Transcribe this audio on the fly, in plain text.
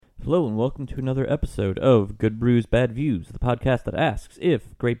Hello and welcome to another episode of Good Brews, Bad Views, the podcast that asks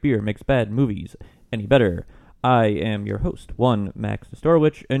if great beer makes bad movies any better. I am your host, one Max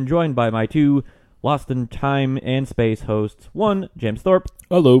Nestorowicz, and joined by my two Lost in Time and Space hosts, one James Thorpe.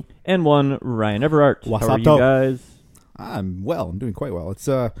 Hello. And one Ryan Everart. What's How are up, you though? guys? I'm well. I'm doing quite well. It's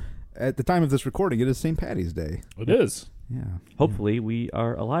at the time of this recording, it is St. Patty's Day. It is. Yeah. Hopefully we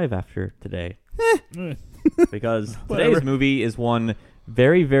are alive after today. Eh. Because Whatever. today's movie is one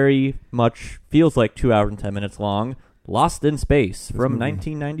very, very much feels like 2 hours and 10 minutes long. Lost in Space from movie.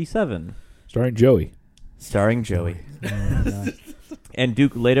 1997. Starring Joey. Starring Joey. And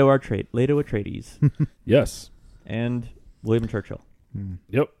Duke Leto Atreides. Yes. And William Churchill.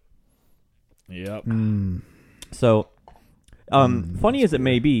 Yep. So, funny as it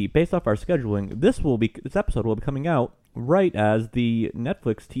may be, based off our scheduling, this episode will be coming out right as the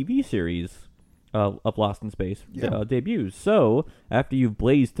Netflix TV series of Lost in Space debuts. So, after you've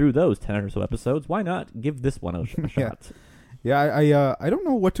blazed through those 10 or so episodes, why not give this one a shot? Yeah, I don't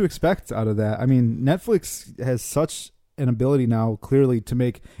know what to expect out of that. I mean, Netflix has such an ability now, clearly, to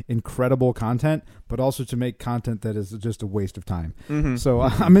make incredible content, but also to make content that is just a waste of time. Mm-hmm. So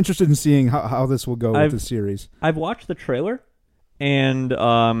I'm interested in seeing how this will go with the series. I've watched the trailer, and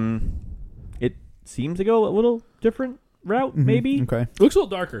it seems to go a little different route, maybe. Okay. Looks a little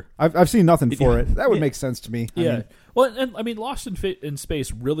darker. I've seen nothing for it. That would make sense to me. Yeah. I mean, Lost in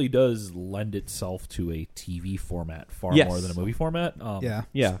Space really does lend itself to a TV format far Yes. more than a movie format.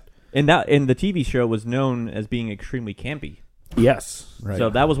 Yeah. And the TV show was known as being extremely campy. Yes. Right. So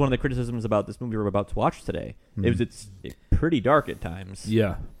that was one of the criticisms about this movie we're about to watch today. It's pretty dark at times.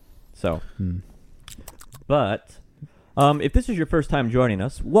 Yeah. So, but if this is your first time joining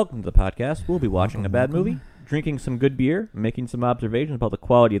us, welcome to the podcast. We'll be watching a bad movie, drinking some good beer, making some observations about the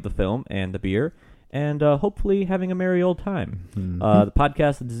quality of the film and the beer, and hopefully having a merry old time. The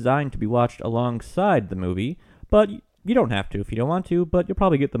podcast is designed to be watched alongside the movie, but you don't have to if you don't want to, but you'll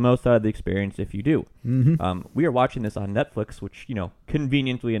probably get the most out of the experience if you do. We are watching this on Netflix, which,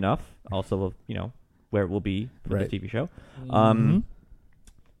 conveniently enough, also, where it will be for Right. the TV show.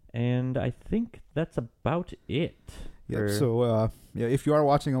 And I think that's about it. Yep. So, if you are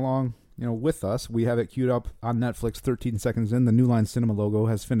watching along, with us, we have it queued up on Netflix. 13 seconds in, the New Line Cinema logo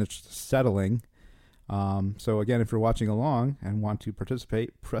has finished settling. So again, if you're watching along and want to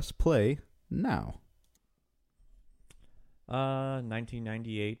participate, press play now.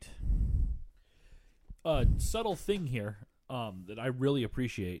 1998. Subtle thing here that I really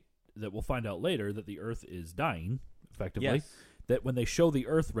appreciate that we'll find out later that the Earth is dying, effectively. Yes. That when they show the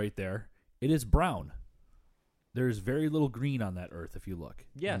Earth right there, it is brown. There's very little green on that Earth if you look.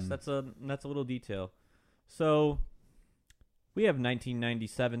 Yes, that's a little detail. So we have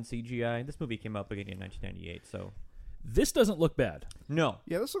 1997 CGI. This movie came out beginning in 1998. So This doesn't look bad. no,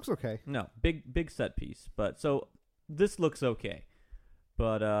 Yeah, this looks okay. big set piece. But so this looks okay.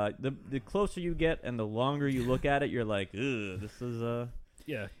 But the closer you get and the longer you look at it, you're like, ugh, this is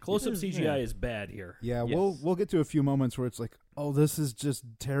Yeah, close-up This is- CGI yeah. is bad here. Yeah, Yes. we'll get to a few moments where it's like, oh, this is just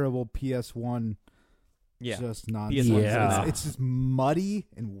terrible PS1. yeah. Just nonsense. PS1 Yeah. It's just muddy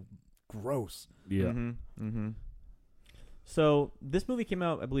and gross. Yeah. So this movie came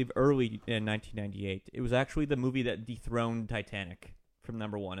out, I believe, early in 1998. It was actually the movie that dethroned Titanic from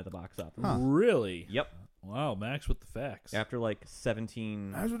number one at the box office. Huh. Really? Yep. Wow, Max with the facts. After like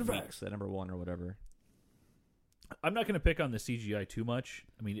 17 Max with the weeks facts. at number one or whatever. I'm not going to pick on the CGI too much.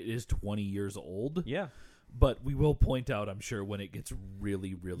 I mean, it is 20 years old. Yeah. But we will point out, I'm sure, when it gets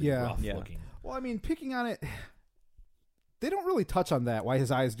really, really rough Yeah. looking. Well, I mean, picking on it, they don't really touch on that. Why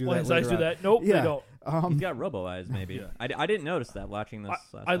his eyes do Why that. his eyes later do on. that? Nope, Yeah. they don't. He's got robo eyes, maybe. Yeah. I didn't notice that watching this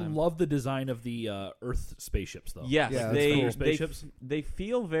last I time. love the design of the Earth spaceships, though. Yes, Yeah, that's they, cool. Spaceships. they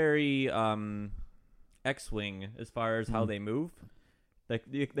feel very X-wing as far as how they move. Like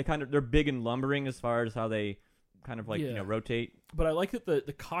they they're big and lumbering as far as how they kind of like Yeah. rotate. But I like that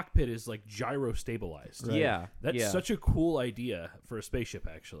the cockpit is like gyro stabilized. Right. Yeah, That's yeah. such a cool idea for a spaceship,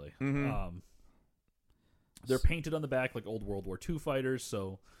 actually. They're painted on the back like old World War II fighters,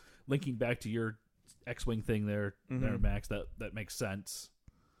 so linking back to your X-Wing thing there, Max, that makes sense.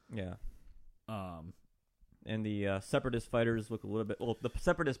 Yeah. And the Separatist fighters look a little bit... Well, the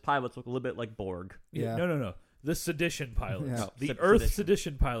Separatist pilots look a little bit like Borg. Yeah. No. The sedition pilots. Yeah. The Sed- Earth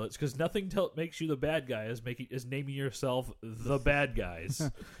sedition pilots, because nothing makes you the bad guy as naming yourself the bad guys.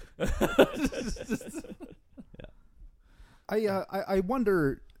 I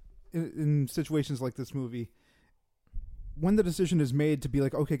wonder in situations like this movie when the decision is made to be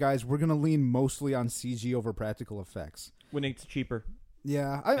like, okay, guys, we're going to lean mostly on CG over practical effects. When it's cheaper.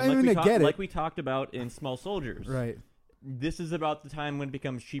 Yeah, And I mean, I get it. Like we talked about in Small Soldiers. Right. this is about the time when it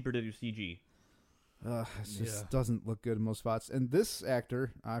becomes cheaper to do CG. It just doesn't look good in most spots. And this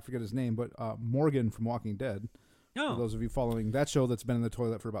actor, I forget his name, but Morgan from Walking Dead. Oh. For those of you following that show that's been in the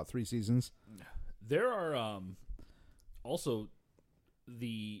toilet for about 3 seasons. There are also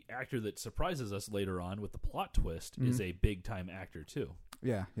the actor that surprises us later on with the plot twist is a big-time actor, too.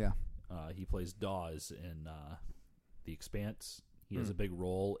 Yeah. He plays Dawes in The Expanse. He has a big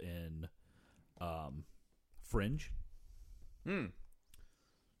role in Fringe.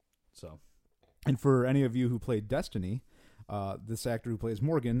 So... And for any of you who played Destiny, this actor who plays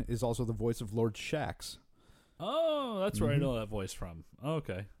Morgan is also the voice of Lord Shaxx. Oh, that's where I know that voice from.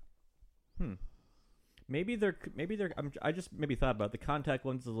 Okay. Maybe they're. I just maybe thought about it. The contact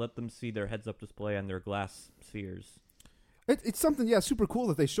lenses let them see their heads-up display on their glass spheres. It's something, super cool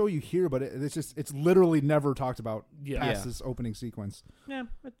that they show you here, but it's literally never talked about past this opening sequence. Yeah,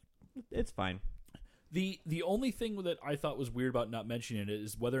 it's fine. The only thing that I thought was weird about not mentioning it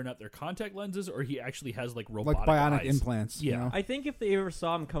is whether or not they're contact lenses or he actually has robotic bionic eyes. implants. Yeah, you know? I think if they ever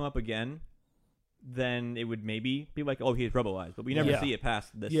saw him come up again, then it would maybe be like, oh, he has robo eyes, but we never see it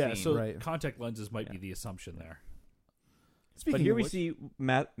past this scene. So contact lenses might be the assumption there. But here we see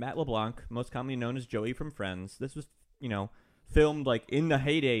Matt LeBlanc, most commonly known as Joey from Friends. This was, filmed in the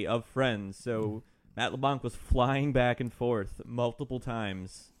heyday of Friends. So Matt LeBlanc was flying back and forth multiple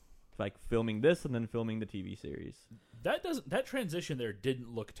times. Filming this and then filming the TV series. That transition there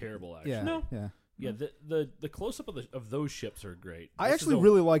didn't look terrible actually. Yeah. The close up of those ships are great. I actually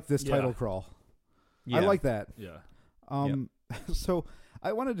really like this title crawl. Yeah. I like that. Yeah. So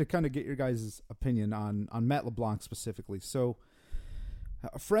I wanted to kind of get your guys' opinion on Matt LeBlanc specifically. So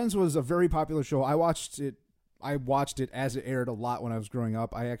Friends was a very popular show. I watched it as it aired a lot when I was growing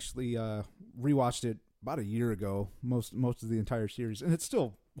up. I actually rewatched it about a year ago, most of the entire series, and it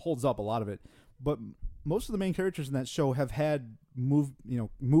still holds up, a lot of it. But most of the main characters in that show have had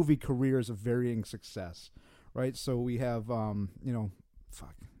movie careers of varying success, right? So we have David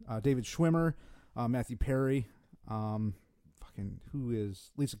Schwimmer, Matthew Perry, who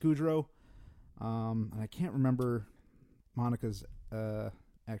is Lisa Kudrow, and I can't remember Monica's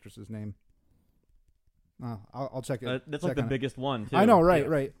actress's name. I'll check it. That's the biggest one, too. I know,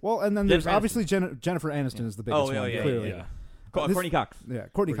 right. Well, and then there's obviously Jennifer Aniston is the biggest one, clearly. Yeah. Courtney Cox. Yeah,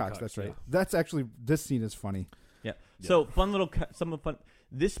 Courtney Cox, that's right. Yeah. That's actually, this scene is funny. Yeah. So, fun.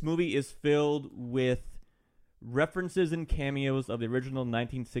 This movie is filled with references and cameos of the original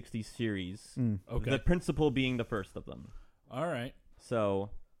 1960s series. Okay. The principal being the first of them. All right. So,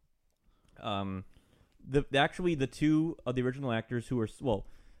 the two of the original actors who are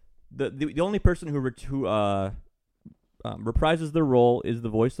the only person who reprises their role is the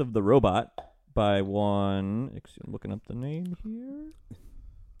voice of the robot by one. I'm looking up the name here.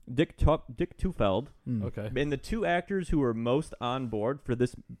 Dick Tufeld. Okay. And the two actors who were most on board for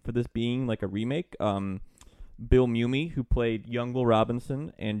this being a remake, Bill Mumy, who played young Will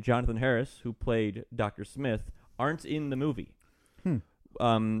Robinson, and Jonathan Harris, who played Dr. Smith, aren't in the movie.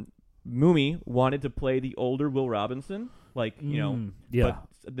 Mumy wanted to play the older Will Robinson, but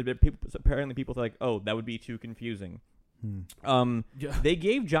apparently people thought that would be too confusing. They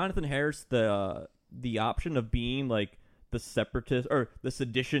gave Jonathan Harris the option of being the separatist or the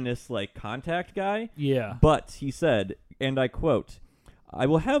seditionist contact guy. Yeah. But he said, and I quote, "I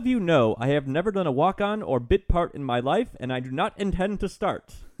will have you know I have never done a walk-on or bit part in my life, and I do not intend to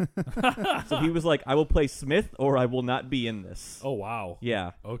start." So he was like, "I will play Smith or I will not be in this." Oh, wow.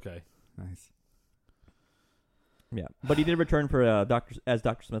 Yeah. Okay. Nice. Yeah. But he did return for as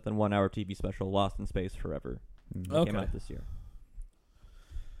Dr. Smith in 1-hour TV special Lost in Space Forever. It came out this year.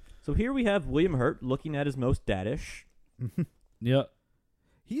 So here we have William Hurt looking at his most daddish. Yeah.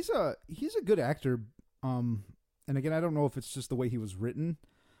 He's a good actor. And again, I don't know if it's just the way he was written,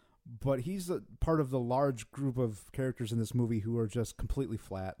 but he's a part of the large group of characters in this movie who are just completely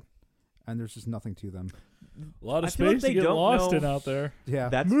flat, and there's just nothing to them. A lot of space to get lost in out there. Yeah,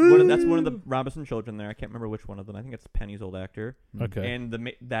 that's one of the Robinson children there. I can't remember which one of them. I think it's Penny's old actor. Okay,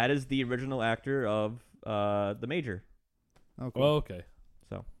 and that is the original actor of the Major. Oh, cool. Oh, okay.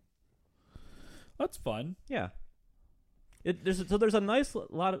 So that's fun. Yeah. There's a nice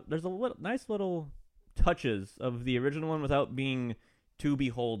little touches of the original one without being too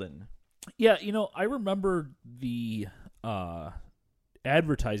beholden. Yeah, I remember the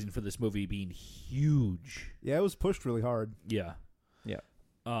advertising for this movie being huge. Yeah, it was pushed really hard. Yeah. Yeah.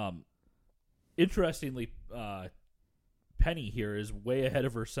 Interestingly, Penny here is way ahead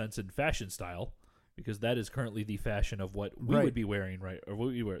of her sense in fashion style, because that is currently the fashion of what we would be wearing, right? Or what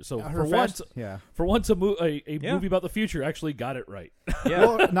we wear. So for once, a movie about the future actually got it right. Yeah.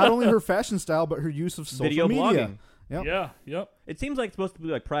 Well, not only her fashion style, but her use of social video media. blogging. Yep. Yeah. Yep. It seems like it's supposed to be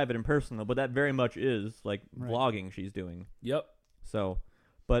like private and personal, but that very much is like vlogging she's doing. Yep. So,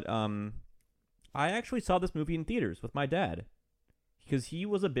 but I actually saw this movie in theaters with my dad because he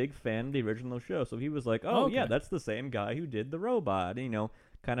was a big fan of the original show. So he was like, "Oh yeah, that's the same guy who did the robot." And,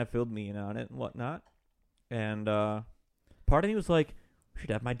 kind of filled me in on it and whatnot. And part of me was like, "We should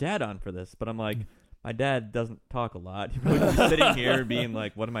have my dad on for this," but I'm like, my dad doesn't talk a lot. He's just sitting here being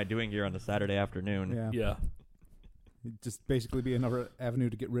like, "What am I doing here on a Saturday afternoon?" Yeah. It'd just basically be another avenue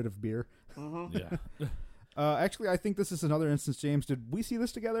to get rid of beer. Yeah. Actually, I think this is another instance, James. Did we see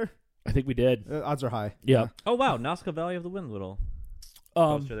this together? I think we did. Odds are high. Yeah. Oh wow, Nazca Valley of the Wind little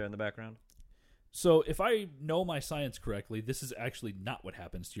poster there in the background. So if I know my science correctly, this is actually not what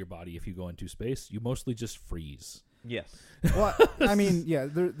happens to your body if you go into space. You mostly just freeze. Yes. Well, I mean, yeah,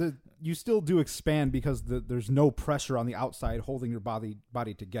 you still do expand because there's no pressure on the outside holding your body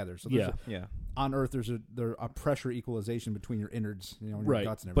together. So on Earth, there's a pressure equalization between your innards, your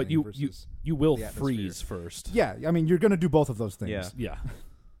guts and everything. But you will freeze first. Yeah, I mean, you're going to do both of those things. Yeah.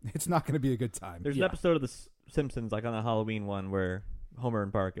 It's not going to be a good time. There's an episode of The Simpsons, like on the Halloween one, where Homer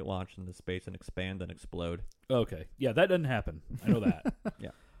and Bart get launched into space and expand and explode. Okay. Yeah, that doesn't happen. I know that.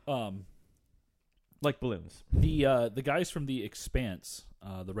 Yeah. Like balloons. The guys from The Expanse,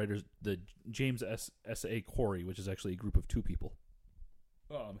 the writers, the James S.A. Corey, which is actually a group of 2 people,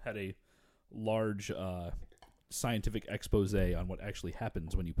 had a large scientific expose on what actually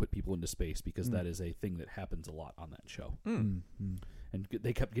happens when you put people into space, because that is a thing that happens a lot on that show. And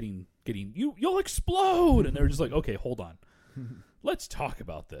they kept getting you'll explode, and they were just like, okay, hold on, let's talk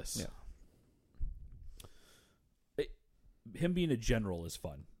about this. Yeah. Him being a general is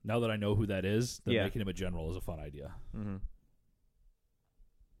fun. Now that I know who that is, then making him a general is a fun idea. Mm-hmm.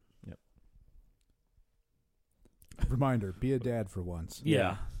 Yep. Reminder: be a dad for once.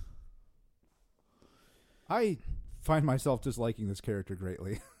 Yeah. I find myself disliking this character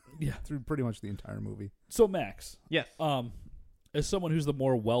greatly. Yeah. Through pretty much the entire movie. So Max. Yes. As someone who's the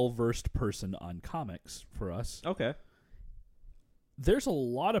more well-versed person on comics for us, okay, there's a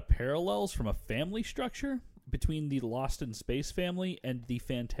lot of parallels from a family structure between the Lost in Space family and the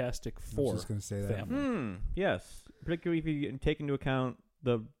Fantastic Four. I was just going to say that. Family. Yes, particularly if you take into account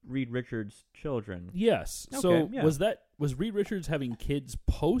the Reed Richards children. Yes. Okay, so was Reed Richards having kids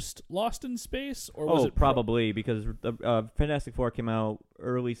post Lost in Space, or was it probably because the Fantastic Four came out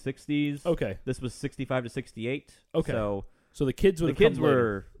early '60s. Okay, this was '65 to '68. Okay, so the kids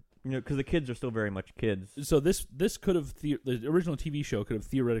were because the kids are still very much kids. So this could have the original TV show could have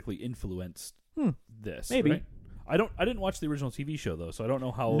theoretically influenced this. Maybe. Right? I didn't watch the original TV show though, so I don't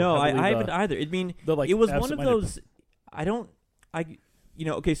know how. No, I haven't either. I mean, it was one of those.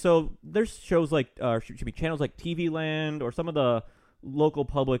 Okay, so there's shows like, should be channels like TV Land, or some of the local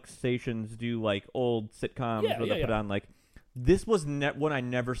public stations do like old sitcoms where they put on like. This was one I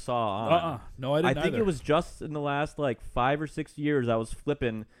never saw on. No, I didn't. I think it was just in the last like 5 or 6 years I was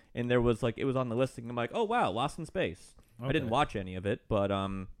flipping, and there was like it was on the listing. I'm like, oh wow, Lost in Space. Okay. I didn't watch any of it, but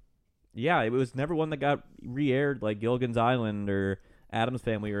it was never one that got re-aired like Gilligan's Island or Addams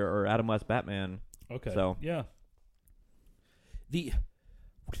Family or Adam West Batman. Okay. So yeah. The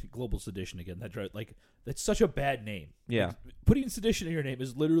Global Sedition again. That's such a bad name. Yeah. Like, putting sedition in your name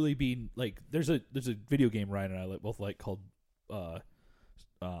is literally being like. There's a video game Ryan and I both like called.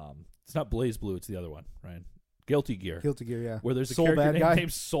 It's not Blaze Blue. It's the other one, Ryan. Guilty Gear. Guilty Gear, yeah. Where there's a Soul character Bad Guy?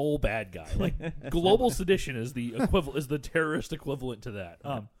 named Soul Bad Guy. Like Global Sedition is the equivalent, is the terrorist equivalent to that.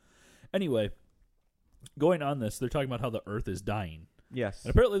 Anyway, going on this, they're talking about how the Earth is dying. Yes.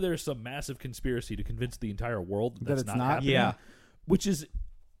 And apparently there's some massive conspiracy to convince the ententire world that that's it's not happening. Yeah. Which is,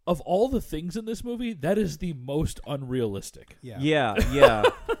 of all the things in this movie, that is the most unrealistic. Yeah.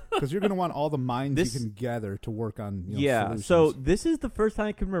 Because you're going to want all the minds you can gather to work on solutions. So this is the first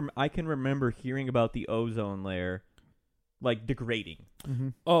time I can remember hearing about the ozone layer like degrading. Mm-hmm.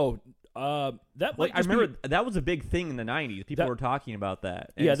 Oh, that might I remember that was a big thing in the 90s. People were talking about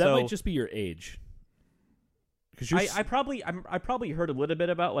that. And that might just be your age. I probably heard a little bit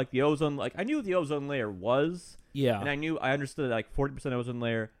about like the ozone. Like I knew what the ozone layer was. Yeah. And I understood like 40% ozone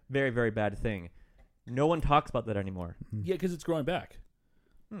layer, very, very bad thing. No one talks about that anymore. Mm-hmm. Yeah, because it's growing back.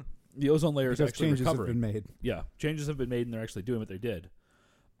 The ozone layer is actually changes recovering. have been made. Yeah, changes have been made, and they're actually doing what they did.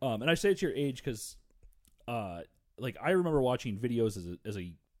 And I say it's your age because, like, I remember watching videos as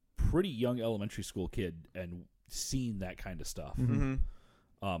a pretty young elementary school kid and seeing that kind of stuff.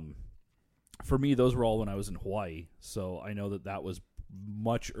 Mm-hmm. For me, those were all when I was in Hawaii, so I know that was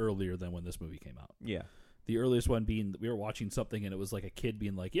much earlier than when this movie came out. Yeah. The earliest one being that we were watching something, and it was like a kid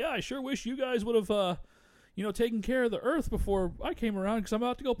being like, "Yeah, I sure wish you guys would have, taking care of the earth before I came around because I'm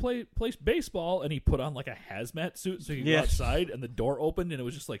about to go play baseball. And he put on like a hazmat suit so he could go outside, and the door opened, and it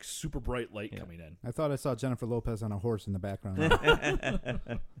was just like super bright light coming in. I thought I saw Jennifer Lopez on a horse in the background.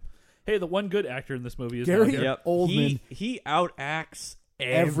 Hey, the one good actor in this movie is Gary Oldman. He outacts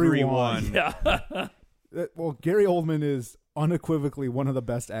everyone. Yeah. Well, Gary Oldman is unequivocally one of the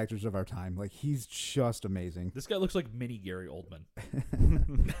best actors of our time. Like, he's just amazing. This guy looks like mini Gary Oldman.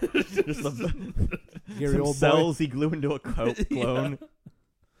 Just Gary some Oldboy. cells he glue into a clone. Yeah.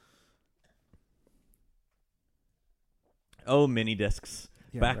 Oh, mini discs.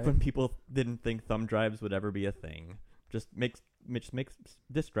 Back when people didn't think thumb drives would ever be a thing. Just makes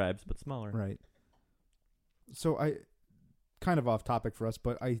disk drives, but smaller. Right. So kind of off topic for us,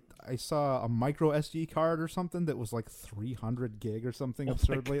 but I saw a micro SD card or something that was like 300 gig or something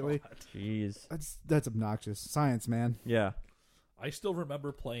absurd lately. Jeez. That's obnoxious. Science, man. Yeah. I still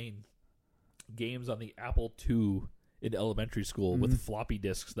remember playing games on the Apple II in elementary school with floppy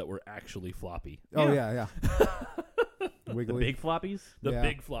disks that were actually floppy. Oh, yeah. Wiggly. The big floppies? The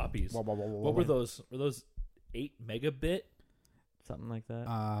big floppies. What were those? Were those 8 megabit? Something like that?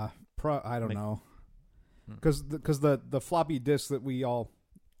 I don't know. Because the floppy disks that we all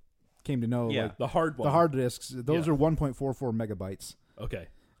came to know, like the hard one. The hard disks, those are 1.44 megabytes. Okay.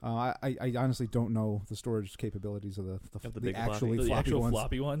 I honestly don't know the storage capabilities of the actual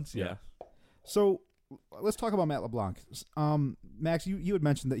floppy ones. Yeah. So let's talk about Matt LeBlanc. Max, you had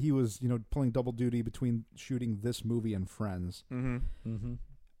mentioned that he was pulling double duty between shooting this movie and Friends. Mm-hmm. Mm-hmm.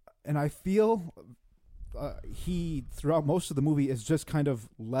 And I feel he throughout most of the movie is just kind of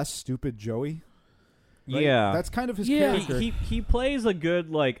less stupid Joey. Right? Yeah, that's kind of his character. He plays a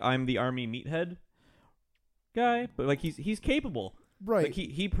good I'm the army meathead guy, but he's capable. Right. Like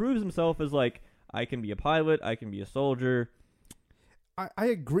he proves himself as I can be a pilot, I can be a soldier. I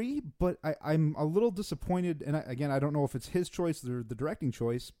agree, but I'm a little disappointed, and I don't know if it's his choice or the directing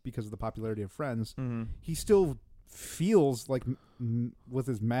choice because of the popularity of Friends. Mm-hmm. He still feels like, with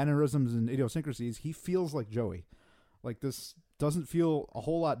his mannerisms and idiosyncrasies, he feels like Joey. Like, this doesn't feel a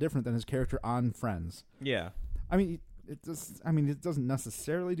whole lot different than his character on Friends. Yeah. I mean, it doesn't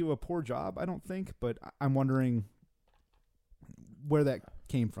necessarily do a poor job, I don't think, but I'm wondering where that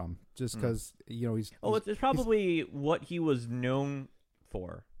came from. Just because, it's probably what he was known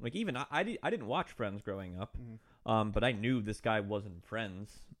for. Like, even I didn't watch Friends growing up, but I knew this guy wasn't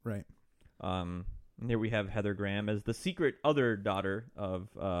Friends. Right. And here we have Heather Graham as the secret other daughter of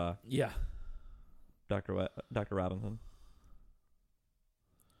Dr. Robinson.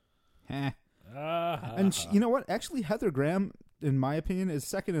 And you know what? Actually, Heather Graham, in my opinion, is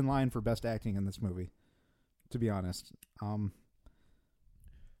second in line for best acting in this movie, to be honest.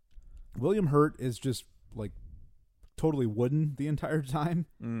 William Hurt is just totally wooden the entire time.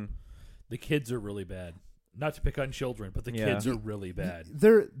 The kids are really bad. Not to pick on children, but the kids are really bad.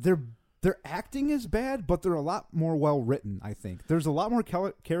 Their acting is bad, but they're a lot more well written, I think. There's a lot more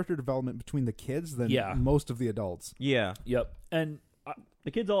character development between the kids than most of the adults. Yeah. Yep. And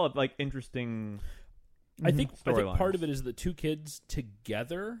the kids all have interesting I think part of it is the two kids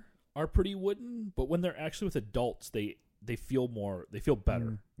together are pretty wooden, but when they're actually with adults, they feel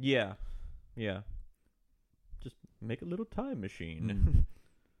better. Yeah. Yeah. Just make a little time machine.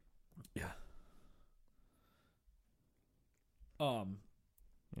 Yeah.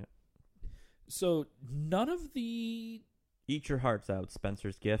 So none of the eat your hearts out,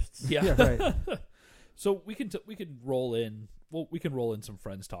 Spencer's Gifts. Yeah, right. So we can roll in. Well, we can roll in some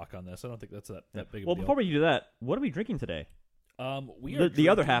Friends talk on this. I don't think that's that big of a deal. Well, before we do that, what are we drinking today? We are the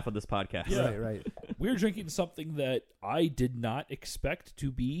other half of this podcast. Yeah. Right. We're drinking something that I did not expect to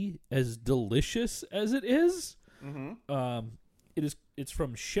be as delicious as it is. Mm-hmm. It's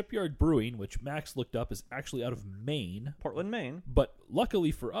from Shipyard Brewing, which Max looked up is actually out of Maine. Portland, Maine. But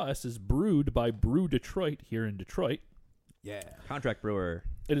luckily for us, is brewed by Brew Detroit here in Detroit. Yeah. Contract brewer.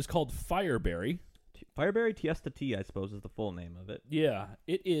 It is called Fireberry. Fireberry Tiesta Tea, I suppose, is the full name of it. Yeah.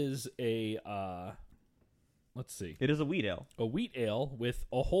 It is a, let's see. It is a wheat ale. A wheat ale with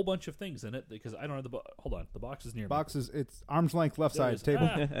a whole bunch of things in it because I don't have the hold on. The box is near me. It's arm's length left side table.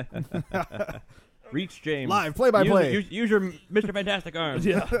 Reach, James. Live, play-by-play. Use your Mr. Fantastic arms.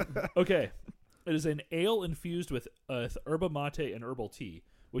 Yeah. Okay. It is an ale infused with yerba mate and herbal tea,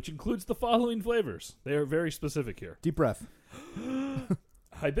 which includes the following flavors. They are very specific here. Deep breath.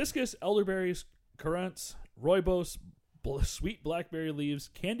 Hibiscus, elderberries, currants, rooibos, sweet blackberry leaves,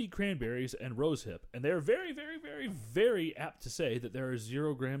 candied cranberries, and rosehip. And they're very, very, very, very apt to say that there are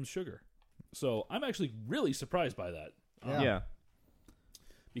 0 grams sugar. So I'm actually really surprised by that. Yeah.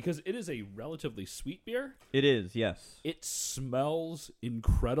 Because it is a relatively sweet beer. It is, yes. It smells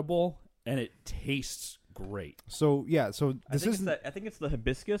incredible, and it tastes great. So this isn't. I think it's the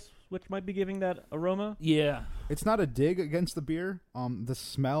hibiscus which might be giving that aroma. Yeah, it's not a dig against the beer. The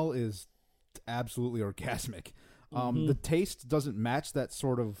smell is absolutely orgasmic. The taste doesn't match that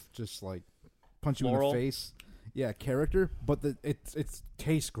sort of just like punch you Floral. in the face. Yeah, character, but it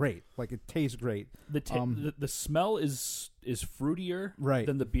tastes great. Like it tastes great. The smell is fruitier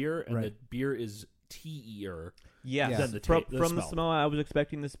than the beer, and the beer is tea-ier. Yes. Than the From smell. the smell, I was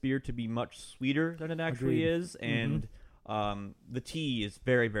expecting this beer to be much sweeter than it actually is, and the tea is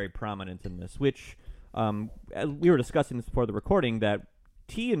very, very prominent in this. Which we were discussing this before the recording, that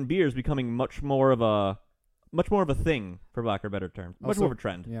tea and beer is becoming much more of a thing, for lack of a better term. Much more of a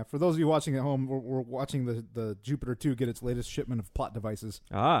trend. Yeah, for those of you watching at home, we're watching the Jupiter 2 get its latest shipment of plot devices.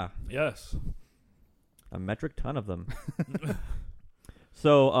 Ah. Yes. A metric ton of them.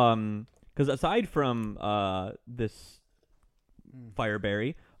 So, because aside from this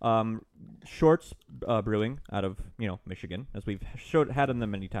Fireberry, Shorts Brewing out of Michigan, as we've had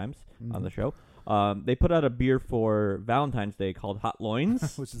them many times on the show, they put out a beer for Valentine's Day called Hot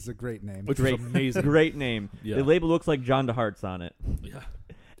Loins, which is a great name. Which is amazing. Great name. Yeah. The label looks like John DeHart's on it. Yeah.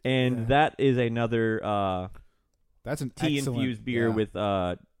 And that is another that's an tea-infused beer with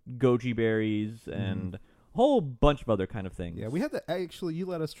goji berries and a whole bunch of other kind of things. Yeah, we had that. Actually, you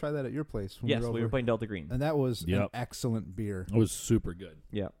let us try that at your place. When Yes, we were playing Delta Green. And that was an excellent beer. It was super good.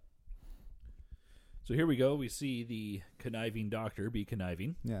 Yeah. So here we go. We see the conniving doctor be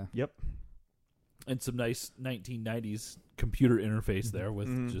conniving. Yeah. Yep. And some nice 1990s computer interface there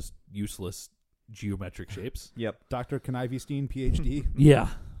with just useless geometric shapes. Yep. Dr. Knivestein, PhD. Yeah.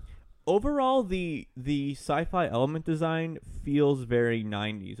 Overall, the sci-fi element design feels very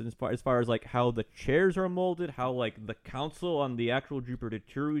 90s, and as far as like how the chairs are molded, how like the console on the actual Jupiter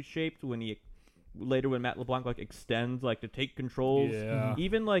 2 is shaped when Matt LeBlanc like extends like to take controls,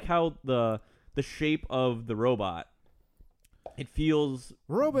 even like how the shape of the robot, it feels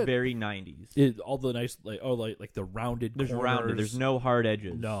very 90s. All the nice like the rounded. There's corners. rounded. There's no hard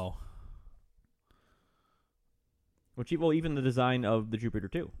edges. No. Even the design of the Jupiter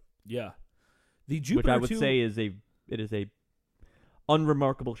 2. Yeah, the Jupiter, which I would say is a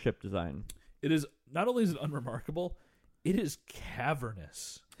unremarkable ship design. It is not only is it unremarkable, it is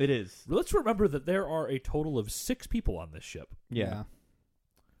cavernous. It is. Let's remember that there are a total of 6 people on this ship. Yeah.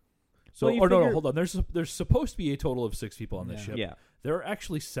 So, no, hold on. There's supposed to be a total of 6 people on this ship. Yeah. There are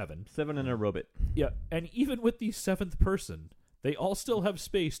actually 7. 7 and a robot. Yeah, and even with the 7th person, they all still have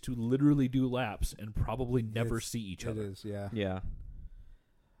space to literally do laps and probably never see each other. It is, yeah. Yeah.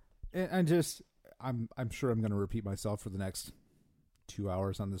 And just, I'm sure I'm going to repeat myself for the next 2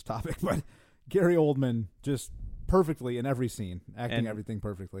 hours on this topic, but Gary Oldman just perfectly in every scene, acting everything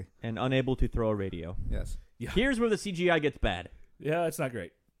perfectly. And unable to throw a radio. Yes. Yeah. Here's where the CGI gets bad. Yeah, it's not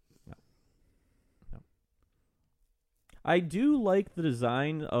great. I do like the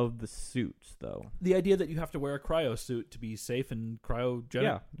design of the suits, though. The idea that you have to wear a cryo suit to be safe and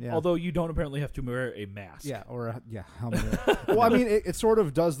cryogenic. Yeah. Although you don't apparently have to wear a mask. Yeah, or a helmet. Well, I mean, it sort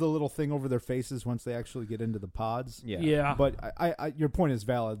of does the little thing over their faces once they actually get into the pods. Yeah. But I your point is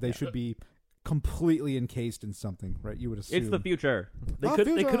valid. They should be completely encased in something, right? You would assume. It's the future. They could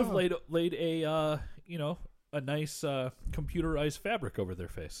have laid a a nice computerized fabric over their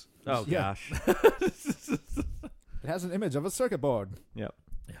face. Oh gosh. It has an image of a circuit board. Yep.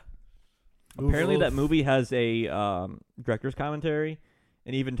 Yeah. Apparently, that movie has a director's commentary,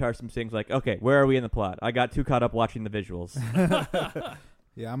 and even tells some things like, "Okay, where are we in the plot? I got too caught up watching the visuals."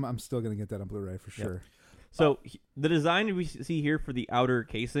 Yeah, I'm still gonna get that on Blu-ray for sure. So the design we see here for the outer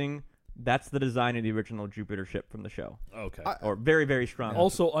casing, that's the design of the original Jupiter ship from the show. Okay. Or very, very strong.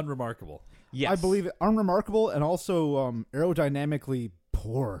 Also unremarkable. Yes. I believe it unremarkable and also aerodynamically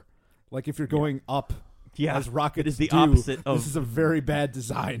poor. Like if you're going up. Yeah, as rockets it is the do, opposite of... This is a very bad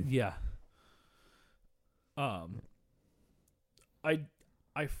design. Yeah.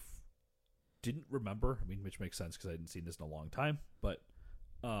 Didn't remember. I mean, which makes sense because I hadn't seen this in a long time. But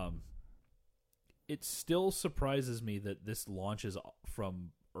it still surprises me that this launches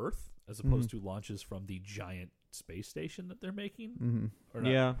from Earth as opposed to launches from the giant space station that they're making. Or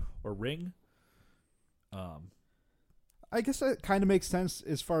not, or Ring. I guess that kind of makes sense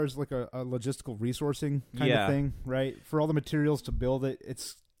as far as like a logistical resourcing kind of thing, right? For all the materials to build it,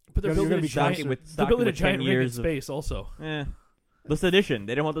 but they're building a giant ring in space also. The sedition.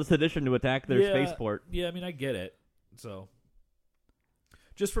 They don't want the sedition to attack their spaceport. Yeah, I mean, I get it. So,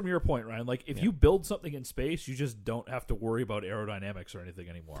 just from your point, Ryan, like if you build something in space, you just don't have to worry about aerodynamics or anything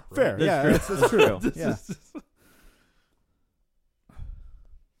anymore. Right? Fair. That's true. Yeah.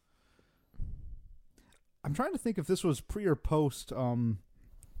 I'm trying to think if this was pre or post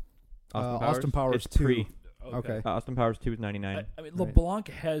Austin Powers it's 2. Pre. Okay. Austin Powers 2 is 99. I mean, LeBlanc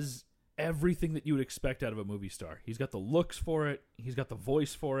has everything that you would expect out of a movie star. He's got the looks for it. He's got the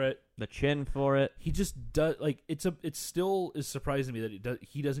voice for it. The chin for it. He just does it still is surprising me that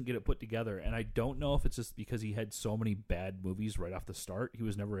he doesn't get it put together, and I don't know if it's just because he had so many bad movies right off the start. He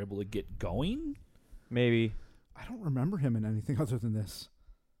was never able to get going. Maybe. I don't remember him in anything other than this.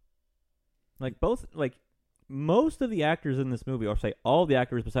 Most of the actors in this movie, or say all the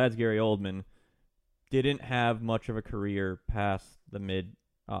actors besides Gary Oldman, didn't have much of a career past the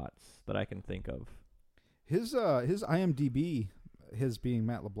mid-aughts that I can think of. His IMDb, his being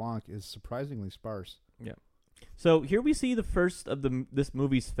Matt LeBlanc, is surprisingly sparse. Yeah. So here we see the first of this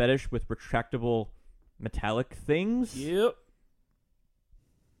movie's fetish with retractable metallic things. Yep.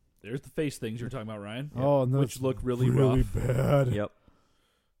 There's the face things you're talking about, Ryan. Oh, no, which look really rough. bad. Yep.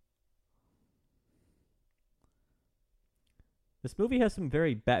 This movie has some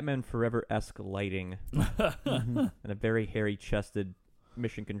very Batman Forever-esque lighting and a very hairy-chested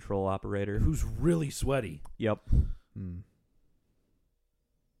mission control operator. Who's really sweaty. Yep.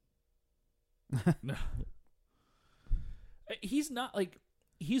 He's not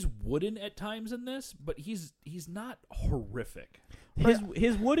he's wooden at times in this, but he's not horrific.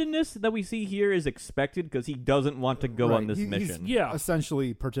 His woodenness that we see here is expected because he doesn't want to go on this mission. He's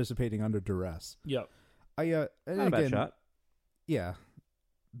essentially participating under duress. Yep. And not a bad shot. Yeah.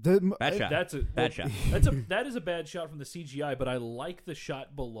 Bad shot. That's a bad shot. That is a bad shot from the CGI, but I like the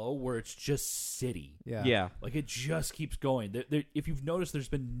shot below where it's just city. Yeah. Like it just keeps going. If you've noticed, there's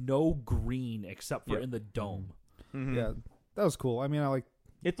been no green except for in the dome. Mm-hmm. Yeah, that was cool. I mean, I like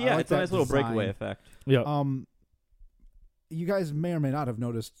it. Yeah, It's a nice little breakaway effect. Yeah. You guys may or may not have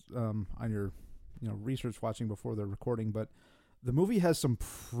noticed on your research watching before the recording, but the movie has some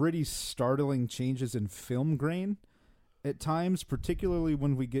pretty startling changes in film grain at times, particularly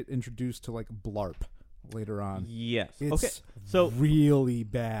when we get introduced to like blarp later on. Yes. It's okay. So really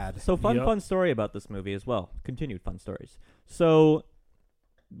bad. So fun story about this movie as well. Continued fun stories. So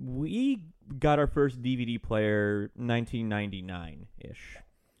we got our first DVD player 1999-ish.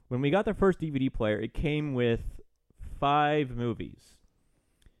 When we got the first DVD player, it came with 5 movies.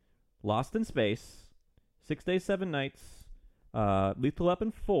 Lost in Space, 6 Days, 7 Nights, Lethal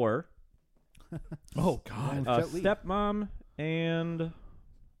Weapon 4, oh God, Stepmom, and I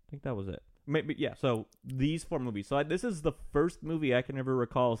think that was it. Maybe so these 4 movies. So this is the first movie I can ever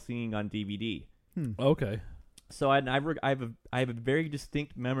recall seeing on DVD. Okay. So I have a very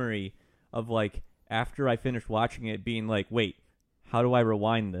distinct memory of like after I finished watching it being like, wait, how do I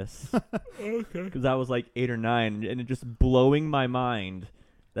rewind this? Okay. Because I was like 8 or 9, and it just blowing my mind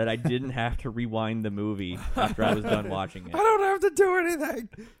that I didn't have to rewind the movie after I was done watching it. I don't have to do anything.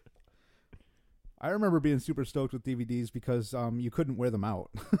 I remember being super stoked with DVDs because you couldn't wear them out,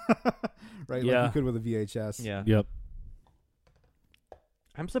 right? Yeah. Like you could with a VHS. Yeah. Yep.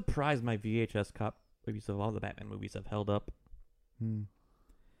 I'm surprised my VHS copies of all the Batman movies have held up.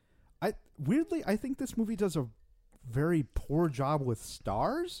 I think this movie does a very poor job with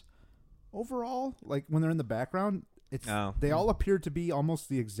stars overall. Like when they're in the background, they all appear to be almost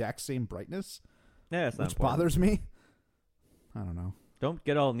the exact same brightness. Yeah, that's not which important. bothers me. I don't know. Don't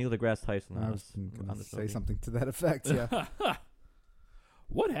get all Neil deGrasse Tyson on I us. was going to say movie. something to that effect. Yeah.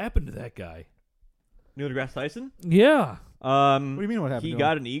 What happened to that guy? Neil deGrasse Tyson? Yeah. What do you mean? What happened? He to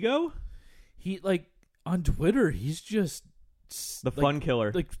got him? an ego? He on Twitter, he's just The fun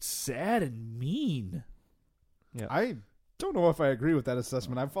killer. Sad and mean. Yeah. I don't know if I agree with that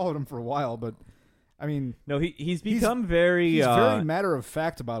assessment. I've followed him for a while, but I mean, no, he's become very very matter of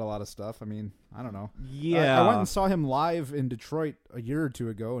fact about a lot of stuff. I mean, I don't know. Yeah, I went and saw him live in Detroit a year or 2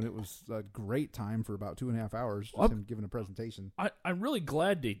 ago, and it was a great time for about 2.5 hours. Just him giving a presentation. I'm really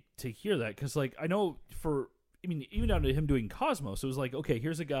glad to hear that because I know even down to him doing Cosmos, it was like, okay,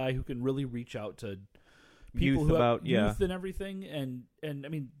 here's a guy who can really reach out to people who have youth and everything, and I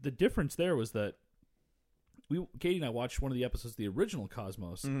mean the difference there was that Katie and I watched one of the episodes of the original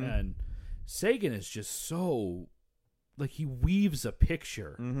Cosmos, and Sagan is just so he weaves a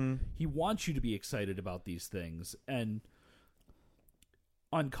picture. He wants you to be excited about these things, and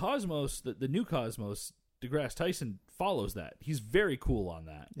on Cosmos, the new Cosmos, deGrasse Tyson follows that. He's very cool on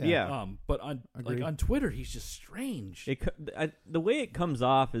that. Yeah. But on on Twitter, he's just strange. The way it comes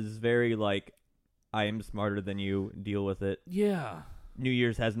off is very like, I am smarter than you. Deal with it. Yeah. New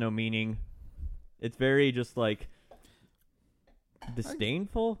Year's has no meaning. It's very just like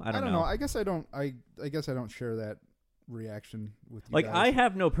disdainful. I don't know. I guess I don't. I guess I don't share that reaction with you. Like guys. I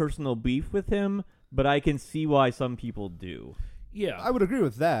have no personal beef with him, but I can see why some people do. Yeah, I would agree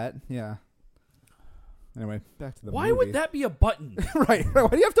with that. Yeah. Anyway, back to the Why movie. would that be a button? Right. Why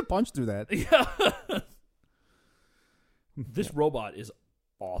do you have to punch through that? Yeah. This robot is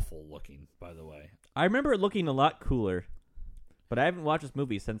awful looking, by the way. I remember it looking a lot cooler, but I haven't watched this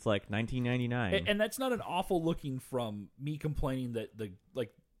movie since like 1999. And that's not an awful looking from me complaining that the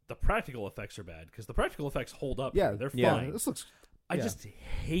practical effects are bad, because the practical effects hold up. Yeah, they're yeah. fine. This looks. I just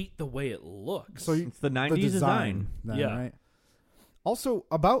hate the way it looks. So it's the 90s the design. then, Yeah. Right? Also,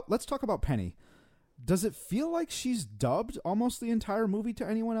 let's talk about Penny. Does it feel like she's dubbed almost the entire movie to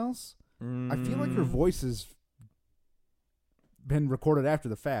anyone else? I feel like her voice has been recorded after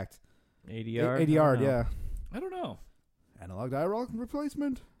the fact. ADR? ADR, yeah. I don't know. Analog dialogue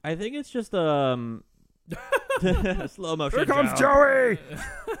replacement. I think it's just slow motion. Here comes Joey!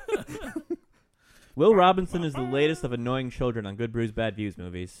 Will Robinson is the latest of annoying children on Good Brews Bad Views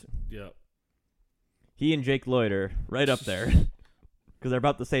movies. Yeah. He and Jake Lloyd are right up there because they're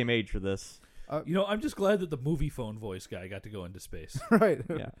about the same age for this. I'm just glad that the movie phone voice guy got to go into space. Right.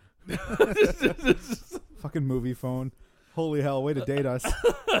 Yeah. Fucking movie phone. Holy hell, way to date us.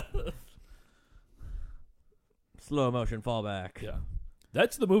 Slow motion fallback. Yeah.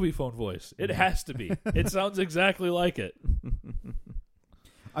 That's the movie phone voice. It has to be. It sounds exactly like it.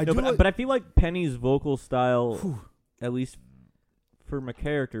 But I feel like Penny's vocal style, at least from a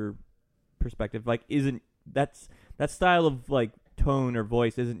character perspective, like isn't that style of like tone or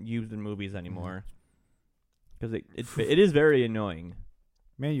voice isn't used in movies anymore because it is very annoying.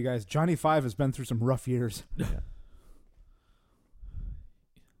 Man, you guys, Johnny Five has been through some rough years. Yeah.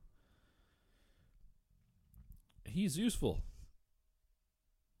 He's useful.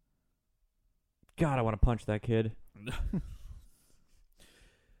 God, I want to punch that kid.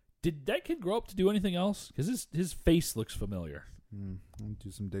 Did that kid grow up to do anything else? Because his face looks familiar. I'll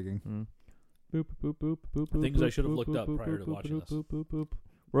do some digging. Boop, boop, boop, boop, boop, Things I boop, should have boop, looked boop, up boop, prior to boop, watching boop, this. boop, boop, boop.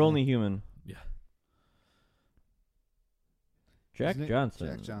 We're only human. Yeah. Jack Johnson.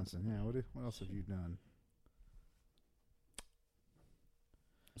 Jack Johnson. Yeah. What else have you done?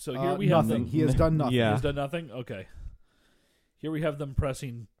 So here we have nothing. them. He has done nothing. Yeah. He's done nothing? Okay. Here we have them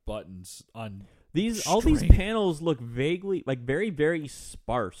pressing buttons on All these string. panels look vaguely like very, very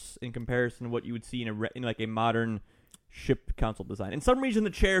sparse in comparison to what you would see in like a modern ship console design. In some reason, the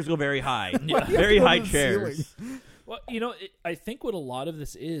chairs go very high, very high chairs. Well, I think what a lot of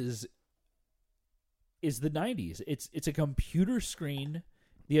this is the 90s. It's a computer screen.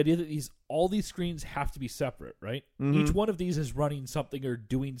 The idea that all these screens have to be separate, right? Mm-hmm. Each one of these is running something or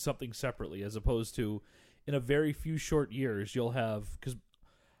doing something separately, as opposed to in a very few short years you'll have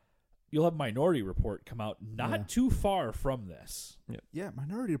Minority Report come out not too far from this. Yeah,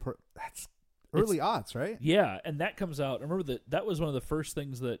 Minority Report. That's early aughts, right? Yeah, and that comes out. I remember that was one of the first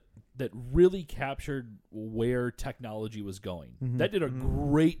things that really captured where technology was going. Mm-hmm. That did a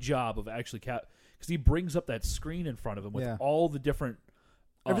great job of actually because he brings up that screen in front of him with all the different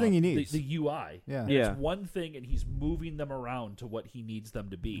everything he needs. the UI. Yeah, And it's one thing, and he's moving them around to what he needs them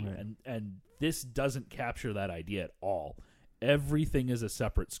to be. Right. And this doesn't capture that idea at all. Everything is a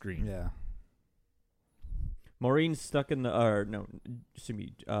separate screen. Yeah. Maureen stuck in the,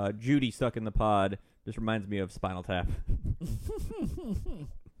 Judy stuck in the pod. Just reminds me of Spinal Tap.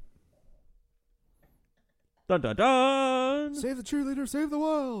 Dun dun dun! Save the cheerleader, save the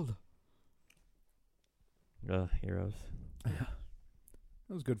world. Heroes. Yeah.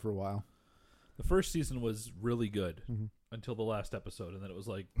 That was good for a while. The first season was really good Mm-hmm. until the last episode, and then it was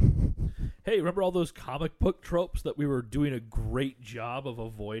like, hey, remember all those comic book tropes that we were doing a great job of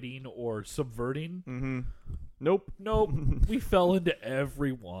avoiding or subverting? Mm-hmm. Nope. We fell into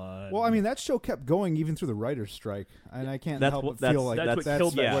every one. Well, I mean, that show kept going even through the writer's strike, and I can't help but feel like that's what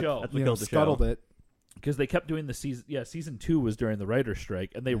killed that show. That's what killed the show. Scuttled it. Because they kept doing the season. Yeah, season 2 was during the writer's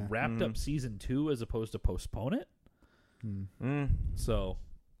strike, and they wrapped up season 2 as opposed to postpone it. So,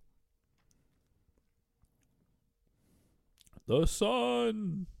 the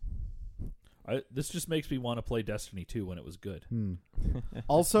sun. This just makes me want to play Destiny 2 when it was good.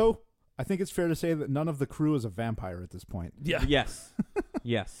 Also, I think it's fair to say that none of the crew is a vampire at this point. Yeah. Yes.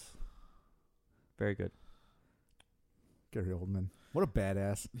 Yes. Very good. Gary Oldman. What a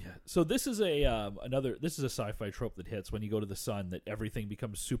badass. Yeah. So this is this is a sci-fi trope that hits when you go to the sun, that everything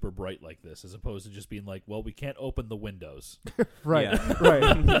becomes super bright like this, as opposed to just being like, well, we can't open the windows. Right. Yeah.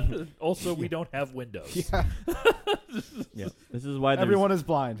 Right. Also, we don't have windows. Yeah. Yeah. This is why Everyone is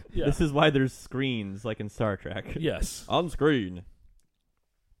blind. Yeah. This is why there's screens like in Star Trek. Yes. On screen.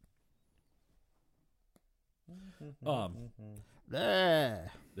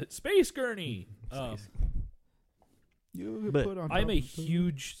 Space Gurney. I'm a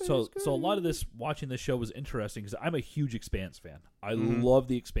huge so a lot of this watching this show was interesting because I'm a huge Expanse fan. I love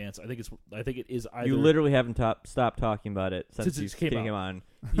the Expanse. I think it is either you literally haven't stopped talking about it since you came on.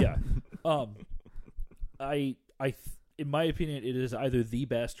 Yeah. In my opinion, it is either the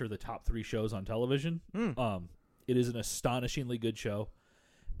best or the top 3 shows on television. It is an astonishingly good show.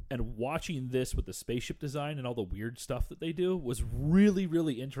 And watching this with the spaceship design and all the weird stuff that they do was really,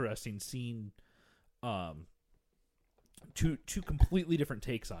 really interesting seeing two completely different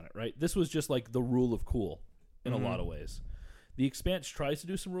takes on it, right? This was just like the rule of cool in a lot of ways. The Expanse tries to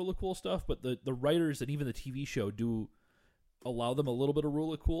do some rule of cool stuff, but the writers and even the TV show do allow them a little bit of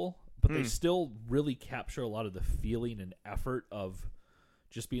rule of cool, but they still really capture a lot of the feeling and effort of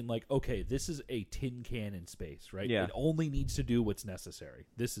just being like, okay, this is a tin can in space, right? Yeah. It only needs to do what's necessary.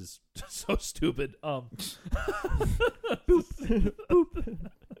 This is so stupid. Not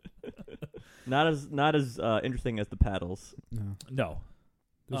as interesting as the paddles. No.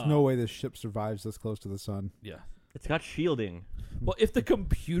 There's no way this ship survives this close to the sun. Yeah. It's got shielding. Well, if the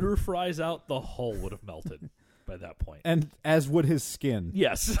computer fries out, the hull would have melted by that point. And as would his skin.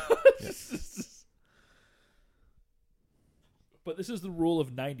 Yes. But this is the rule of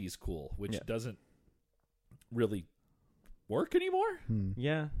 90s cool, which doesn't really work anymore.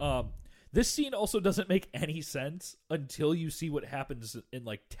 Yeah. This scene also doesn't make any sense until you see what happens in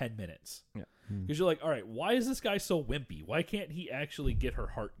like 10 minutes. Yeah. Because you're like, all right, why is this guy so wimpy? Why can't he actually get her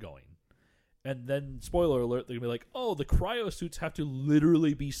heart going? And then, spoiler alert, they're going to be like, oh, the cryosuits have to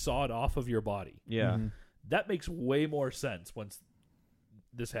literally be sawed off of your body. Yeah. That makes way more sense once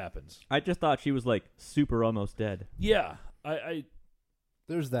this happens. I just thought she was like super almost dead. Yeah.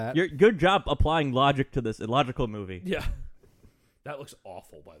 There's that. Good job applying logic to this illogical movie. Yeah. That looks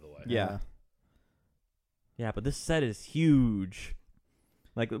awful, by the way. Yeah. Yeah, but this set is huge.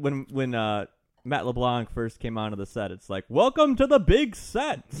 Like when Matt LeBlanc first came onto the set, it's like, welcome to the big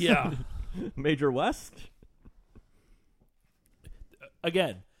set. Yeah. Major West.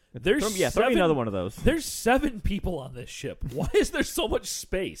 Again, there's throw me another one of those. There's 7 people on this ship. Why is there so much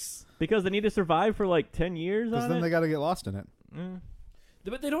space? Because they need to survive for like 10 years on it? Because then they got to get lost in it.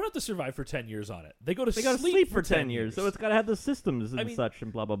 But they don't have to survive for 10 years on it. They go to sleep for 10 years. So it's got to have the systems and such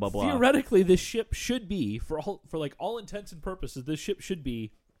and blah, blah, blah, blah. Theoretically, this ship should be, for all intents and purposes, this ship should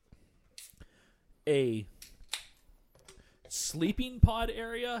be a sleeping pod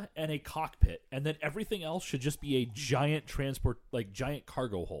area and a cockpit, and then everything else should just be a giant giant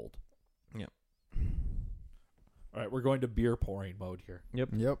cargo hold. Yep. All right, we're going to beer pouring mode here. Yep.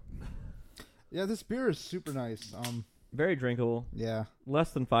 Yeah, this beer is super nice. Very drinkable. Yeah.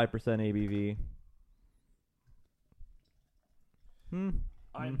 Less than 5% ABV.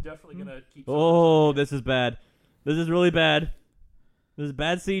 I'm definitely going to keep... This is bad. This is really bad. This is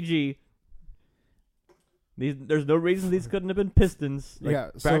bad CG. There's no reason these couldn't have been pistons.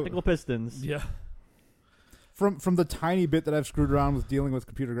 Practical pistons. Yeah. From the tiny bit that I've screwed around with dealing with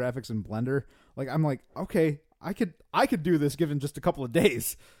computer graphics in Blender, I'm like, okay, I could do this given just a couple of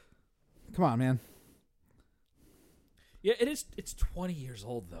days. Come on, man. Yeah, it's 20 years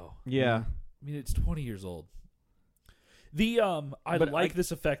old though. Yeah. I mean, it's 20 years old. I like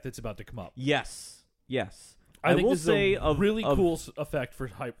this effect that's about to come up. Yes. I think will this say is a really cool effect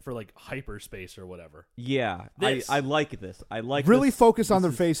for like hyperspace or whatever. Yeah, I like this. I like really this. Focus on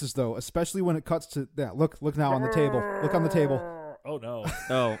their faces though, especially when it cuts to that. Look now on the table. Look on the table. Oh no.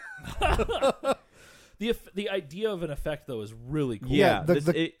 Oh. The idea of an effect though is really cool. Yeah,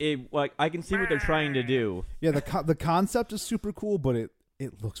 I can see what they're trying to do. Yeah, the concept is super cool, but it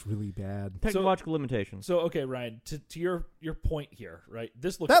looks really bad. Technological limitations. So okay, Ryan, to your point here, right?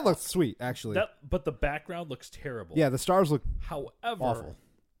 This looks sweet actually. But the background looks terrible. Yeah, the stars look awful.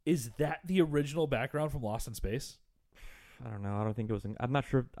 Is that the original background from Lost in Space? I don't know. I don't think it was. I'm not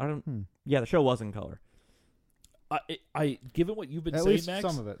sure. I don't. Yeah, the show was in color. I given what you've been At saying, least Max,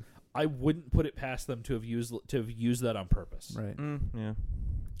 some of it. I wouldn't put it past them to have used that on purpose. Right. Yeah.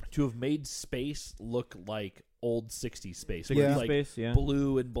 To have made space look like old 60s space. 60s like space, yeah.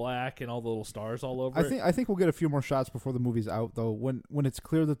 Blue and black and all the little stars all over it. I think we'll get a few more shots before the movie's out, though, when it's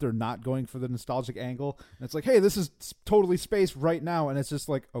clear that they're not going for the nostalgic angle. And it's like, hey, this is totally space right now. And it's just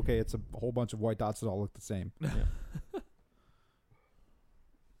like, okay, it's a whole bunch of white dots that all look the same. Yeah.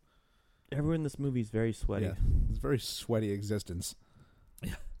 Everyone in this movie is very sweaty. Yeah, it's a very sweaty existence.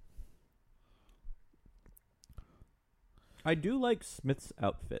 Yeah. I do like Smith's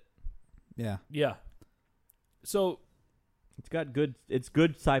outfit. Yeah. Yeah. So it's good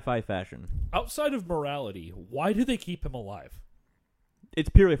sci-fi fashion. Outside of morality, why do they keep him alive? It's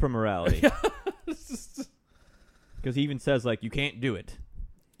purely for morality. Because he even says, like, you can't do it.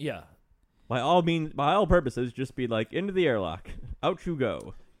 Yeah. by all means, by all purposes, just be like, into the airlock. Out you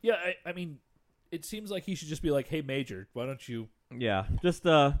go. Yeah, I mean, it seems like he should just be like, hey, Major, why don't you... Yeah, just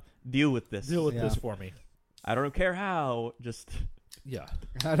deal with this. Deal with this for me. I don't care how, just... Yeah.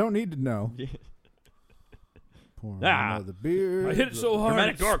 I don't need to know. Pour another beer. I hit it so hard.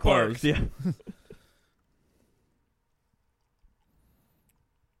 Dramatic door closed. Yeah.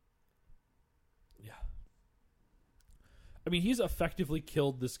 Yeah. I mean, he's effectively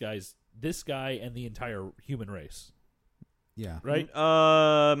killed this guy and the entire human race. Yeah. Right?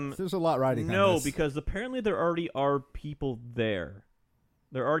 There's a lot riding on No, this. because apparently there already are people there.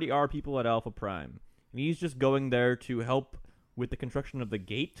 There already are people at Alpha Prime. And he's just going there to help with the construction of the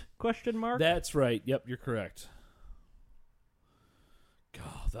gate, ? That's right. Yep, you're correct.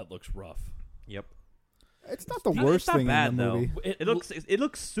 God, that looks rough. Yep. It's not the worst thing bad, in the movie. Though. It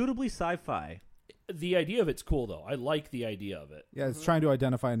looks suitably sci-fi. The idea of it's cool, though. I like the idea of it. Yeah, it's trying to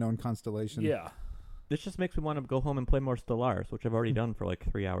identify a known constellation. Yeah. This just makes me want to go home and play more Stellaris, which I've already done for like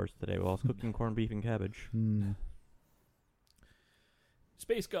 3 hours today while I was cooking corned beef and cabbage.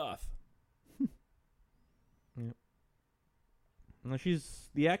 Space Goth. Yep. No,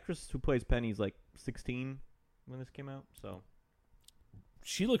 the actress who plays Penny's like 16 when this came out, so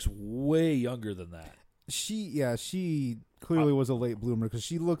she looks way younger than that. She clearly was a late bloomer because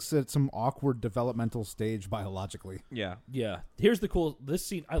she looks at some awkward developmental stage biologically. Yeah. Here's this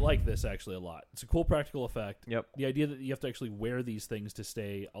scene. I like this actually a lot. It's a cool practical effect. Yep. The idea that you have to actually wear these things to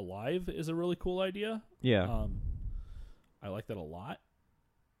stay alive is a really cool idea. Yeah. I like that a lot.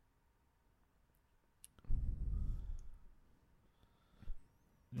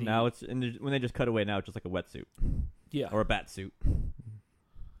 Now when they just cut away, now it's just like a wetsuit. Yeah. Or a bat suit.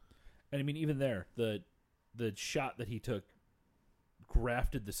 And I mean, even there, the shot that he took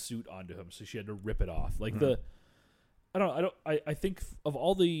grafted the suit onto him, so she had to rip it off. Like I think of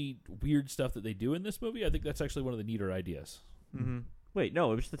all the weird stuff that they do in this movie, I think that's actually one of the neater ideas. Mm-hmm. Wait,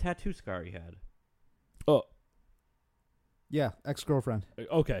 no, it was the tattoo scar he had. Oh. Yeah, ex-girlfriend.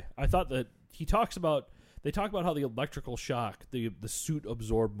 Okay. I thought that they talk about how the electrical shock, the suit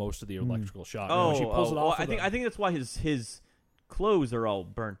absorbed most of the electrical shock. Oh, she pulls it off. I think that's why his clothes are all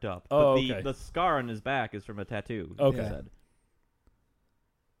burnt up. Oh, but the scar on his back is from a tattoo. Okay.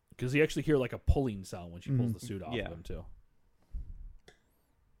 Because you actually hear like a pulling sound when she pulls the suit off of him too.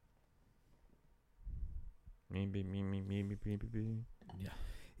 Maybe.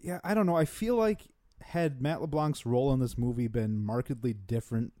 Yeah, I don't know. I feel like had Matt LeBlanc's role in this movie been markedly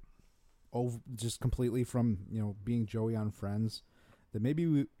different, just completely from being Joey on Friends, then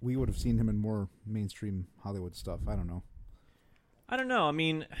maybe we would have seen him in more mainstream Hollywood stuff. I don't know. I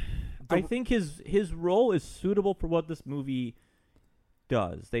mean, I think his role is suitable for what this movie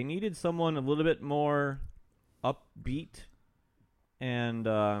does. They needed someone a little bit more upbeat, and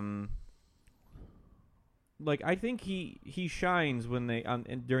I think he shines when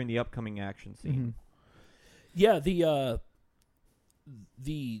during the upcoming action scene. Mm-hmm. Yeah, the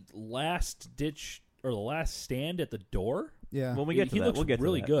last ditch or the last stand at the door. Yeah, when we get to that, we'll get to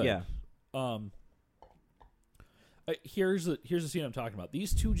really that. good. Yeah. Here's the scene I'm talking about.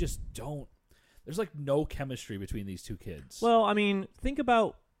 These two just don't. There's like no chemistry between these two kids. Well, I mean, think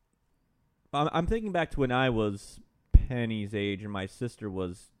about. I'm thinking back to when I was Penny's age and my sister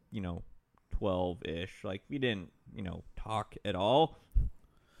was 12-ish. Like we didn't talk at all.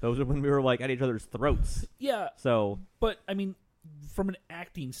 Those are when we were like at each other's throats. Yeah. So, but I mean, from an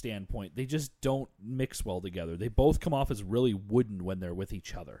acting standpoint, they just don't mix well together. They both come off as really wooden when they're with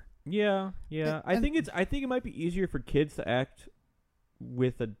each other. Yeah. I think it might be easier for kids to act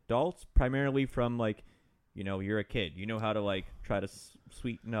with adults, primarily from you're a kid. You know how to try to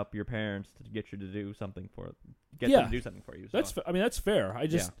sweeten up your parents to get you to do something them to do something for you. So. That's fair.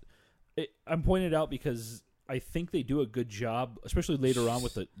 I'm pointing it out because I think they do a good job, especially later on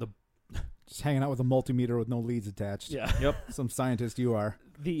with the just hanging out with a multimeter with no leads attached. Yeah. Yep. Some scientist you are.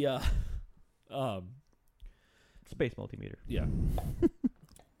 The space multimeter. Yeah.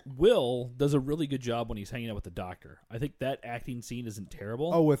 Will does a really good job when he's hanging out with the doctor. I think that acting scene isn't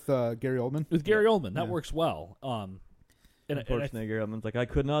terrible. Oh, with Gary Oldman? With Gary Oldman. That works well. Unfortunately, Gary Oldman's like, I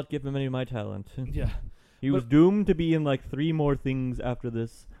could not give him any of my talent. Yeah. He was doomed to be in 3 more things after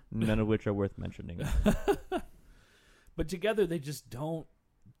this, none of which are worth mentioning. But together, they just don't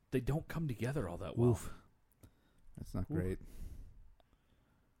come together all that well. Oof. That's not great.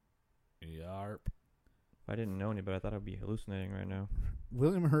 Yarp. If I didn't know any better, I thought I'd be hallucinating right now.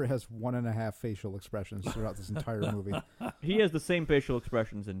 William Hurt has 1.5 facial expressions throughout this entire movie. He has the same facial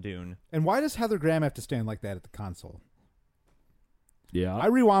expressions in Dune. And why does Heather Graham have to stand like that at the console? Yeah. I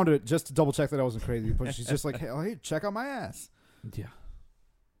rewound it just to double check that I wasn't crazy, but she's just like, hey, check out my ass. Yeah.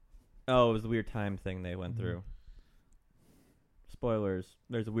 Oh, it was a weird time thing they went through. Spoilers.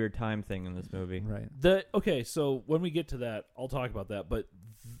 There's a weird time thing in this movie. Right. Okay, so when we get to that, I'll talk about that. But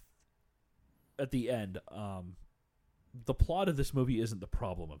at the end, the plot of this movie isn't the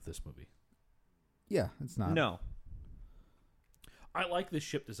problem of this movie. Yeah, it's not. No. I like this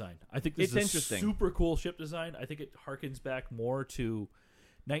ship design. I think this is interesting. Super cool ship design. I think it harkens back more to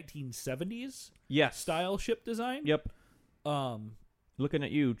 1970s style ship design. Yep. Looking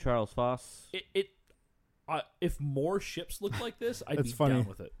at you, Charles Foss. If more ships look like this, I'd be funny. down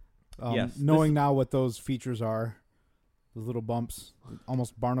with it. Yes. Knowing now what those features are, those little bumps,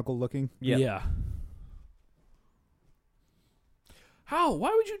 almost barnacle looking. Yep. Yeah. How?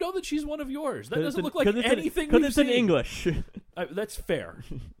 Why would you know that she's one of yours? That doesn't look like anything we've seen. Because it's in English. That's fair.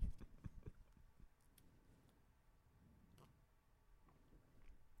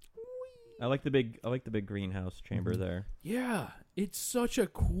 I like the big greenhouse chamber there. Yeah, it's such a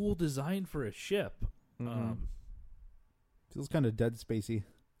cool design for a ship. Mm-hmm. Feels kind of Dead Spacey.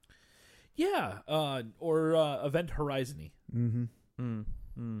 Yeah, or Event Horizon-y.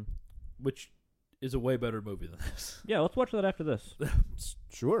 Mm-hmm. Which is a way better movie than this. Yeah, let's watch that after this.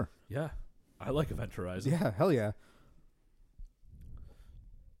 Sure. Yeah, I like Event Horizon. Yeah, hell yeah.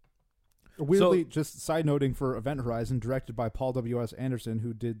 Weirdly, just side noting for Event Horizon, directed by Paul W.S. Anderson,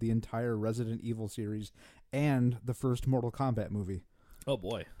 who did the entire Resident Evil series and the first Mortal Kombat movie. Oh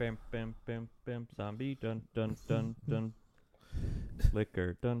boy. Bam, bam, bam, bam, zombie, dun, dun, dun, dun.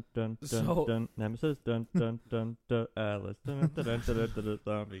 Liquor, dun, dun, dun, dun. Nemesis, dun, dun, dun, dun. Alice, dun, dun, dun, dun, dun, dun,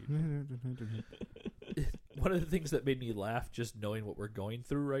 zombie. One of the things that made me laugh just knowing what we're going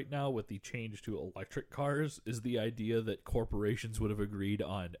through right now with the change to electric cars is the idea that corporations would have agreed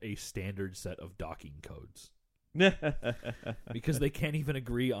on a standard set of docking codes. Because they can't even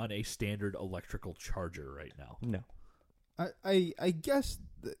agree on a standard electrical charger right now. No. I guess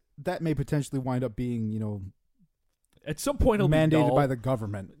that may potentially wind up being, at some point it'll mandated be by the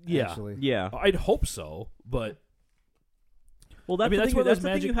government. Yeah. Actually. Yeah. I'd hope so, but well, that's that's where that's those the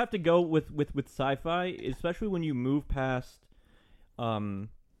magic thing you have to go with sci-fi, especially when you move past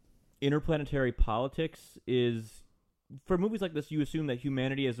interplanetary politics. Is for movies like this, you assume that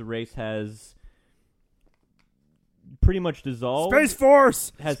humanity as a race has pretty much dissolved. Space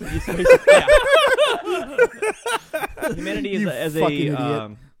Force has humanity as a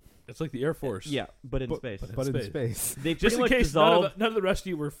idiot. It's like the Air Force. Yeah, but in space. But in space. They've Just pretty in much case dissolved. none of the rest of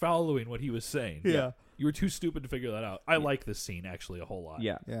you were following what he was saying. Yeah. You were too stupid to figure that out. I like this scene actually a whole lot.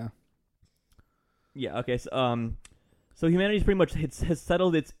 Yeah. Yeah. Yeah. Okay. So humanity's pretty much has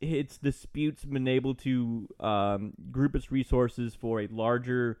settled its disputes, been able to group its resources for a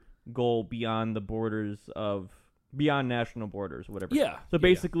larger goal beyond national borders, or whatever. Yeah. So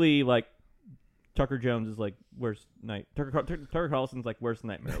basically, like, Tucker Jones is like worst night. Tucker Carlson's like worst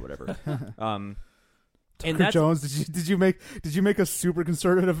nightmare, or whatever. Tucker Jones, did you make a super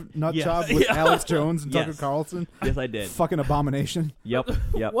conservative nut job with Alex Jones and Tucker Carlson? Yes, I did. Fucking abomination. Yep.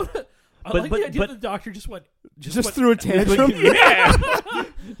 I like the idea that the doctor just threw a tantrum. Yeah.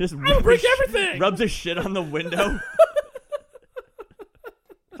 Just break everything. Rubs his shit on the window.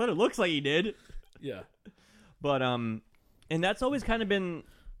 That's what it looks like he did. Yeah. But and that's always kind of been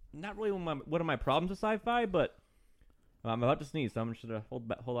not really one of my problems with sci-fi, but I'm about to sneeze, so I'm just gonna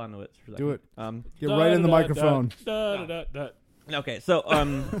hold on to it for a second. Do it. Get right in the microphone. Okay, so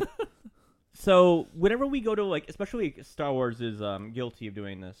so whenever we go to, like, especially Star Wars is guilty of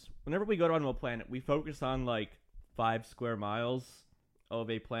doing this. Whenever we go to a planet, we focus on like 5 square miles of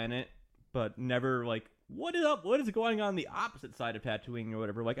a planet, but never like what is going on the opposite side of Tatooine or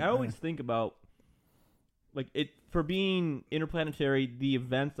whatever. Like I always think about like it for being interplanetary, the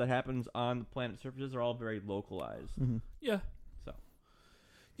events that happens on the planet surfaces are all very localized. Mm-hmm. Yeah. So.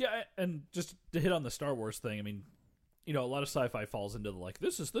 Yeah, and just to hit on the Star Wars thing, I mean, a lot of sci-fi falls into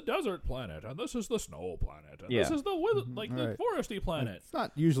this is the desert planet, and this is the snow planet, and this is the the foresty planet. It's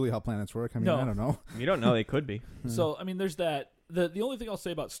not usually how planets work. I mean, I don't know. You don't know. They could be. So, I mean, there's that. The only thing I'll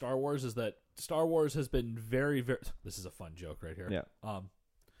say about Star Wars is that Star Wars has been very, very... This is a fun joke right here. Yeah.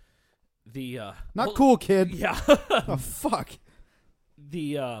 Not cool, kid. Yeah. Oh, fuck.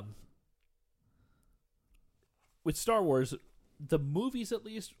 With Star Wars, the movies at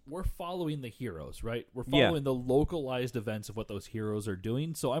least, we're following the heroes, right? We're following the localized events of what those heroes are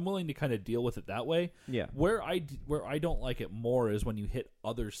doing. So I'm willing to kind of deal with it that way. Yeah. Where I don't like it more is when you hit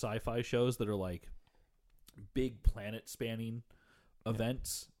other sci-fi shows that are like big planet spanning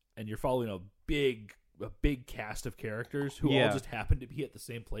events, and you're following a big cast of characters who all just happen to be at the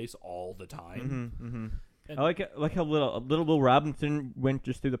same place all the time. Mm-hmm, mm-hmm. I like how little Will Robinson went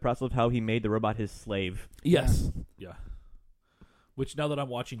just through the process of how he made the robot his slave. Yes. Yeah. Which, now that I'm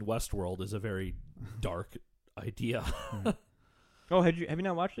watching Westworld, is a very dark idea. Oh, have you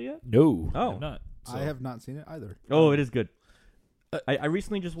not watched it yet? No. Oh. I have not. So. I have not seen it either. Oh, it is good. I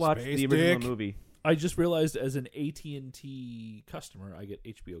recently just watched Space the original dick. movie. I just realized as an AT&T customer, I get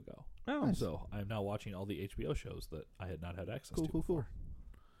HBO Go. Oh. Nice. So I'm now watching all the HBO shows that I had not had access to Cool. before.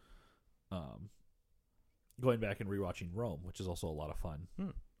 Going back and rewatching Rome, which is also a lot of fun.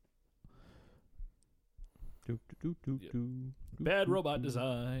 Bad robot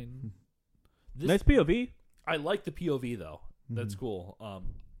design. Nice POV. I like the POV though. That's cool.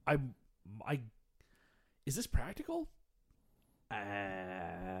 Is this practical? I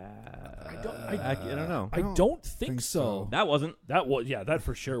don't know. I don't think so. That wasn't. That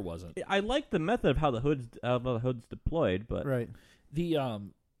for sure wasn't. I like the method of how the hood's deployed, but Right.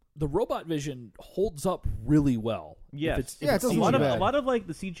 The robot vision holds up really well. Yes. It doesn't a look bad. lot of like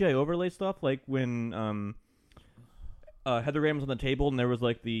the CGI overlay stuff, like when Heather Graham was on the table and there was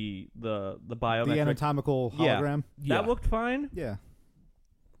like the biometric, The anatomical hologram. That looked fine. Yeah.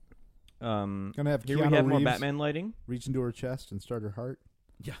 Gonna have here Keanu we have more Reeves Batman lighting. reach into her chest and start her heart.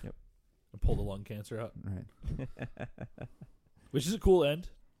 Yeah. Yep. And pull the lung cancer out. Right. Which is a cool end.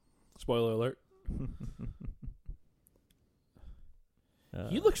 Spoiler alert.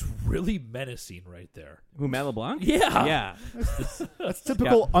 He looks really menacing right there. Who, Matt LeBlanc? Yeah. Yeah. That's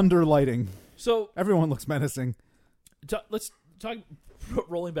typical underlighting. So Everyone looks menacing. let's talk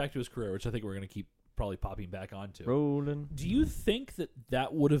rolling back to his career, which I think we're going to keep probably popping back onto. Rolling. Do you think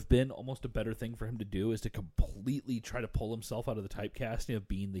that would have been almost a better thing for him to do, is to completely try to pull himself out of the typecasting of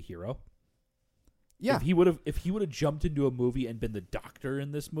being the hero? Yeah. If he would have jumped into a movie and been the doctor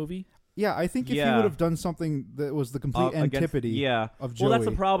in this movie? Yeah, I think if he would have done something that was the complete antipody of Joey. Well, that's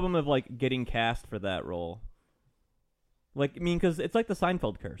the problem of like getting cast for that role. Like, I mean, because it's like the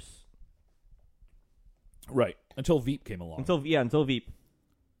Seinfeld curse. Right. Until Veep came along. Until Veep.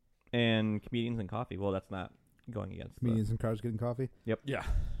 And Comedians and Coffee. Well, that's not going against Comedians and Cars Getting Coffee. Yep. Yeah.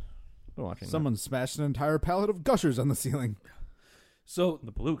 Been watching Someone smashed an entire pallet of gushers on the ceiling. So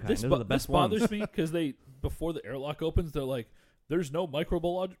the blue kind. This, Those are the best this bothers ones. me because before the airlock opens, they're like, there's no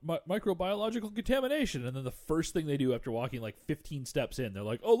microbiological contamination. And then the first thing they do after walking like 15 steps in, they're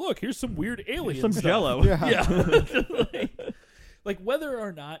like, oh, look, here's some weird alien Some stuff. Jello. Yeah. like whether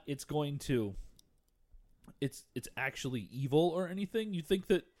or not it's going to, it's actually evil or anything, you think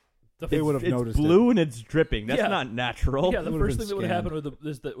that They would have noticed It's blue it. and it's dripping. That's not natural. Yeah, the would've first been thing that would have scanned.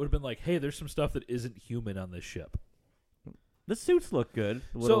 happened that would have been like, hey, there's some stuff that isn't human on this ship. The suits look good.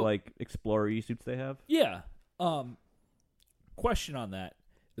 The little like explorer-y suits they have. Yeah. Question on that.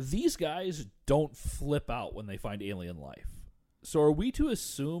 These guys don't flip out when they find alien life. So are we to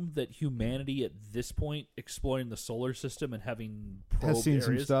assume that humanity at this point, exploring the solar system and having probed Has seen areas,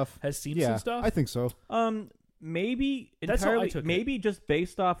 some stuff. has seen Yeah, some stuff? I think so. Maybe That's how I entirely. took it. Maybe just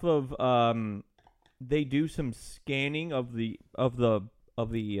based off of they do some scanning of the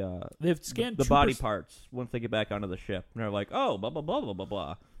They've scanned the body 2%. parts once they get back onto the ship, and they're like, oh, blah blah blah blah blah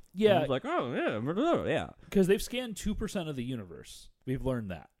blah. Yeah, And it's like, oh yeah, blah, blah, blah, yeah, because they've scanned 2% of the universe. We've learned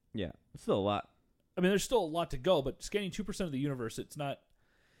that. yeah. It's still a lot. I mean, there's still a lot to go, but scanning 2% of the universe, it's not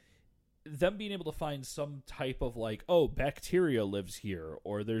them being able to find some type of like, oh, bacteria lives here,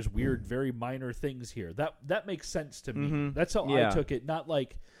 or there's weird, very minor things here. That makes sense to me. Mhm. That's how Yeah. I took it. Not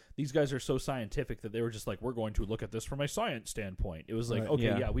like these guys are so scientific that they were just like, we're going to look at this from a science standpoint. It was like, Right. okay,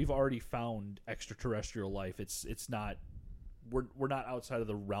 Yeah. yeah, we've already found extraterrestrial life. It's not we're not outside of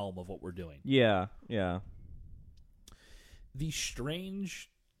the realm of what we're doing. Yeah, yeah. The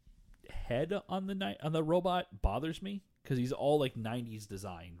strange head on the robot bothers me because he's all like 90s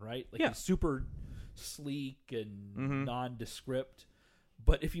design, right? Like he's super sleek and nondescript.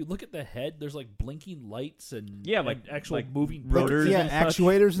 But if you look at the head, there's like blinking lights and like actual like moving rotors parts. Yeah, and such.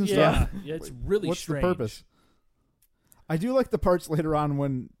 actuators and Yeah, stuff. yeah, it's really What's strange. the purpose? I do like the parts later on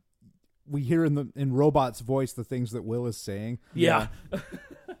when we hear in Robot's voice the things that Will is saying. Yeah.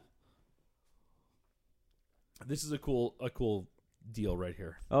 This is a cool deal right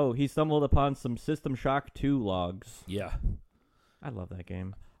here. Oh, he stumbled upon some System Shock 2 logs. Yeah. I love that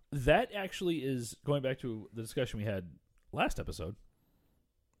game. That actually is going back to the discussion we had last episode.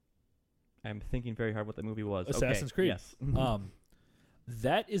 I'm thinking very hard what the movie was. Assassin's Okay, Creed. Yes.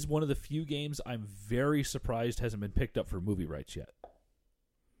 That is one of the few games I'm very surprised hasn't been picked up for movie rights yet.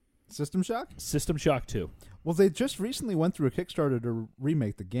 System Shock? System Shock 2. Well, they just recently went through a Kickstarter to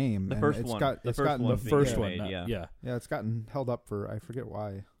remake the game. The and first it's one. Got, The it's first gotten one The being first made, one. yeah. Yeah, it's gotten held up for I forget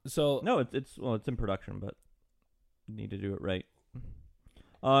why. So No, it's in production, but you need to do it right.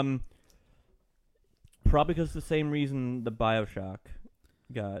 Probably because the same reason the BioShock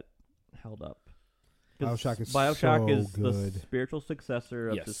got held up. BioShock is the spiritual successor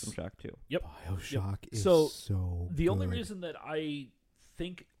of System Shock 2. Yep. BioShock is so the only reason that I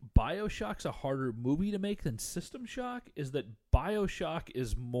think BioShock's a harder movie to make than System Shock is that BioShock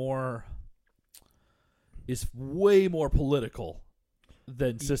is way more political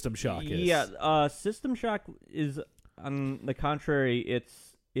than System Shock is. Yeah, System Shock is, on the contrary, it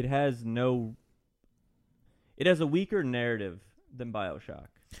has a weaker narrative than BioShock.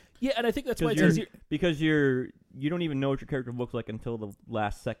 Yeah, and I think that's why it's easier. Because you don't even know what your character looks like until the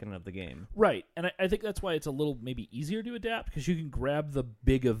last second of the game. Right, and I think that's why it's a little maybe easier to adapt, because you can grab the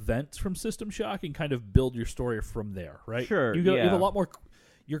big events from System Shock and kind of build your story from there, right? Sure, you have a lot more...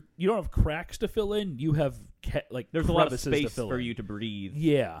 You don't have cracks to fill in. You have there's a lot of space for you to breathe.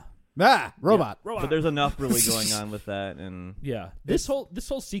 Yeah. Robot. But there's enough really going on with that, and this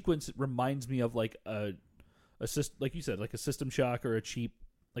whole sequence reminds me of like like you said, like a System Shock or a cheap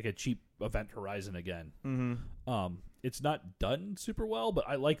Event Horizon again. Mm-hmm. It's not done super well, but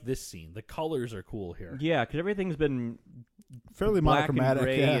I like this scene. The colors are cool here. Yeah, because everything's been fairly black monochromatic, and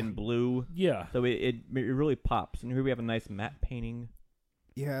gray and blue. Yeah, so it really pops. And here we have a nice matte painting.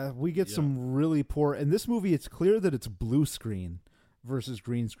 Yeah, we get some really poor... In this movie, it's clear that it's blue screen versus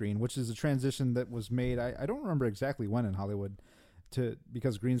green screen, which is a transition that was made... I don't remember exactly when in Hollywood,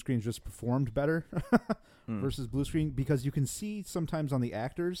 because green screen just performed better versus blue screen, because you can see sometimes on the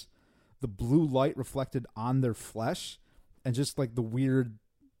actors the blue light reflected on their flesh and just like the weird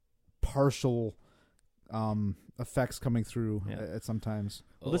partial effects coming through at sometimes.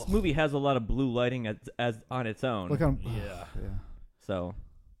 Well, this movie has a lot of blue lighting as on its own. Yeah. So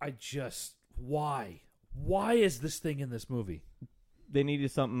why is this thing in this movie? They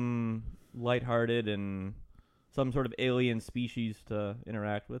needed something lighthearted and some sort of alien species to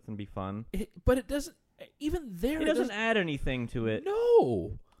interact with and be fun. But it doesn't. Even there, it doesn't add anything to it.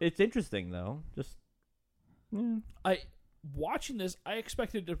 No, it's interesting though. Just watching this, I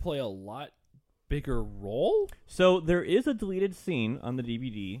expected to play a lot bigger role. So there is a deleted scene on the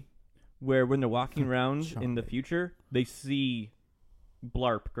DVD where when they're walking around in the future, they see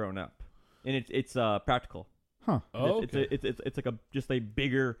Blarp grown up, and it's practical. Huh? Oh, it's like just a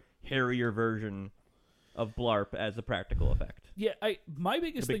bigger, hairier version of Blarp as a practical effect. Yeah, my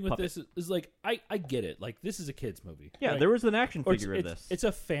biggest thing with this is like I get it. Like, this is a kids movie. Yeah, right? there was an action figure of this. It's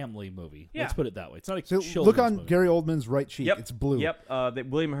a family movie. Yeah. Let's put it that way. It's not a children's look on movie. Gary Oldman's right cheek. Yep. It's blue. Yep.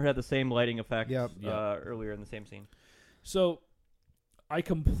 William had the same lighting effect earlier in the same scene. So I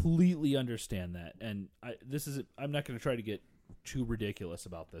completely understand that, and I'm not going to try to get too ridiculous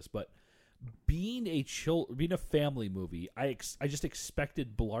about this, but being a family movie, I just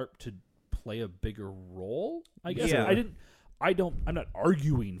expected Blarp to play a bigger role. I guess I'm not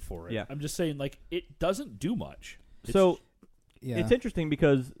arguing for it. Yeah. I'm just saying, like, it doesn't do much. It's interesting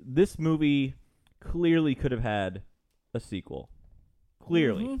because this movie clearly could have had a sequel.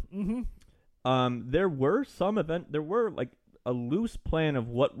 Clearly. There were like a loose plan of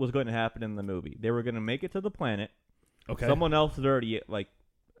what was going to happen in the movie. They were going to make it to the planet. Okay. Someone else had already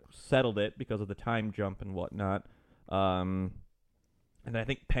settled it because of the time jump and whatnot. And I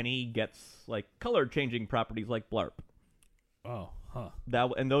think Penny gets color changing properties like Blarp. Oh, huh.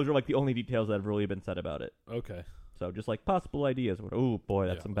 And those are the only details that have really been said about it. Okay. So just possible ideas. Oh boy,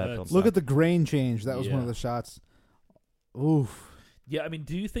 that's some bad film. Look at the grain change. That was one of the shots. Oof. Yeah, I mean,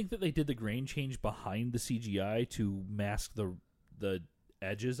 do you think that they did the grain change behind the CGI to mask the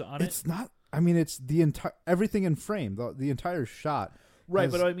edges on it? It's not. I mean, it's the entire everything in frame. The entire shot. Right,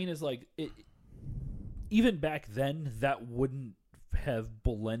 but what I mean is even back then that wouldn't have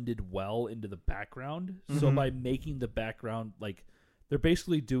blended well into the background. Mm-hmm. So by making the background they're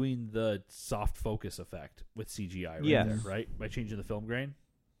basically doing the soft focus effect with CGI there, right? By changing the film grain.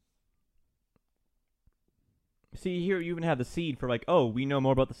 See, here you even have the seed for we know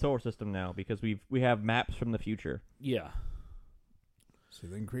more about the solar system now because we have maps from the future. Yeah.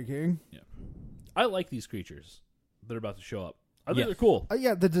 Ceiling creaking. Yeah. I like these creatures that are about to show up. I think they're cool.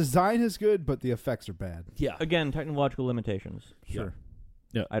 Yeah, the design is good, but the effects are bad. Yeah. Again, technological limitations. Sure.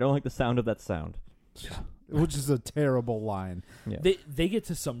 Yeah. I don't like the sound of that sound. Yeah. Which is a terrible line. Yeah. They get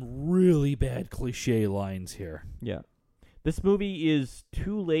to some really bad cliche lines here. Yeah. This movie is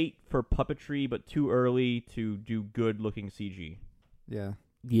too late for puppetry, but too early to do good-looking CG. Yeah.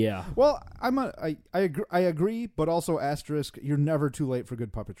 Yeah. Well, I agree, but also asterisk, you're never too late for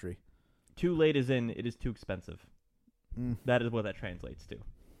good puppetry. Too late is in it is too expensive. That is what that translates to.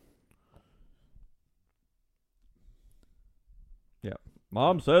 Yeah.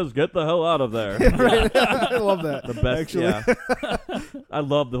 Mom says, "Get the hell out of there." Right. I love that. The best. Actually. Yeah. I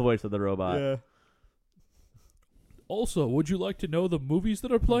love the voice of the robot. Yeah. Also, would you like to know the movies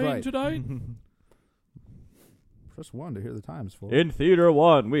that are playing tonight? Press 1 to hear the times, folks. In Theater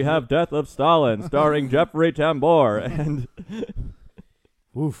 1, we have Death of Stalin, starring Jeffrey Tambor and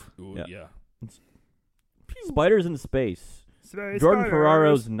Oof. Ooh, yeah. Spiders in Space. Jordan spiders.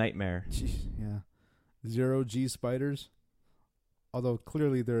 Ferraro's Nightmare. Jeez, yeah. 0 G spiders. Although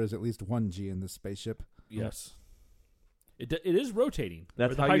clearly there is at least 1 G in this spaceship. Yes. It is rotating.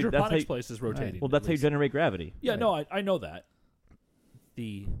 That's the how you- hydroponics that's how place is rotating. Well, that's how you generate gravity. Yeah, Right. no, I know that.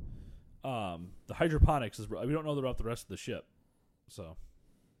 The hydroponics is. We don't know about the rest of the ship, so.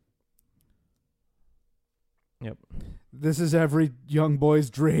 Yep. This is every young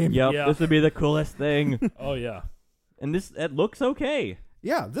boy's dream. Yep. Yeah. This would be the coolest thing. Oh yeah. And it looks okay.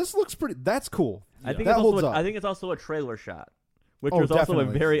 Yeah, this looks pretty. That's cool. I think that it's holds also up. I think it's also a trailer shot, which Oh, is also a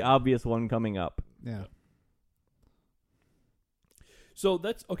definitely. very obvious one coming up. Yeah. So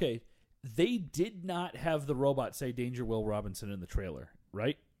that's okay. They did not have the robot say "Danger, Will Robinson" in the trailer,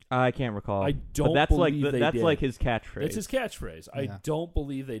 right? I can't recall. I But don't that's believe like they that's did. like his catchphrase. It's his catchphrase. I Yeah. don't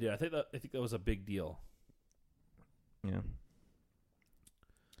believe they did. I think that was a big deal. Yeah.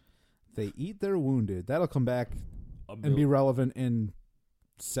 They eat their wounded. That'll come back A and be relevant in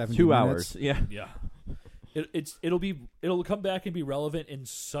 70 2 minutes. hours. Yeah. Yeah. It'll come back and be relevant in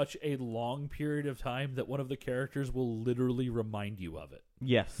such a long period of time that one of the characters will literally remind you of it.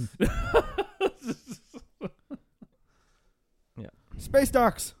 Yes. Yeah. Space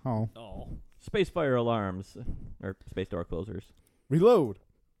docks. Oh. Oh. Space fire alarms or space door closers. Reload.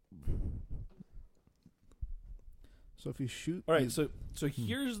 So if you shoot... All right, these- so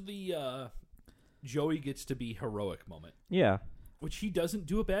here's the Joey gets to be heroic moment, Yeah. which he doesn't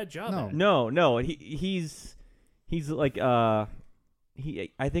do a bad job No. at. No. He's like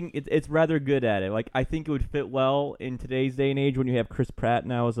I think it's rather good at it. Like I think it would fit well in today's day and age when you have Chris Pratt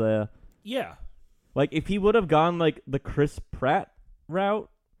now as a Yeah. like if he would have gone like the Chris Pratt route,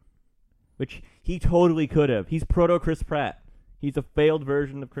 which he totally could have. He's proto Chris Pratt. He's a failed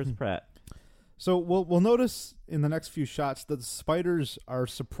version of Chris Pratt. So we'll notice in the next few shots that the spiders are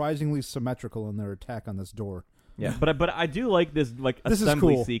surprisingly symmetrical in their attack on this door. Yeah, but I do like this like This is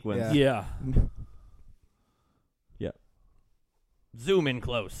assembly cool. sequence. Yeah. Yeah. Yeah. Zoom in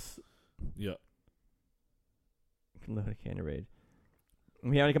close. Yeah. Load a can raid.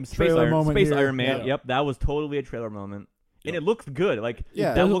 We have Space Trailer Iron, moment Space here. Iron Man. Yeah. Yep, that was totally a trailer moment, and Yep. it looked good. Like Yeah.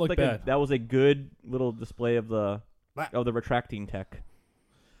 that Doesn't looked look like bad. that was a good little display of the retracting tech.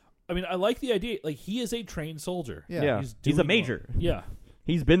 I mean, I like the idea. Like, he is a trained soldier. Yeah. He's doing a major. well. Yeah.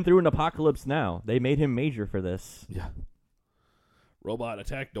 He's been through an apocalypse now. They made him major for this. Yeah. Robot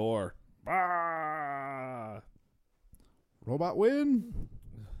attack door. Ah! Robot win.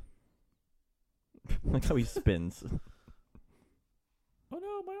 Like how he spins. Oh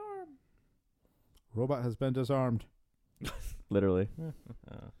no, my arm. Robot has been disarmed. Literally.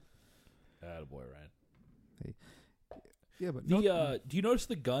 Attaboy, Ryan. Yeah, but Do you notice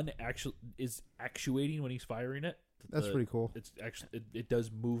the gun actually is actuating when he's firing it? that's pretty cool. It's actually it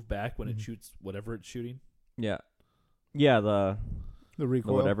does move back when it shoots whatever it's shooting. Yeah. Yeah, the The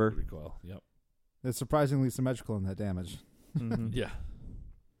whatever. Recoil. Yep. It's surprisingly symmetrical in that damage. Mhm. Yeah.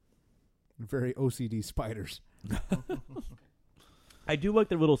 Very OCD spiders. I do like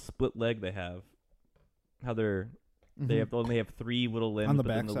the little split leg they have. How they only have 3 little limbs On the but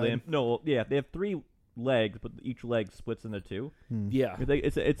then backside? they have 3 legs, but each leg splits into 2. Yeah.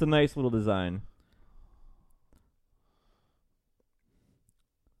 It's a nice little design.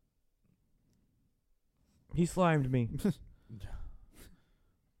 He slimed me.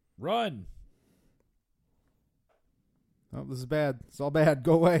 Run. Oh, this is bad. It's all bad.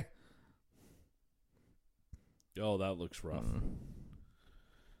 Go away. Oh, that looks rough. Mm.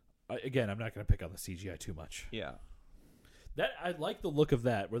 Again, I'm not going to pick on the CGI too much. Yeah. That I like the look of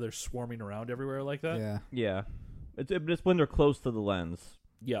that, where they're swarming around everywhere like that. Yeah. Yeah. It's when they're close to the lens.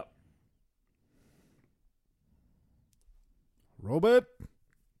 Yep. Robot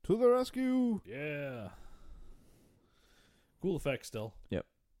to the rescue. Yeah. Cool effect still. Yep.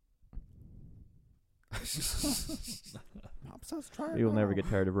 Mom says try You'll now. never get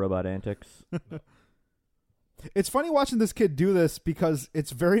tired of robot antics. It's funny watching this kid do this because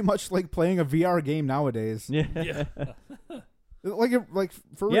it's very much like playing a VR game nowadays. Yeah. Yeah. Like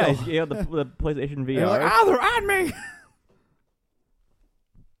for real. Yeah, the PlayStation VR. You're like, they're on me.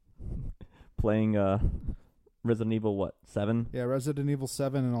 Playing Resident Evil 7? Yeah, Resident Evil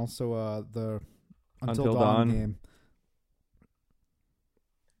 7 and also the Until Until Dawn Dawn. game.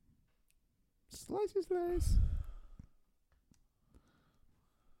 Slice.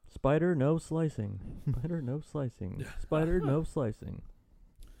 Spider, no slicing. Spider, no slicing. Spider, no slicing.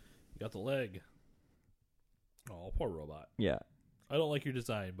 You got the leg. Oh, poor robot. Yeah. I don't like your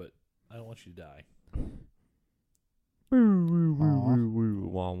design, but I don't want you to die.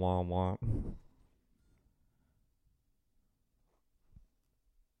 Wah, wah, wah.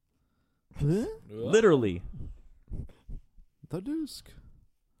 Literally. The disc.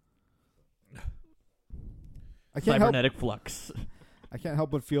 I can't Cybernetic flux. I can't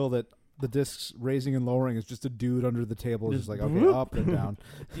help but feel that the discs raising and lowering is just a dude under the table, just like, okay, up and down.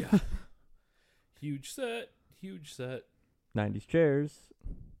 Yeah. Huge set. 90s chairs.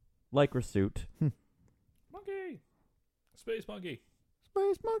 Lycra suit. Monkey. Space monkey.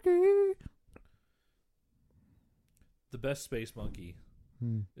 Space monkey. The best space monkey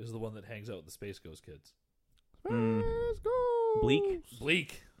is the one that hangs out with the Space Ghost kids. Space Ghost.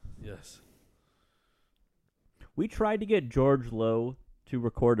 Bleak. Yes. We tried to get George Lowe to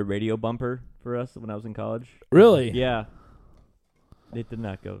record a radio bumper for us when I was in college. Really? Yeah. It did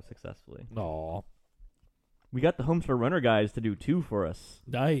not go successfully. No. We got the Homes for Runner guys to do 2 for us.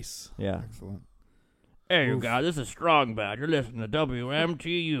 Nice. Yeah. Excellent. Hey, you guys, this is Strong Bad. You're listening to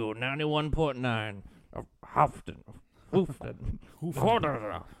WMTU 91.9 of Houghton. Hoofton.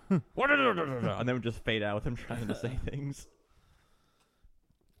 And then we just fade out with him trying to say things.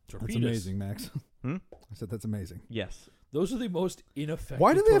 That's amazing, Max. I said that's amazing. Yes. Those are the most ineffective.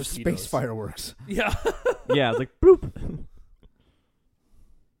 Why do they have torpedoes. space fireworks? Yeah. Yeah, it's like bloop.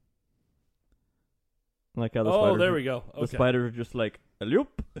 Like how the spiders. Oh, there we go. Okay. The spiders are just like a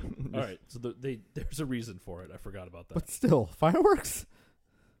loop. All right. So there's a reason for it. I forgot about that. But still, fireworks?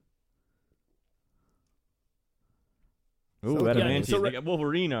 Ooh, So- adamantium. so They got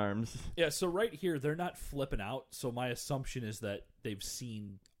Wolverine arms. Yeah. So right here, they're not flipping out. So my assumption is that they've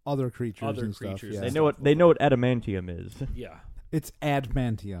seen. Other creatures Other and stuff. creatures. Yeah. They know what adamantium is. Yeah. It's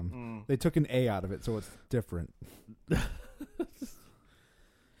adamantium. They took an A out of it, so it's different.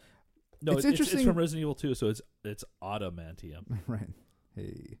 No, It's it's interesting- from Resident Evil 2, so it's adamantium. Right.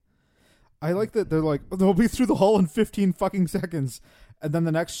 Hey. I like that they're like, they'll be through the hull in 15 fucking seconds. And then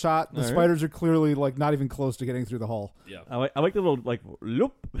the next shot, the All right. spiders are clearly like not even close to getting through the hull. Yeah. I like the little like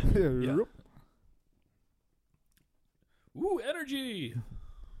loop. Yeah. Ooh, energy.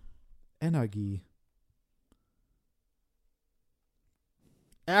 Energy.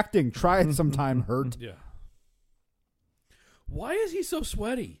 Acting. Try it sometime, Hurt. Yeah. Why is he so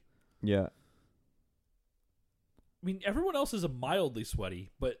sweaty? Yeah. I mean, everyone else is mildly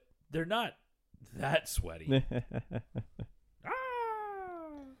sweaty, but they're not that sweaty. Ah!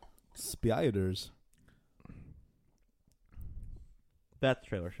 Spiders. That's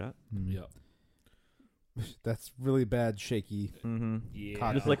trailer shot. Yeah. That's really bad, shaky. Mm-hmm.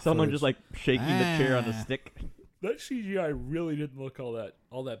 Yeah. Just like someone just like shaking the chair on the stick. That CGI really didn't look all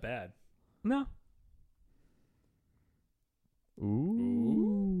that bad. No.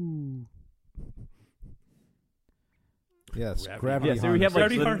 Ooh. Yes, Gravity gravity. Yeah, so we have like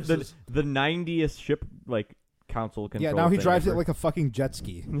Gravity harnesses. the 90th ship like console control. Yeah, now he thing drives it ever. like a fucking jet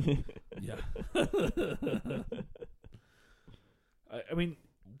ski. Yeah. I mean,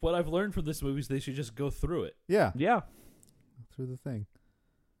 what I've learned from this movie is they should just go through it. Yeah, Yeah. through the thing.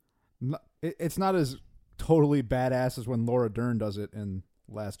 It's not as totally badass as when Laura Dern does it in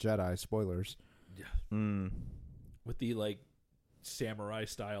Last Jedi. Spoilers. Yeah. Mm. With the like samurai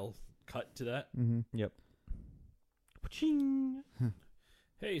style cut to that. Mm-hmm. Yep. Paching.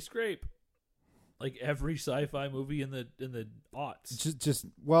 Hey, Scrape. Like every sci-fi movie in the aughts. Just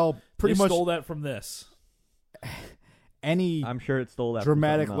well, pretty They much stole that from this. any I'm sure it stole that. from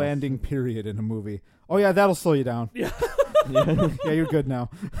dramatic something else. landing period in a movie. Oh yeah, that'll slow you down. Yeah. Yeah. Yeah, you're good now.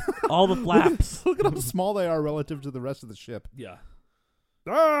 All the flaps. Look at how small they are relative to the rest of the ship. Yeah.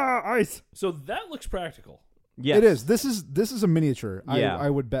 Ah, ice. So that looks practical. Yes. It is. This is a miniature. Yeah. I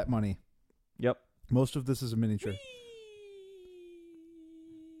would bet money. Yep. Most of this is a miniature.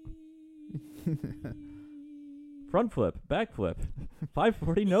 Front flip, back flip,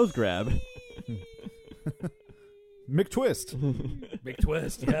 540 nose grab. McTwist. Big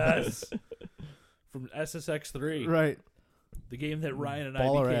twist, yes. From SSX3. Right. The game that Ryan and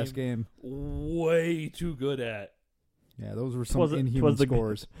Baller I ass became game. way too good at. Yeah, those were some Twas inhuman the-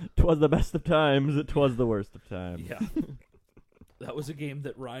 scores. 'Twas the best of times, 'twas the worst of times. Yeah. That was a game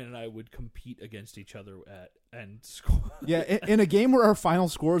that Ryan and I would compete against each other at and score. Yeah, in a game where our final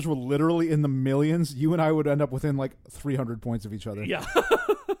scores were literally in the millions, you and I would end up within like 300 points of each other. Yeah.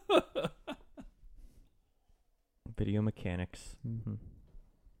 Video mechanics. Mm-hmm.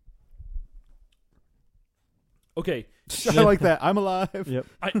 Okay. I like that. I'm alive. Yep.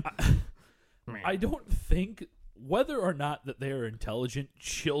 I don't think whether or not that they are intelligent,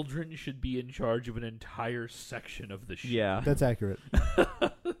 children should be in charge of an entire section of the ship. Yeah. That's accurate.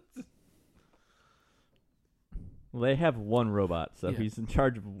 Well, they have one robot, so he's in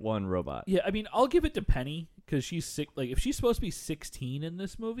charge of one robot. Yeah, I mean, I'll give it to Penny because she's sick. Like, if she's supposed to be 16 in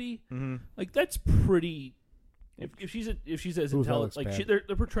this movie, like that's pretty. If she's as intelligent, like they're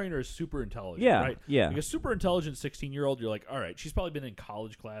portraying her as super intelligent, right? Yeah, like a super intelligent 16-year-old. You're like, all right, she's probably been in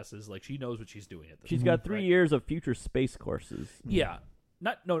college classes. Like, she knows what she's doing at this. She's got 3 years of future space courses. Yeah,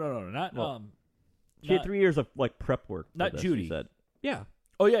 not she had 3 years of like prep work. Not Judy. She said. Yeah.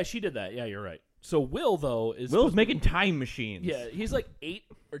 Oh yeah, she did that. Yeah, you're right. So Will's making time machines. Yeah, he's like 8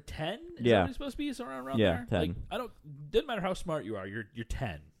 or 10. Is that what he's supposed to be? Somewhere around there. Yeah, 10. Like, doesn't matter how smart you are. You're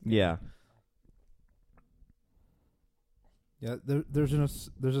 10. Yeah. Yeah, there's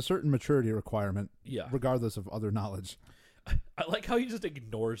a certain maturity requirement. Yeah. Regardless of other knowledge. I like how he just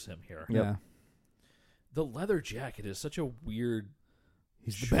ignores him here. Yeah. The leather jacket is such a weird.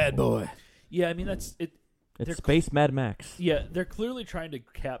 He's the bad boy. Yeah, I mean that's it. It's Space Mad Max. Yeah, they're clearly trying to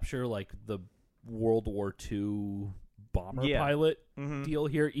capture like the World War II bomber pilot deal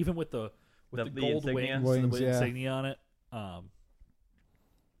here, even with the gold wings and the insignia on it.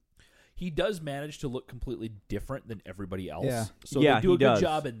 He does manage to look completely different than everybody else. Yeah. So they do a good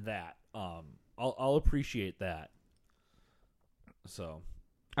job in that. I'll appreciate that. So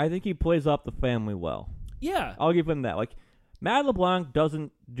I think he plays off the family well. Yeah. I'll give him that. Like, Matt LeBlanc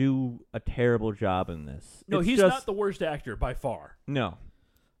doesn't do a terrible job in this. No, he's not the worst actor by far. No.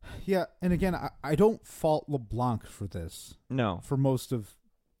 Yeah, and again, I don't fault LeBlanc for this. No. For most of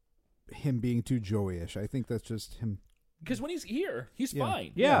him being too Joey-ish. I think that's just him. Because when he's here, he's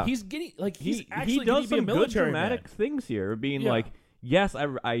fine. Yeah. He's getting, like, he does some good dramatic man. things here, being like, yes,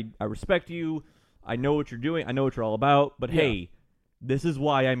 I respect you. I know what you're doing. I know what you're all about. But hey, this is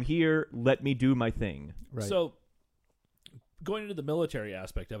why I'm here. Let me do my thing. Right. So, going into the military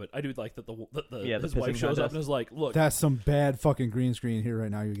aspect of it, I do like that his wife shows up and is like, look. That's some bad fucking green screen here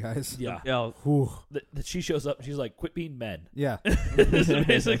right now, you guys. Yeah. That she shows up and she's like, quit being men. Yeah. This is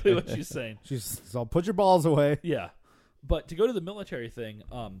basically what she's saying. She's all, put your balls away. Yeah. But to go to the military thing,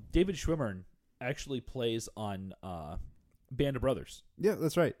 David Schwimmer actually plays on Band of Brothers. Yeah,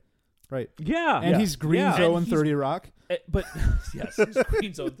 that's right. Right. Yeah. And he's Green Zone 30 Rock. But, yes, he's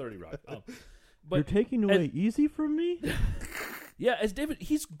Green Zone 30 Rock. But you're taking away easy from me? Yeah, as David,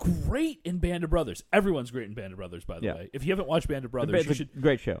 he's great in Band of Brothers. Everyone's great in Band of Brothers, by the way. If you haven't watched Band of Brothers, you should.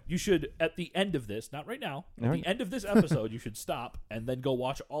 Great show. You should, at the end of this, not right now, at the end of this episode, you should stop and then go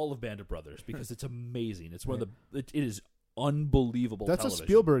watch all of Band of Brothers because it's amazing. It's one of the. It is unbelievable. That's television. A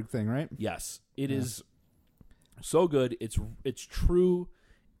Spielberg thing, right? Yes, it is so good. It's true.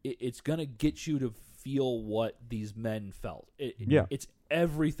 It's gonna get you to feel what these men felt. It's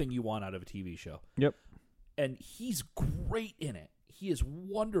everything you want out of a TV show. Yep. And he's great in it. He is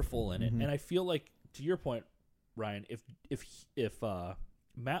wonderful in it. And I feel like, to your point, Ryan, if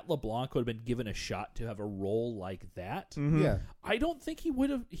Matt LeBlanc would have been given a shot to have a role like that, I don't think he would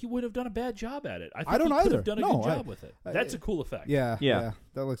have done a bad job at it. I think he could have done a good job with it. That's a cool effect. Yeah,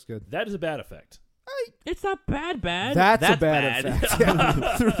 that looks good. That is a bad effect. It's not bad. That's a bad effect.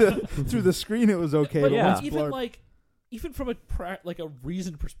 Yeah. through the screen, it was okay. But even from a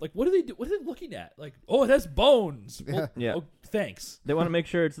reason perspective, like what do they do? What are they looking at? Like, oh, it has bones. Yeah. Oh, thanks. They want to make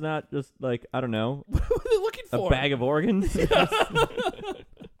sure it's not just like, I don't know, what are they looking for? A bag of organs.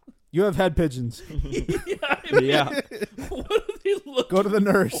 You have had pigeons. Yeah. What are they looking? Go to the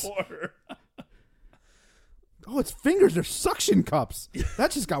nurse. For? Oh, its fingers are suction cups.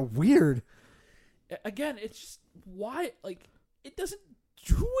 That just got weird. Again, it's just why, like, it doesn't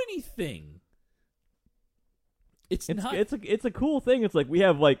do anything. It's a cool thing. It's like we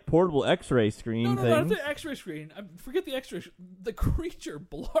have like portable X-ray screen things. Not the X-ray screen. Forget the X-ray. The creature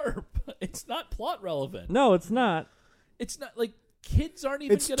blarp. It's not plot relevant. No, it's not. It's not like kids aren't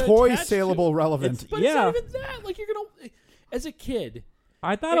even. It's toy saleable relevant. But it's not even that. Like you're gonna, as a kid.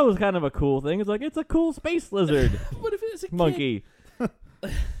 I thought it was kind of a cool thing. It's like it's a cool space lizard. But if it's a monkey.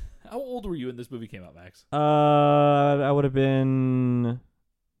 How old were you when this movie came out, Max? I would have been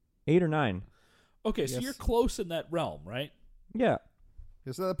 8 or 9. Okay, so you're close in that realm, right? Yeah.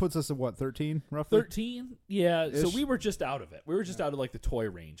 So that puts us at what, 13, roughly? 13? Yeah. So we were just out of it. We were just out of like the toy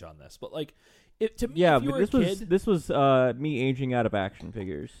range on this. But like, to me, if you were a kid, this was me aging out of action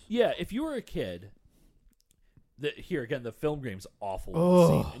figures. Yeah, if you were a kid. Here again, the film grain's awful. Oh.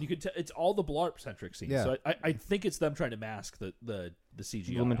 Scene, and you could tell it's all the blarp centric scenes. Yeah. So I think it's them trying to mask the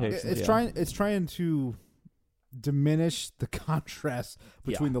CGI. It's trying to diminish the contrast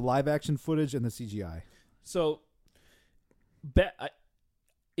between the live action footage and the CGI. So,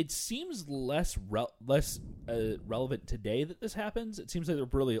 it seems less relevant today that this happens. It seems like they're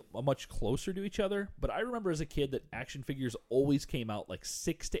really much closer to each other. But I remember as a kid that action figures always came out like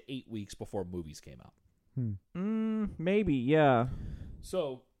 6 to 8 weeks before movies came out. Maybe, yeah.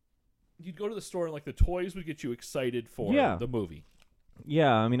 So you'd go to the store and like the toys would get you excited for the movie.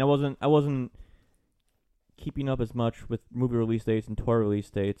 Yeah, I mean, I wasn't keeping up as much with movie release dates and toy release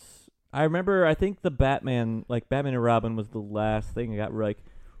dates. I remember, I think the Batman and Robin was the last thing I got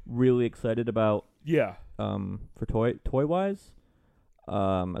really excited about. Yeah. For toy wise.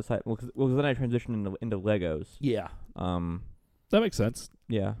 Aside, because then I transitioned into Legos. Yeah. That makes sense.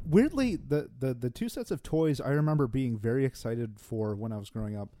 Yeah. Weirdly, the two sets of toys I remember being very excited for when I was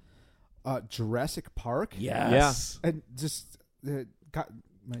growing up. Jurassic Park. Yes. Yeah. And just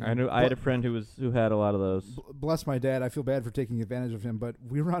I had a friend who had a lot of those. Bless my dad. I feel bad for taking advantage of him, but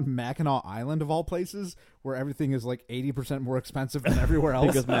we were on Mackinac Island of all places, where everything is like 80% more expensive than everywhere else.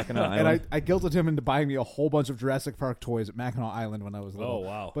 Because Mackinac Island. And I guilted him into buying me a whole bunch of Jurassic Park toys at Mackinac Island when I was little. Oh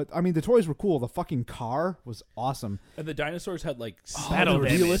wow! But I mean, the toys were cool. The fucking car was awesome, and the dinosaurs had like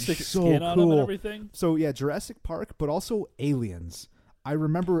realistic skin on them and everything. So yeah, Jurassic Park, but also Aliens. I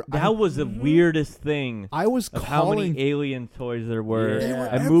remember that was the weirdest thing. I was how many alien toys there were.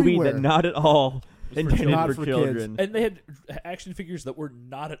 Yeah. A movie that not at all intended for children. And they had action figures that were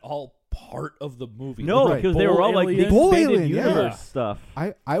not at all part of the movie. No, because they were all like the expanded universe stuff.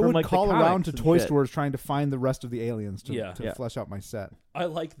 I would call around to toy stores trying to find the rest of the aliens to flesh out my set. I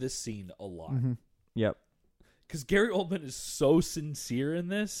like this scene a lot. Mm-hmm. Yep. Because Gary Oldman is so sincere in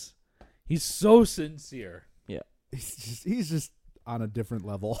this. He's so sincere. Yeah. He's just on a different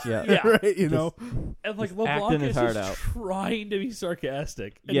level. Yeah. Right, you know? And like LeBlanc is just trying to be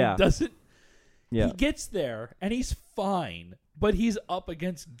sarcastic. And he doesn't. Yeah. He gets there and he's fine, but he's up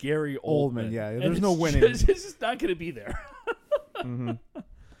against Gary Oldman. Yeah, there's no winning. It's just not going to be there. Mm-hmm.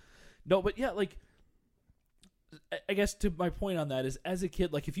 No, but yeah, like, I guess to my point on that is, as a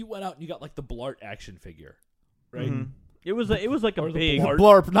kid, like if you went out and you got like the Blart action figure, right? Mm-hmm. It was like a big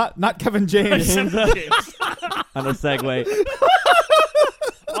Blarp, not Kevin James. On a Segway.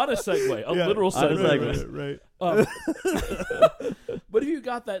 On a Segway, a literal Segway. Right. But if you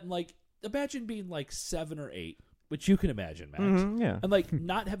got that, and like, imagine being like 7 or 8, which you can imagine, Max, yeah, and like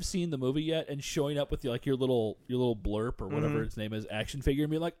not have seen the movie yet, and showing up with your little blurb or whatever its name is, action figure,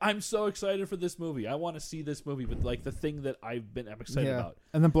 and being like, I'm so excited for this movie. I want to see this movie with like the thing that I'm excited about.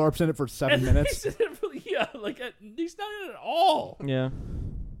 And then Blarp's in it for 7 minutes. He's not in it at all. Yeah.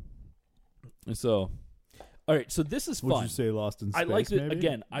 So, all right. So this is fun. Would you say Lost in Space? I like it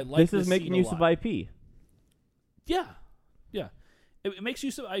again. I like this is making use of IP. Yeah. It makes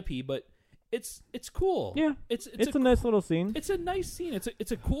use of IP, but it's cool. Yeah, it's a nice little scene. It's a nice scene.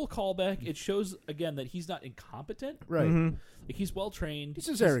 It's a cool callback. It shows again that he's not incompetent. Right. Mm-hmm. Like he's well trained. He's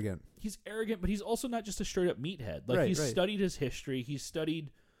just arrogant. He's arrogant, but he's also not just a straight up meathead. Like he's studied his history. He's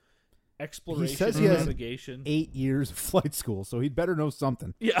studied exploration. He says he has navigation. 8 years of flight school, so he'd better know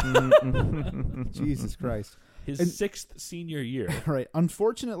something. Yeah. Jesus Christ. His 6th senior year. Right.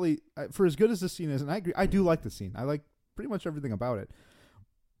 Unfortunately, for as good as this scene is, and I agree, I do like the scene. I like pretty much everything about it.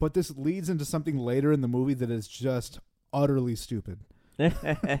 But this leads into something later in the movie that is just utterly stupid. I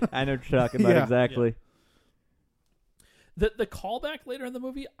know what you're talking about exactly. Yeah. The callback later in the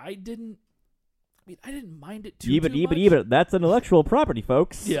movie, I didn't mind it too much. That's intellectual property,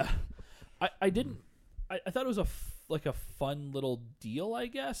 folks. Yeah. I didn't. I thought it was a fun little deal, I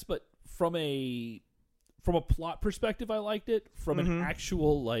guess. But from a plot perspective, I liked it. From an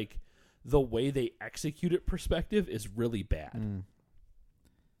actual like the way they execute it perspective is really bad. Mm.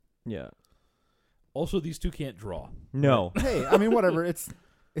 Yeah. Also, these two can't draw. No. Hey, I mean, whatever. It's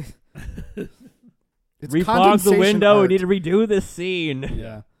refog the window. Art. We need to redo this scene.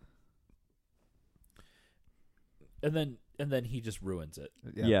 Yeah. And then he just ruins it.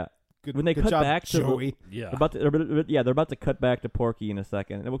 Yeah. Good, when they cut job, back to Joey. Yeah. They're about to cut back to Porky in a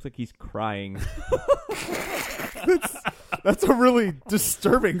second. And it looks like he's crying. That's a really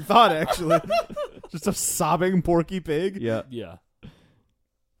disturbing thought, actually. Just a sobbing Porky Pig. Yeah. Yeah.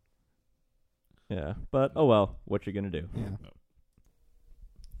 Yeah. But oh well, what you gonna do? Yeah.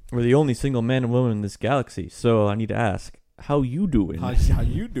 We're the only single man and woman in this galaxy, so I need to ask, how you doing? How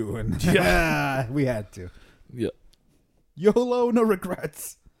you doing? Yeah, we had to. Yeah. YOLO, no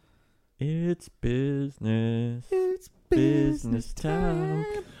regrets. It's business. It's business time.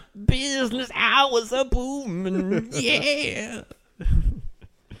 Business hours are booming. Yeah.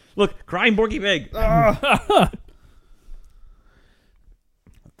 Look, crying Porky Pig. That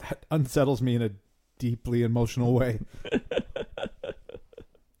unsettles me in a deeply emotional way.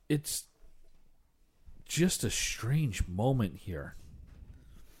 It's just a strange moment here.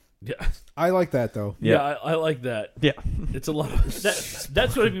 Yeah, I like that though. Yeah, I like that. Yeah, it's a lot.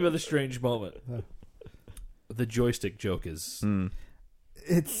 That's what I mean by the strange moment. The joystick joke is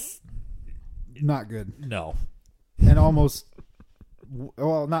it's not good. No. and almost,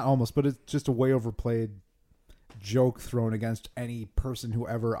 well, not almost, but it's just a way overplayed joke thrown against any person who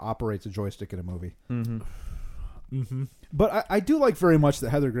ever operates a joystick in a movie. Mm-hmm. Mm-hmm. But I do like very much that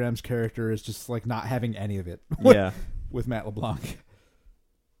Heather Graham's character is just like not having any of it. Yeah. With Matt LeBlanc.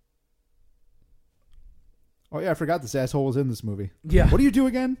 Oh yeah, I forgot this asshole was in this movie. Yeah. What do you do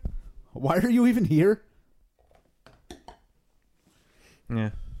again? Why are you even here?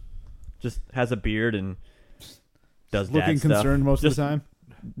 Yeah. Just has a beard and does looking dad concerned stuff. most Just of the time.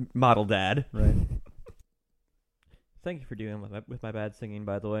 Model dad. Right. Thank you for dealing with my bad singing,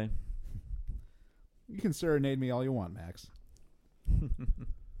 by the way. You can serenade me all you want, Max.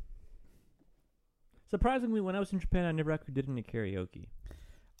 Surprisingly, when I was in Japan, I never actually did any karaoke.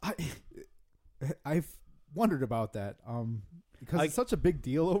 I've wondered about that. Because it's such a big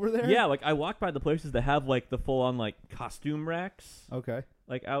deal over there. Yeah, like I walked by the places that have like the full on like costume racks. Okay.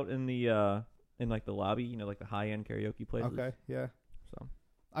 Like out in the in like the lobby, you know, like the high end karaoke places. Okay, yeah. So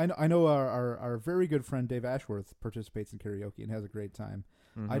I know our very good friend Dave Ashworth participates in karaoke and has a great time.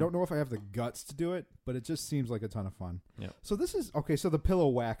 mm-hmm. I don't know if I have the guts to do it, but it just seems like a ton of fun. Yep. So this is okay, so the pillow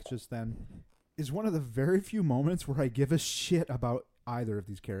whack just then is one of the very few moments where I give a shit about either of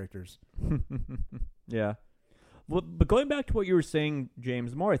these characters. Yeah. Well, but going back to what you were saying,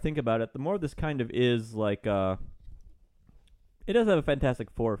 James, the more I think about it, the more this kind of is like it does have a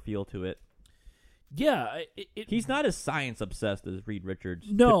Fantastic Four feel to it. Yeah, he's not as science obsessed as Reed Richards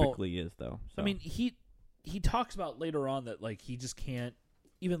typically is, though. So. I mean, he talks about later on that like he just can't.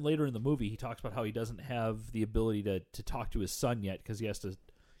 Even later in the movie, he talks about how he doesn't have the ability to talk to his son yet because he has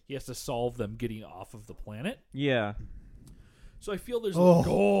to solve them getting off of the planet. Yeah. So I feel there's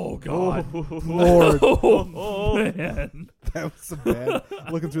oh God, Lord, oh man, that was so bad.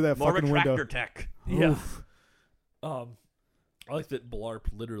 Looking through that More fucking retractor window. tech. Yeah. Oof. I like that Blarp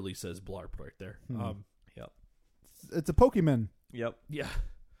literally says Blarp right there. Yep. It's a Pokemon. Yep. Yeah.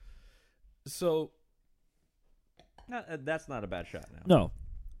 So that's not a bad shot now. no,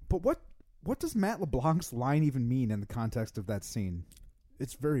 But what does Matt LeBlanc's line even mean in the context of that scene?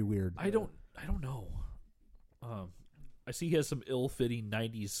 It's very weird. I don't know. I see he has some ill-fitting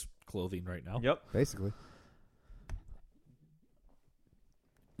 90s clothing right now. Yep. Basically.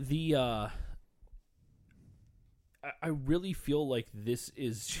 I really feel like this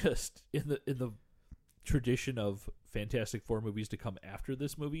is just in the tradition of Fantastic Four movies to come after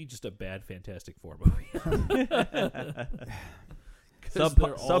this movie, just a bad Fantastic Four movie.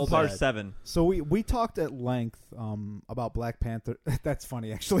 Subpar 7. So we talked at length about Black Panther. That's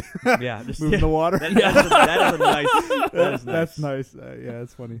funny, actually. Yeah, just moving the water. That is nice. That's nice. Yeah,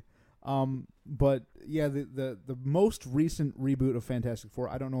 that's funny. But yeah, the most recent reboot of Fantastic Four.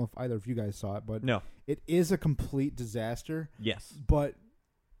 I don't know if either of you guys saw it, but no, it is a complete disaster. Yes, but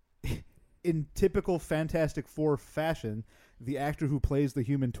in typical Fantastic Four fashion, the actor who plays the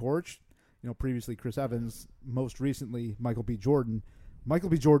Human Torch, previously Chris Evans, most recently Michael B. Jordan. Michael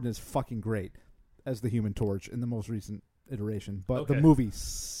B. Jordan is fucking great as the Human Torch in the most recent iteration, but the movie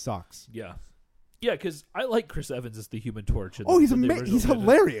sucks. Yeah. Yeah, because I like Chris Evans as the Human Torch. He's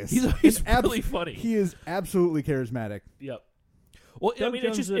hilarious. He's really funny. He is absolutely charismatic. Yep. Well, Doug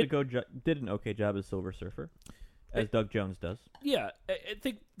Jones did an okay job as Silver Surfer, as Doug Jones does. Yeah, I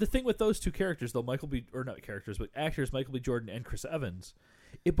think the thing with those two characters, though, Michael B. Jordan and Chris Evans,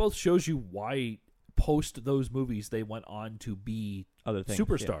 it both shows you why post those movies they went on to be other things,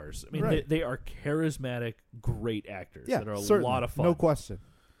 superstars. Yeah. I mean, they are charismatic, great actors that are a lot of fun. No question.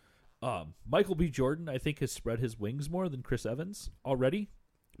 Michael B. Jordan, I think, has spread his wings more than Chris Evans already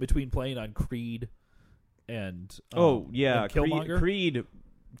between playing on Creed and and Killmonger. Creed.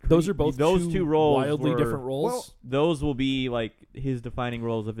 Those are both two roles, wildly different roles. Well, those will be like his defining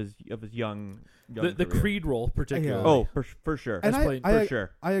roles of his young the Creed role, particularly. Oh, for sure. And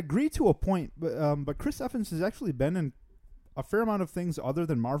sure. I agree to a point, but Chris Evans has actually been in a fair amount of things other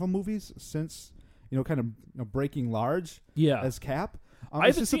than Marvel movies since kind of breaking large. Yeah. As Cap. I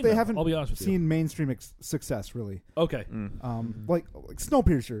haven't seen they haven't I'll be honest with seen mainstream success really. Okay. Like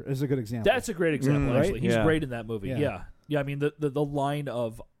Snowpiercer is a good example. That's a great example. Actually, right? he's great in that movie. Yeah. I mean the line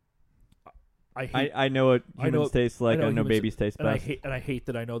of I know what humans taste like. I know babies taste best. And I hate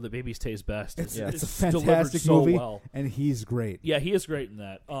that I know that babies taste best. It's a fantastic movie, and he's great. Yeah, he is great in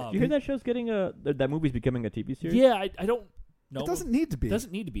that. You hear that show's getting that movie's becoming a TV series? Yeah, I don't know. It doesn't need to be. It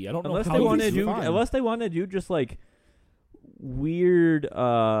doesn't need to be. I don't unless know how they want to do. Unless they want to do just like weird,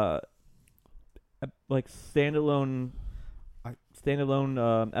 like standalone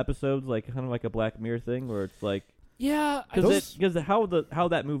episodes, like kind of like a Black Mirror thing, where it's like because how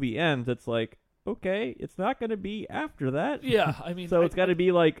that movie ends, it's like okay, it's not going to be after that. Yeah, I mean, so it's got to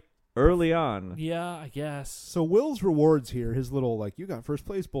be like early on. Yeah, I guess. So Will's rewards here, his little like you got first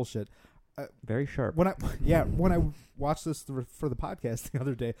place bullshit. Very sharp. When I watched this for the podcast the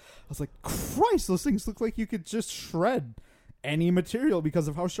other day, I was like, Christ, those things look like you could just shred any material because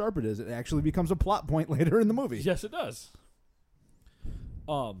of how sharp it is. It actually becomes a plot point later in the movie. Yes, it does.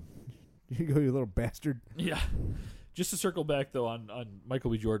 You go, you little bastard. Yeah. Just to circle back though on Michael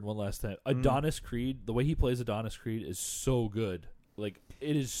B. Jordan one last time, Adonis Creed, the way he plays Adonis Creed is so good. Like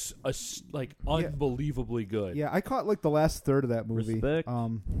it is unbelievably good. Yeah, I caught like the last third of that movie. Respect.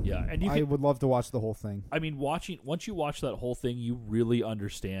 Yeah, and I would love to watch the whole thing. I mean, once you watch that whole thing, you really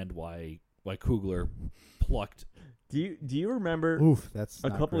understand why Coogler plucked. Do you remember? Oof, that's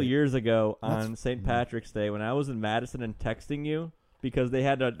a couple of years ago on St. Patrick's Day when I was in Madison and texting you because they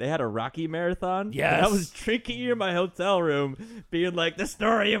had a Rocky marathon. Yes, and I was drinking you in my hotel room, being like, the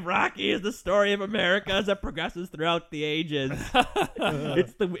story of Rocky is the story of America as it progresses throughout the ages.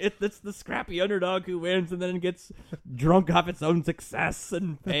 It's the scrappy underdog who wins and then gets drunk off its own success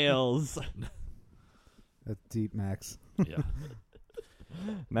and fails. That's deep, Max. Yeah,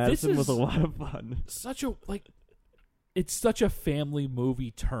 Madison was a lot of fun. It's such a family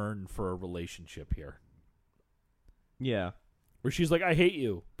movie turn for a relationship here. Yeah. Where she's like, I hate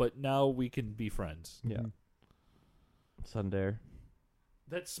you, but now we can be friends. Yeah. Sundare.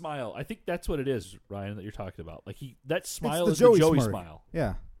 That smile, I think that's what it is, Ryan, that you're talking about. Like that smile it's is the the Joey smirk. smile.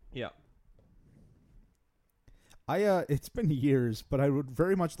 Yeah. Yeah. It's been years, but I would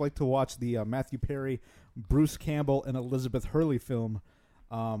very much like to watch the Matthew Perry, Bruce Campbell, and Elizabeth Hurley film,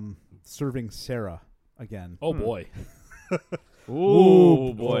 Serving Sarah again. Oh boy.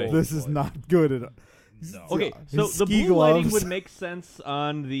 Ooh, boy. This is not good at all. No. Okay, so the blue lighting would make sense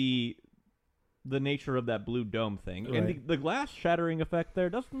on the nature of that blue dome thing. Right. And the glass shattering effect there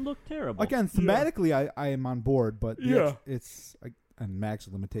doesn't look terrible. Again, thematically, I am on board, but Yeah. it's and Max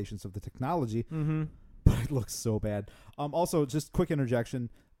limitations of the technology, Mm-hmm. but it looks so bad. Also, just quick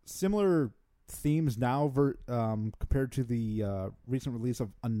interjection, similar themes now compared to the recent release of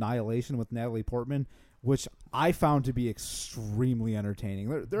Annihilation with Natalie Portman, which I found to be extremely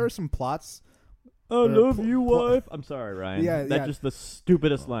entertaining. There are some plots. I love you, wife. I'm sorry, Ryan. Yeah, That's just the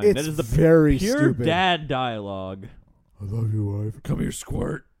stupidest line. It's that is the very pure stupid. dad dialogue. I love you, wife. Come here,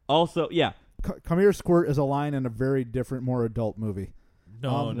 squirt. Also, yeah. Come here, squirt is a line in a very different, more adult movie.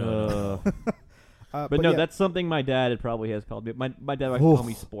 No. But no, that's something my dad probably has called me. My dad likes to call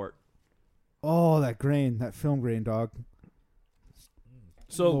me sport. Oh, that film grain, dog.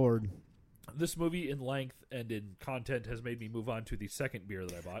 So, Lord. This movie in length and in content has made me move on to the second beer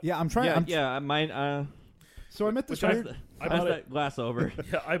that I bought. Yeah, I'm trying. Mine. So I met this I weird. bought that glass over.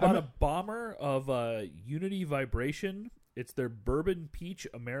 Yeah, I bought a bomber of Unity Vibration. It's their Bourbon Peach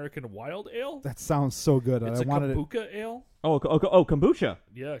American Wild Ale. That sounds so good. It's I wanted kombucha ale. Oh, kombucha.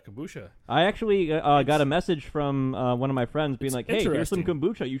 Yeah, kombucha. I actually got a message from one of my friends being like, hey, here's some interesting.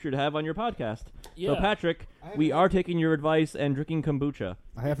 kombucha you should have on your podcast. Yeah. So, Patrick, we are taking your advice and drinking kombucha.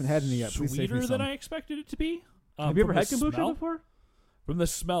 I haven't had any yet. Please save me Sweeter some. than I expected it to be. Have you ever from had the kombucha smell? before? From the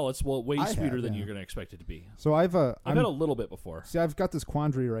smell, it's way I sweeter have, than yeah. you're going to expect it to be. So I've had a little bit before. See, I've got this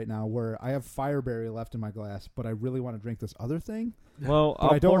quandary right now where I have Fireberry left in my glass, but I really want to drink this other thing. Well, But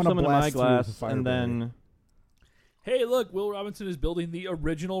I I'll don't pour wanna some into my blast through glass, the and then... Hey, look, Will Robinson is building the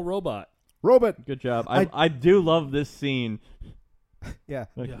original robot. Robot. Good job. I do love this scene. Yeah.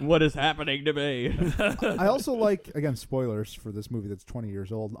 Like, what is happening to me? I also like, again, spoilers for this movie that's 20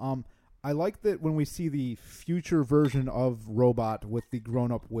 years old. I like that when we see the future version of Robot with the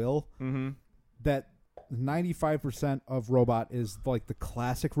grown-up Will, that 95% of Robot is like the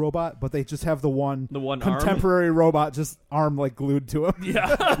classic Robot, but they just have the one contemporary arm? Robot just arm like glued to him.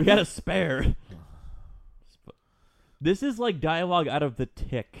 Yeah. We got a spare. This is like dialogue out of The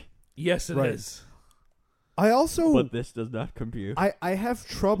Tick. Yes, it is. I also... But this does not compute. I have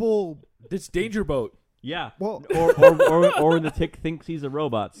trouble... It's Danger Boat. Yeah. Well, or when the Tick thinks he's a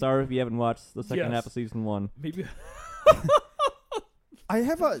robot. Sorry if you haven't watched the second half of season 1. Maybe. I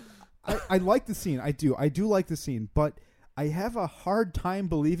like the scene. I do like the scene, but I have a hard time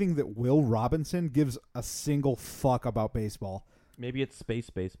believing that Will Robinson gives a single fuck about baseball. Maybe it's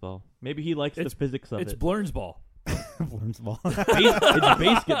space baseball. Maybe he likes the physics of it's it. It's Blurns Ball. Blurnsball. It's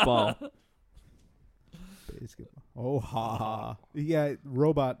basketball. Basketball. Oh, ha ha. Yeah,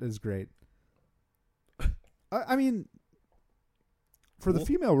 Robot is great. I mean, for the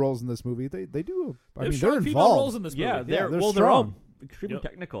female roles in this movie, they do. I mean, they're female roles involved. in this movie. Yeah, they're strong. all extremely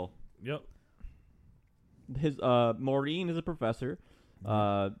technical. Yep. His Maureen is a professor.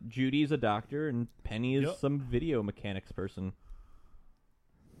 Judy's a doctor, and Penny is some video mechanics person.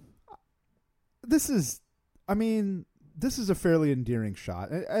 This is, I mean, this is a fairly endearing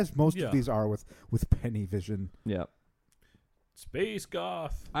shot, as most of these are with Penny Vision. Yeah. Space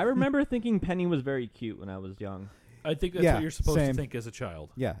goth. I remember thinking Penny was very cute when I was young. I think that's what you're supposed to think as a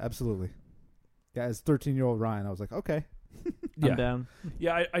child. Yeah, absolutely. Yeah, as 13-year-old Ryan, I was like, okay. I'm down.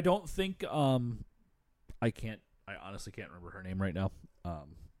 Yeah, I don't think I honestly can't remember her name right now.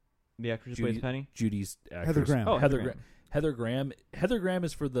 The actress who plays Penny? Judy's actress. Heather Graham. Oh, Heather Graham. Heather Graham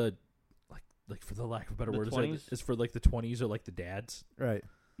is for the like for the lack of a better word, is for like the 20s or like the dads. Right.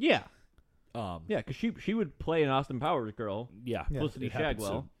 Yeah. Yeah, because she would play an Austin Powers girl. Yeah. Felicity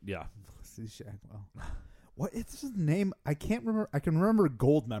Shagwell. Yeah. Felicity Shagwell. What is the name? I can't remember. I can remember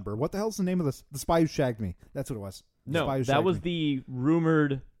Goldmember. What the hell's the name of this? The Spy Who Shagged Me. That's what it was. No, that was the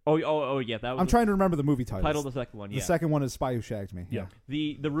rumored. Oh, yeah. That was. I'm trying to remember the movie title. Title of the second one. Yeah. The second one is Spy Who Shagged Me. Yeah.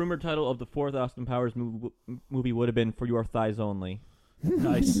 The rumored title of the fourth Austin Powers movie would have been For Your Thighs Only.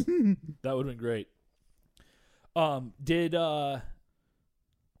 Nice. That would have been great.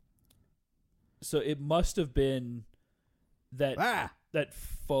 So it must have been that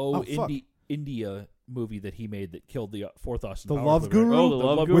faux India movie that he made that killed the fourth Austin Powers Love movie. Guru? Oh, the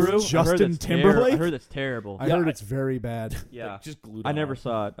Love Guru? With Justin Timberlake? I heard that's terrible. I heard it's very bad. Yeah. Like, just glued I on. never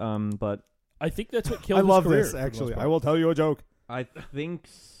saw it, but I think that's what killed I love his career, this, for the most actually. part. I will tell you a joke. I think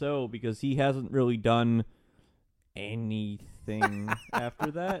so, because he hasn't really done anything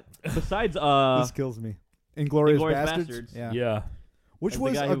after that. Besides, this kills me. Inglourious Bastards? Yeah. Which And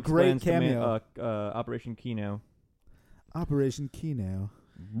was the guy a who great explains cameo. Operation Kino. Operation Kino.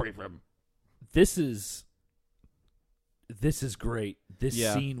 This is great. This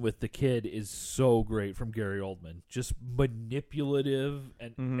scene with the kid is so great from Gary Oldman. Just manipulative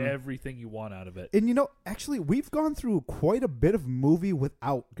and everything you want out of it. And actually, we've gone through quite a bit of movie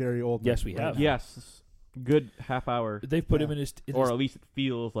without Gary Oldman. Yes, we have. Yes. Good half hour. They've put him in his... or at least it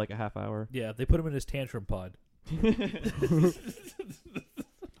feels like a half hour. Yeah, they put him in his tantrum pod. I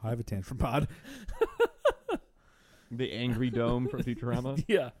have a tantrum pod. The angry dome from Futurama.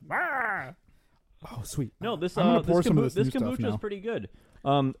 Yeah. Oh, sweet. No, this I'm gonna pour some of this new stuff kombucha now. is pretty good.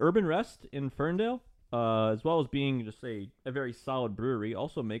 Urban Rest in Ferndale, as well as being just a very solid brewery,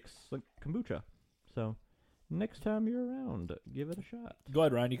 also makes kombucha. So next time you're around, give it a shot. Go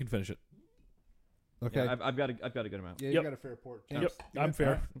ahead, Ryan. You can finish it. Okay. Yeah, I've got a good amount. Yeah, you got a fair port. Yep. I'm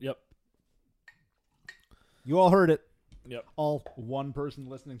fair. Yep. You all heard it. Yep. All one person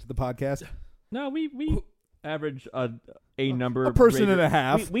listening to the podcast. No, we average a number. A person and a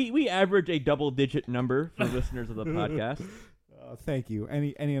half. We average a double-digit number for listeners of the podcast. Thank you.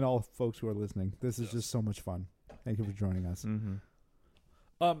 Any and all folks who are listening. This is just so much fun. Thank you for joining us. Mm-hmm.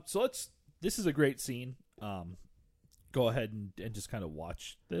 So this is a great scene. Go ahead and just kind of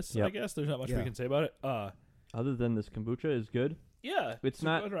watch this. I guess there's not much we can say about it. Other than this kombucha is good. Yeah, It's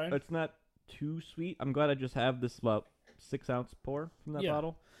not too sweet. I'm glad I just have this about 6-ounce pour from that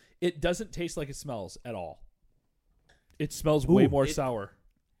bottle. It doesn't taste like it smells at all. It smells way more sour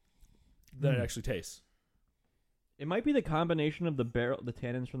than it actually tastes. It might be the combination of the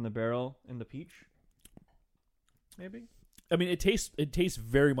tannins from the barrel and the peach. Maybe. I mean, it tastes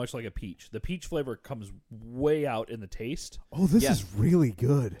very much like a peach. The peach flavor comes way out in the taste. Oh, this is really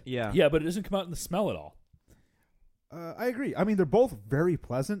good. Yeah. Yeah, but it doesn't come out in the smell at all. I agree. I mean, they're both very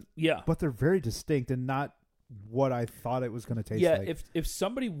pleasant. Yeah. But they're very distinct and not what I thought it was going to taste like. Yeah, if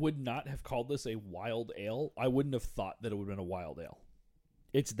somebody would not have called this a wild ale, I wouldn't have thought that it would have been a wild ale.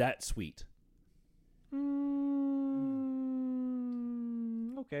 It's that sweet.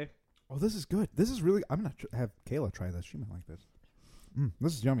 Okay. Oh, this is good. This is really... I'm going to have Kayla try this. She might like this.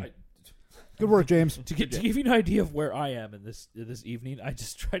 This is yummy. Good work, James. To give you an idea of where I am in this evening, I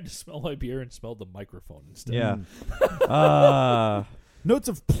just tried to smell my beer and smelled the microphone instead. Yeah. Notes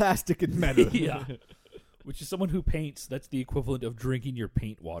of plastic and metal. Yeah. Which is someone who paints, that's the equivalent of drinking your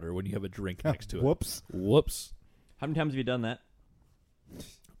paint water when you have a drink next to it. Whoops. How many times have you done that?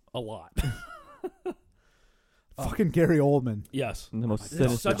 A lot. Fucking Gary Oldman. Yes. The most That's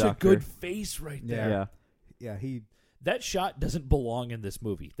sinister such doctor. a good face right there. Yeah. Yeah, That shot doesn't belong in this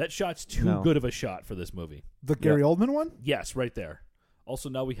movie. That shot's too good of a shot for this movie. The Gary Oldman one? Yes, right there. Also,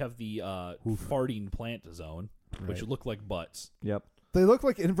 now we have the farting plant zone, which look like butts. Yep. They look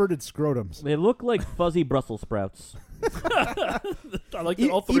like inverted scrotums. They look like fuzzy Brussels sprouts. I like that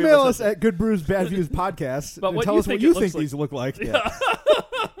all three Email of us at Good Brews Bad Views Podcast But and what tell you us what think you it think looks these look like. Yeah.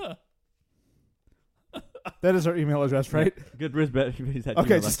 That is our email address, right? Good Riz Bet.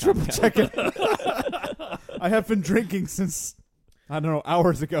 Okay, just triple check it. I have been drinking since, I don't know,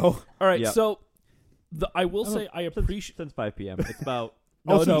 hours ago. All right, Yep. so I will say I appreciate... Since 5 p.m. It's about...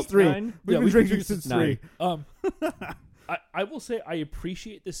 Since 3. 9? We've been drinking since 3. 9. I will say I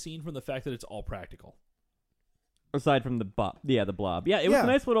appreciate this scene from the fact that it's all practical. Aside from the blob. Yeah, the blob. Yeah, it was a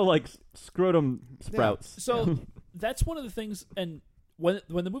nice little, like, scrotum sprouts. Yeah. So that's one of the things, and when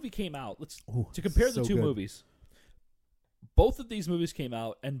the movie came out, to compare the two movies, both of these movies came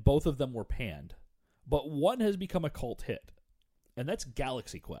out, and both of them were panned. But one has become a cult hit, and that's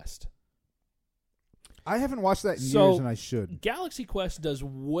Galaxy Quest. I haven't watched that in years, and I should. Galaxy Quest does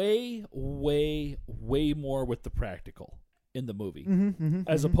way, way, way more with the practical in the movie,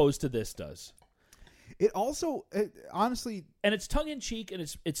 as opposed to this does. It also, honestly, and it's tongue in cheek, and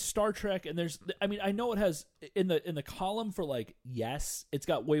it's Star Trek, and I know it has in the column for like yes, it's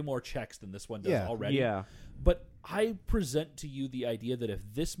got way more checks than this one does already. Yeah, but I present to you the idea that if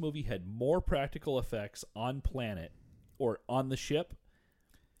this movie had more practical effects on planet or on the ship,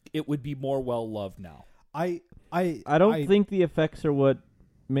 it would be more well loved now. I don't think the effects are what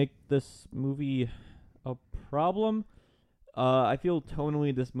make this movie a problem. I feel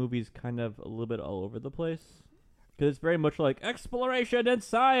tonally this movie's kind of a little bit all over the place. Because it's very much like exploration and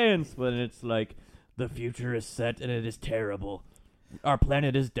science, when it's like, the future is set and it is terrible. Our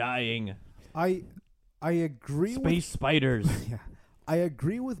planet is dying. I agree Space spiders. Yeah. I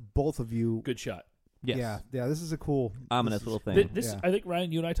agree with both of you. Good shot. Yes. Yeah, this is a cool... ominous little thing. I think,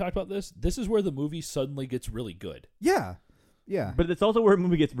 Ryan, you and I talked about this. This is where the movie suddenly gets really good. Yeah. But it's also where the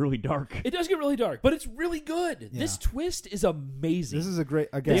movie gets really dark. It does get really dark, but it's really good. Yeah. This twist is amazing. This is a great...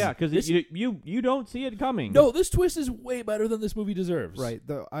 Again, yeah, because you don't see it coming. No, this twist is way better than this movie deserves. Right.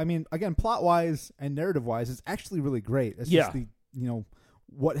 Again, plot-wise and narrative-wise, it's actually really great. It's just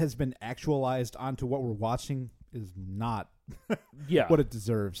what has been actualized onto what we're watching is not what it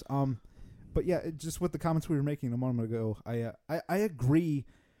deserves. But yeah, just with the comments we were making a moment ago, I agree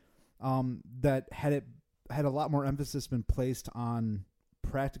that had a lot more emphasis been placed on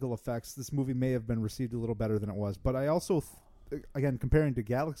practical effects, this movie may have been received a little better than it was. But I also, again, comparing to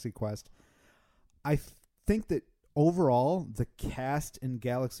Galaxy Quest, I think that overall the cast in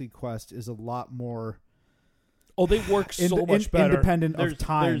Galaxy Quest is a lot more... Oh, they work so much better. Independent of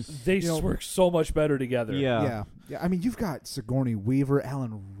time. They work so much better together. Yeah. I mean, you've got Sigourney Weaver,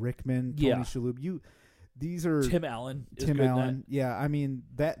 Alan Rickman, Tony Shalhoub. These are Tim Allen. Tim Allen. Yeah, I mean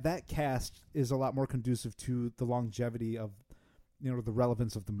that cast is a lot more conducive to the longevity of, the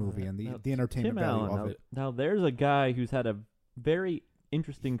relevance of the movie and the entertainment value of it. Now, there's a guy who's had a very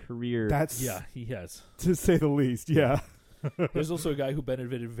interesting career. He has, to say the least. Yeah. There's also a guy who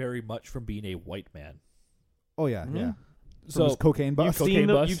benefited very much from being a white man. Oh yeah, yeah. So his cocaine bust.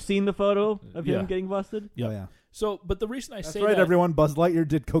 You've seen the photo of him getting busted? Yeah. Oh, yeah. So, but the reason I say right, that, everyone, Buzz Lightyear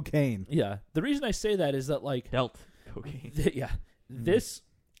did cocaine. Yeah. The reason I say that is that dealt cocaine. This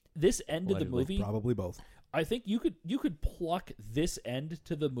end of the movie, probably both. I think you could pluck this end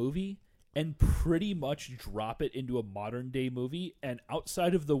to the movie and pretty much drop it into a modern day movie, and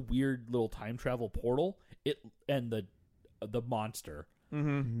outside of the weird little time travel portal, and the monster,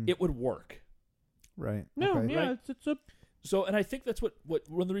 it would work. Right. No, okay. yeah, right? it's a. So, and I think that's what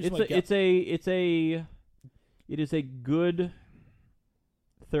one of the reasons. It is a good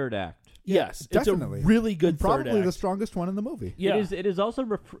third act. Yes, definitely. It's a really good third act. Probably the strongest one in the movie. Yeah. It is also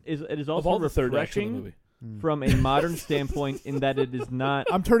of all the third acts in the refreshing movie. from a modern standpoint in that it is not.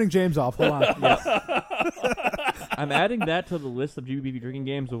 I'm turning James off. Hold on. I'm adding that to the list of GBBV drinking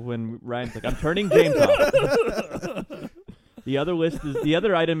games of when Ryan's like, I'm turning James off. The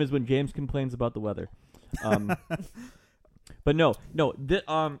other item is when James complains about the weather. But no.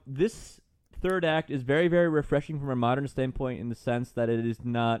 This third act is very, very refreshing from a modern standpoint in the sense that it is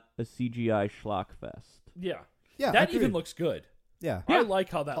not a CGI schlock fest. Yeah. That even looks good. Yeah. I like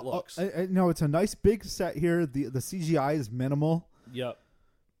how that looks. No, it's a nice big set here. The CGI is minimal. Yep.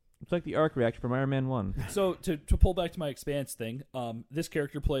 It's like the arc reaction from Iron Man 1. So to pull back to my Expanse thing, this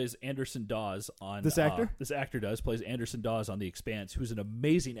character plays Anderson Dawes on... This actor? This actor plays Anderson Dawes on The Expanse, who's an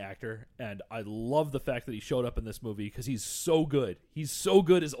amazing actor, and I love the fact that he showed up in this movie because he's so good. He's so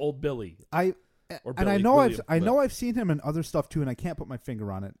good as Old Billy. I know I've seen him in other stuff too, and I can't put my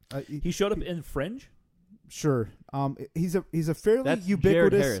finger on it. He showed up in Fringe? Sure. He's a fairly That's ubiquitous...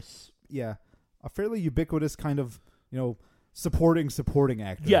 Jared Harris. Yeah. A fairly ubiquitous kind of, supporting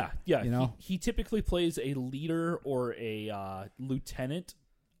actor. Yeah. He typically plays a leader or a lieutenant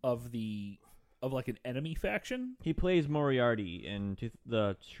of like an enemy faction. He plays Moriarty in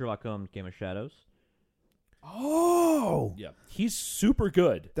the Sherlock Holmes Game of Shadows. Oh, yeah, he's super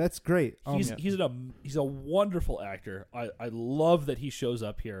good. That's great. He's a wonderful actor. I love that he shows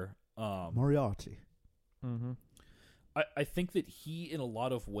up here. Moriarty. Mm-hmm. I think that he, in a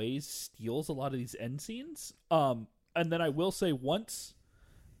lot of ways, steals a lot of these end scenes. And then I will say once,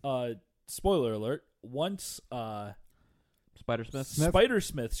 spoiler alert, once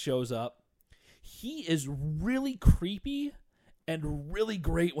Spider-Smith shows up, He is really creepy and really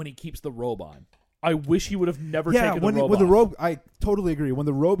great when he keeps the robe on. I wish he would have never taken the robe off. When the robe, I totally agree. When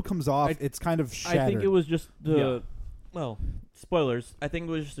the robe comes off, it's kind of shattered. I think it was just well, spoilers. I think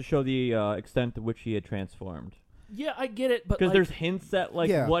it was just to show the extent to which he had transformed. Yeah, I get it, but because there's hints at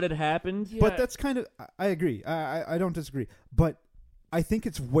what had happened. Yeah. But that's kind of I agree. I don't disagree. But I think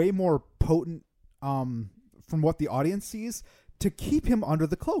it's way more potent from what the audience sees to keep him under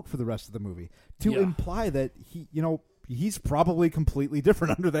the cloak for the rest of the movie, to imply that he's probably completely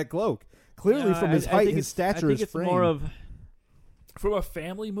different under that cloak. Clearly, from his height, his stature, his frame. More of from a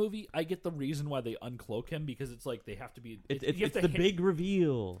family movie. I get the reason why they uncloak him, because it's like they have to be. It's the big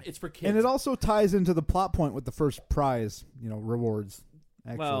reveal. It's for kids, and it also ties into the plot point with the first prize. Rewards.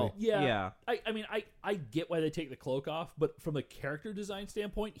 Actually. Well, yeah. I mean, I get why they take the cloak off, but from a character design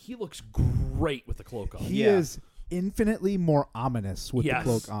standpoint, he looks great with the cloak on. He is infinitely more ominous with the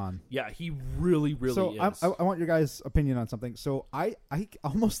cloak on. Yeah, he really is. So I want your guys' opinion on something. So I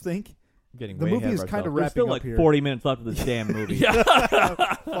almost think the movie is kind of wrapping up here. 40 minutes left of this damn movie.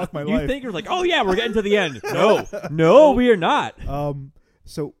 Fuck my life. You think you're like, oh yeah, we're getting to the end. No, we are not.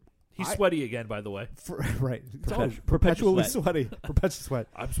 So he's sweaty again, by the way. Right, perpetually sweaty. Perpetual sweat.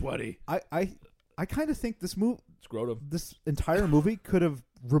 I'm sweaty. I kind of think this Scrotum. This entire movie could have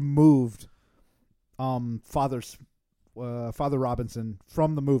removed Father Robinson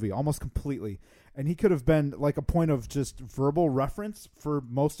from the movie almost completely, and he could have been like a point of just verbal reference for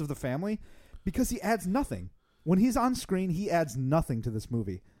most of the family, because he adds nothing. When he's on screen, he adds nothing to this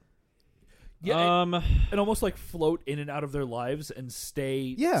movie. Yeah, and almost like float in and out of their lives and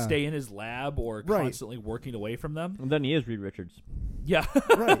stay in his lab or constantly working away from them. And then he is Reed Richards. Yeah.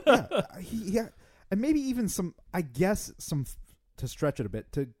 Right. Yeah. And maybe even some to stretch it a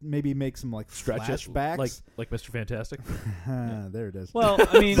bit, to maybe make some like flashbacks, like Mr. Fantastic. There it is. Well,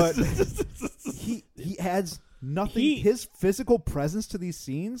 I mean, but he adds nothing. His physical presence to these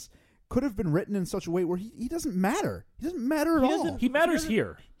scenes could have been written in such a way where he doesn't matter. He doesn't matter at all. He matters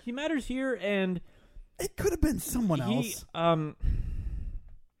here. He matters here, and it could have been someone else.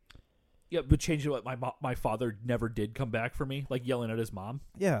 Yeah, but changing what my father never did come back for me, like yelling at his mom.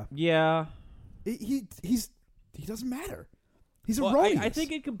 Yeah. He doesn't matter. He's erroneous. I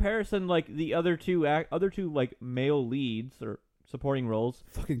think in comparison, like the other two like male leads or supporting roles,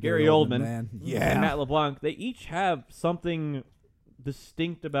 fucking Gary Oldman man. and Matt LeBlanc, they each have something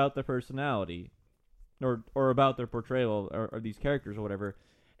distinct about their personality, or about their portrayal or these characters or whatever.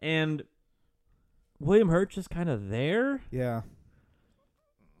 And William Hurt's just kind of there. Yeah.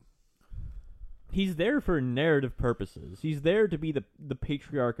 He's there for narrative purposes. He's there to be the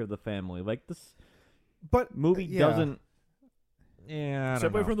patriarch of the family. Like this movie doesn't. Yeah,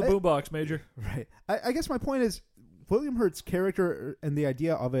 step away from the boombox, Major. Right. I guess my point is William Hurt's character and the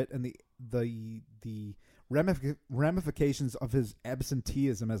idea of it, and the ramifications of his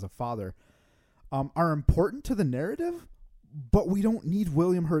absenteeism as a father are important to the narrative, but we don't need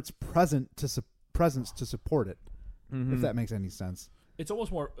William Hurt's presence to support it. Mm-hmm. If that makes any sense. It's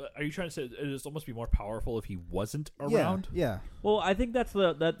almost more. Are you trying to say it'd almost be more powerful if he wasn't around? Yeah. Well, I think that's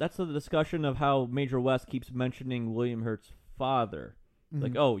the discussion of how Major West keeps mentioning William Hurt's father. Mm-hmm.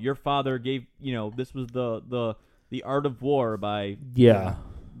 Like, oh, your father gave this was the Art of War by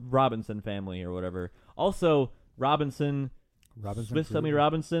Robinson family or whatever. Also, Robinson Swiss Family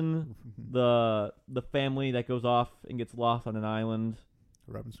Robinson, the family that goes off and gets lost on an island.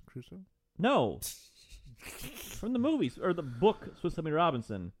 Robinson Crusoe? No. From the movies or the book Swiss Family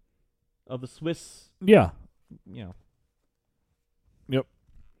Robinson of the Swiss. Yeah. Yep.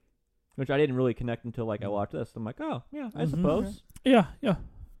 Which I didn't really connect until I watched this. I'm like, oh, yeah, I suppose. Yeah.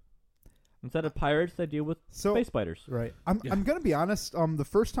 Instead of pirates, they deal with space spiders. Right. I'm going to be honest. The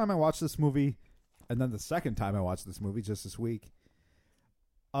first time I watched this movie, and then the second time I watched this movie just this week,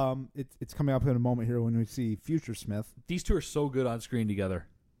 it's coming up in a moment here when we see Future Smith. These two are so good on screen together.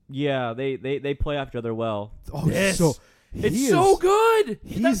 Yeah, they play off each other well. Oh, yes. It's so good.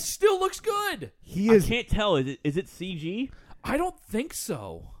 That still looks good. I can't tell. Is it CG? I don't think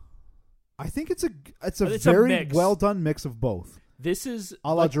so. I think it's a very well done mix of both. This is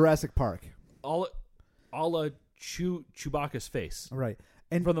a la Jurassic Park. A la Chewbacca's face. Right.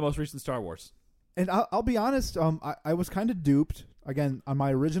 And from the most recent Star Wars. And I'll be honest, I was kind of duped again on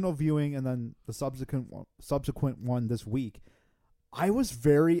my original viewing and then the subsequent one this week. I was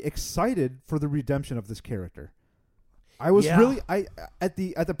very excited for the redemption of this character. I was really at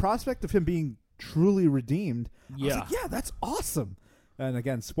the prospect of him being truly redeemed. I was like, yeah, that's awesome. And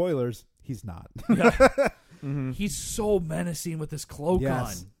again, spoilers, he's not. Mm-hmm. He's so menacing with this cloak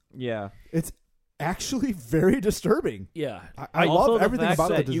on. Yeah. It's actually very disturbing. Yeah. I love everything about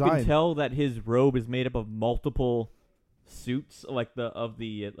the design. You can tell that his robe is made up of multiple suits, like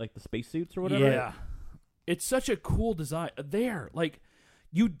the space suits or whatever. Yeah. It's such a cool design.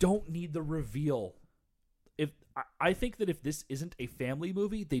 You don't need the reveal. I think that if this isn't a family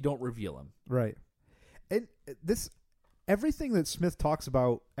movie, they don't reveal him. Right. And everything that Smith talks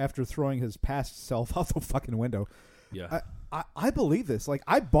about after throwing his past self out the fucking window. Yeah. I believe this. Like,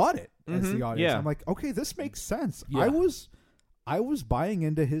 I bought it as the audience. Yeah. I'm like, okay, this makes sense. Yeah. I was buying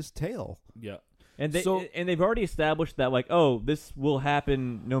into his tale. Yeah. And they've already established that, like, this will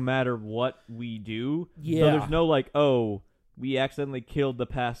happen no matter what we do. Yeah. So there's no, we accidentally killed the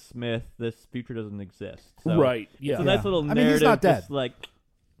past Smith. This future doesn't exist. So, right. Yeah. It's a nice little narrative. I mean, he's not dead.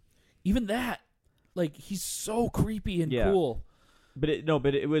 Even that, he's so creepy and cool. But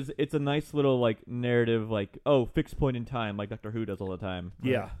it's a nice little narrative, fixed point in time, like Doctor Who does all the time.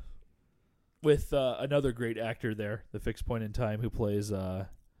 Yeah. Right. With another great actor there, the fixed point in time, who plays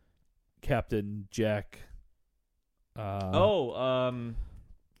Captain Jack. Harkness.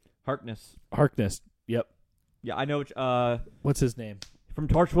 Harkness. Yep. Yeah, I know. What's his name? From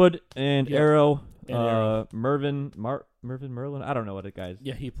Torchwood and Arrow. Arrow. Mervyn Merlin. I don't know what it guys.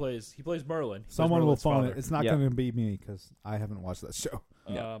 Yeah, he plays Merlin. Someone will phone it. It's not Yeah. going to be me because I haven't watched that show.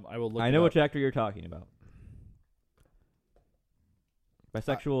 I will look. I know which actor you're talking about.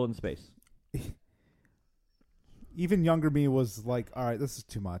 Bisexual in space. Even younger me was like, all right, this is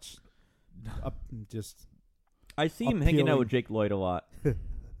too much. I see him hanging out with Jake Lloyd a lot.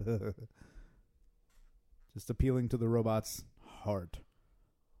 Just appealing to the robot's heart.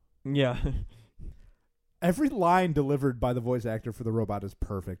 Yeah. Every line delivered by the voice actor for the robot is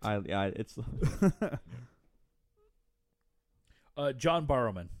perfect. It's John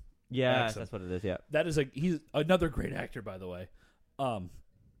Barrowman. Yeah, Excellent. that's what it is. Yeah, that is he's another great actor, by the way.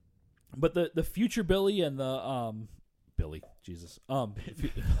 But the future Billy and the Billy, Jesus,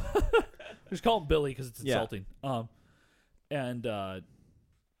 just call him Billy because it's insulting. And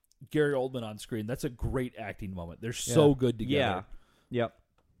Gary Oldman on screen. That's a great acting moment. They're so good together. Yeah. Yep.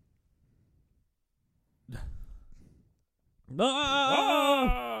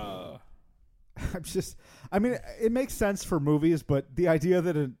 It makes sense for movies, but the idea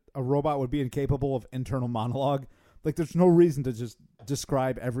that a robot would be incapable of internal monologue, there's no reason to just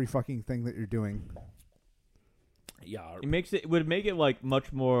describe every fucking thing that you're doing. Yeah. It would make it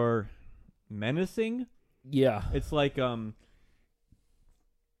much more menacing. Yeah. It's for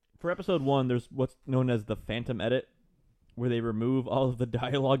episode 1, there's what's known as the Phantom Edit, where they remove all of the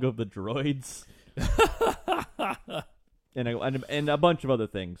dialogue of the droids. And a bunch of other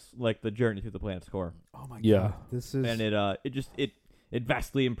things, like the journey through the planet's core. Oh my god. This is and it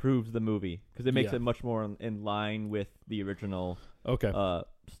vastly improves the movie because it makes it much more in line with the original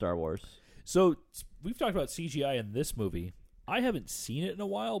Star Wars. So we've talked about CGI in this movie. I haven't seen it in a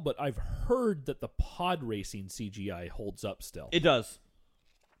while, but I've heard that the pod racing CGI holds up still. It does.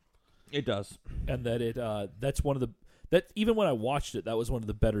 It does. And that that's one of the even when I watched it, that was one of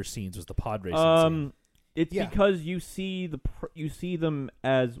the better scenes, was the pod racing scene. It's because you see them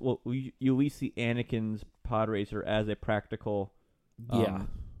as you at least see Anakin's pod racer as a practical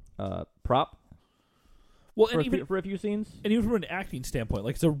prop. Well, for a few scenes, and even from an acting standpoint,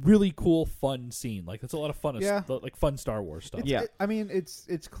 it's a really cool, fun scene. It's a lot of fun, fun Star Wars stuff.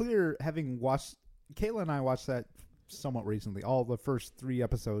 It's clear, having watched Kayla and I watched that somewhat recently, all the first 3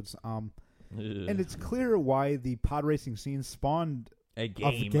 episodes, and it's clear why the pod racing scene spawned a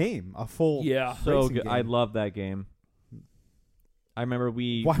full so good. Game. I love that game. I remember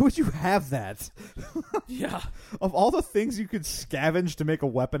Why would you have that? Yeah. Of all the things you could scavenge to make a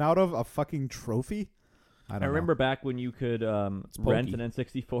weapon out of, a fucking trophy? I remember back when you could rent an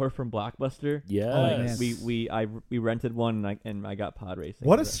N64 from Blockbuster. Yeah. We rented one and I got pod racing.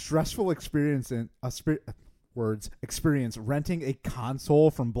 What a stressful experience experience renting a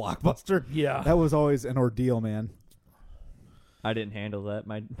console from Blockbuster. Yeah. That was always an ordeal, man. I didn't handle that.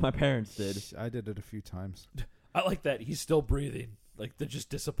 My parents did. I did it a few times. I like that. He's still breathing. They're just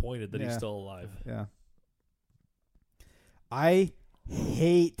disappointed that he's still alive. Yeah. I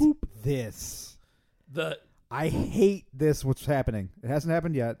hate this. I hate this. What's happening? It hasn't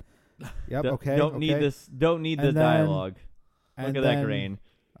happened yet. Yep. Okay. Don't need this. Don't need the dialogue. Look at that grain.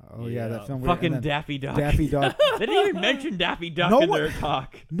 Oh yeah, that film. Fucking Daffy Duck. Daffy Duck. They didn't even mention Daffy Duck in their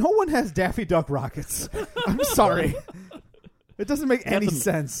talk. No one has Daffy Duck rockets. I'm sorry. It doesn't make any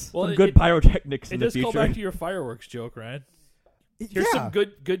sense. Well, some good pyrotechnics in the future. It does call back to your fireworks joke, Ryan. Here's some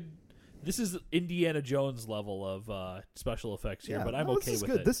good. This is Indiana Jones level of special effects here, but I'm okay with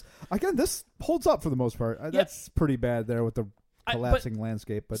it. This holds up for the most part. That's pretty bad there with the collapsing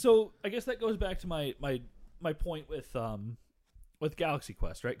landscape. But so I guess that goes back to my point with Galaxy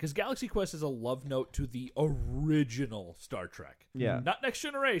Quest, right? Because Galaxy Quest is a love note to the original Star Trek. Yeah. Not Next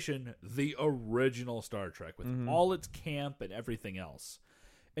Generation, the original Star Trek with all its camp and everything else.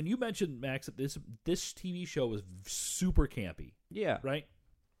 And you mentioned, Max, that this TV show was super campy. Yeah. Right?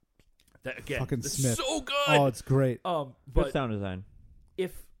 That again, fucking Smith. So good. Oh, it's great. Good But sound design.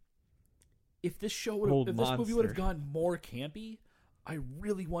 if this show if this movie would have gone more campy, I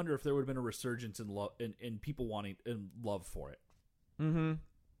really wonder if there would have been a resurgence in love in people wanting and love for it. Mm-hmm.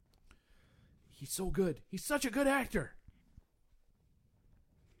 He's so good. He's such a good actor.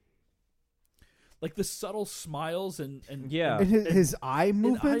 Like the subtle smiles and yeah, and his eye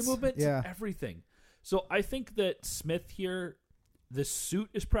movements, and everything. So I think that Smith here, the suit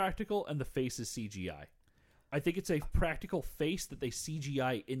is practical and the face is CGI. I think it's a practical face that they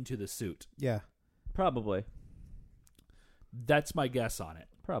CGI into the suit. Yeah, probably. That's my guess on it.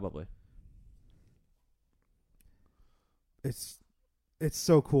 Probably. It's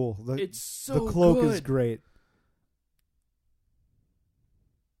so cool. The cloak good. is great.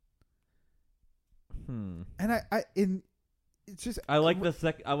 And it's just I like the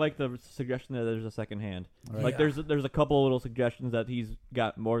suggestion that there's a second hand. Right. Like there's a couple of little suggestions that he's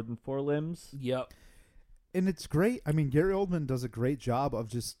got more than 4 limbs. Yep. And it's great. I mean, Gary Oldman does a great job of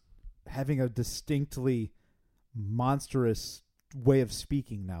just having a distinctly monstrous way of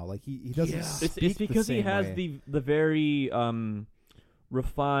speaking now. Like he doesn't speak it's because the same he has way. the very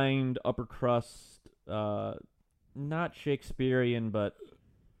refined upper crust, not Shakespearean but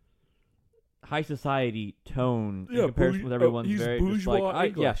high society tone in comparison with everyone's he's very bourgeois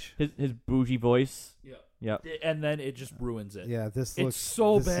English. His bougie voice. Yeah. And then it just ruins it. Yeah, this it's looks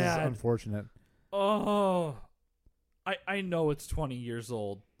so this bad. Is unfortunate. Oh, I know it's 20 years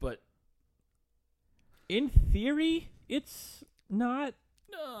old, but in theory, it's not.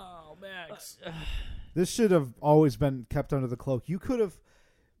 No, Max. This should have always been kept under the cloak. You could have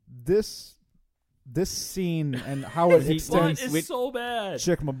this scene and how it extends. It's so bad.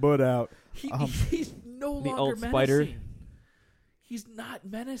 Check my butt out. He's no longer the old menacing. spider. He's not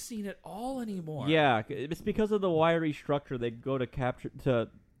menacing at all anymore. Yeah, it's because of the wiry structure they go to capture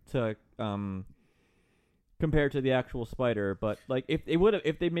to compare to the actual spider. But like if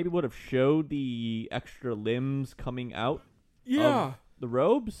they maybe would have showed the extra limbs coming out, of the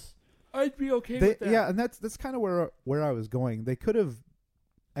robes, I'd be okay with that. Yeah, and that's kind of where I was going. They could have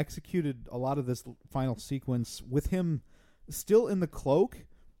executed a lot of this final sequence with him still in the cloak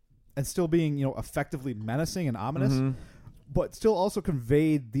and still being, effectively menacing and ominous, but still also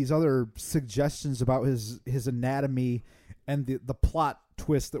conveyed these other suggestions about his anatomy and the plot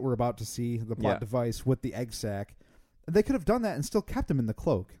twist that we're about to see, the plot device with the egg sac. They could have done that and still kept him in the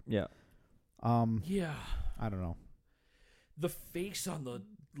cloak. Yeah. Yeah. I don't know. The face on the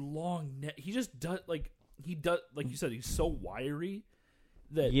long neck, he just does, like you said, he's so wiry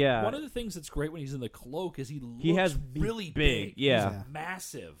that one of the things that's great when he's in the cloak is he looks really big. Yeah. He's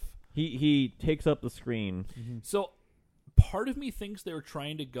massive. He takes up the screen. Mm-hmm. So part of me thinks they were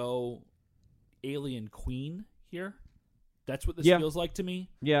trying to go Alien Queen here. That's what this feels like to me.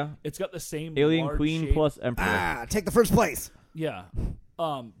 Yeah. It's got the same Alien large Queen shape. plus Emperor. Take the first place. Yeah.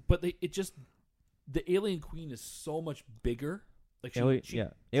 But the Alien Queen is so much bigger. Like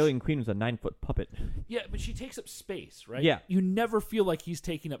Alien Queen was a 9-foot puppet. Yeah, but she takes up space, right? Yeah. You never feel like he's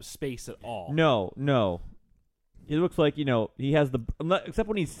taking up space at all. No. It looks like, he has except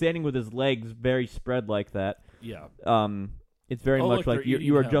when he's standing with his legs very spread like that. Yeah. It's very much like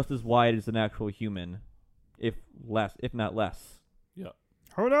you are him. just as wide as an actual human, if not less. Yeah.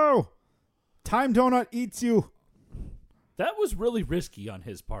 Oh no! Time Donut eats you. That was really risky on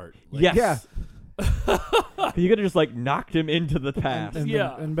his part. Yes. Yeah. You could have just knocked him into the path.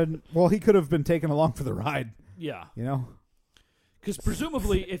 He could have been taken along for the ride. Yeah. Because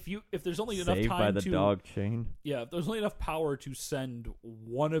presumably, if there's only enough Saved time by the dog chain. Yeah, if there's only enough power to send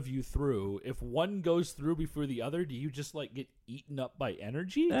one of you through, if one goes through before the other, do you just get eaten up by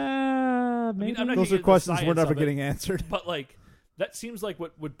energy? Maybe. I mean, I'm not those are questions we're never getting answered. But that seems like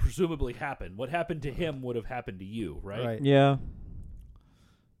what would presumably happen. What happened to him would have happened to you, right? Yeah.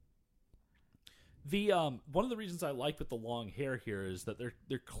 The one of the reasons I like with the long hair here is that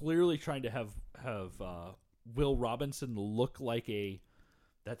they're clearly trying to have Will Robinson look like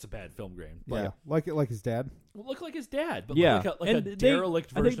that's a bad film grain. But like his dad. Look like his dad, but like a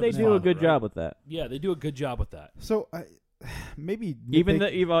derelict version. I think they do a good job with that. Yeah, they do a good job with that. So maybe even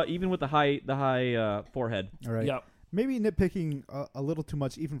with the high forehead. All right. Yeah. Maybe nitpicking a little too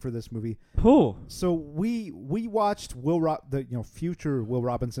much even for this movie. Oh. So we watched future Will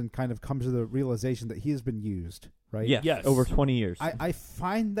Robinson kind of come to the realization that he has been used. right? Yes. Over 20 years. I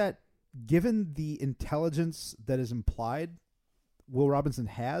find that given the intelligence that is implied Will Robinson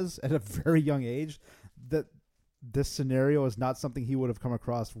has at a very young age, that this scenario is not something he would have come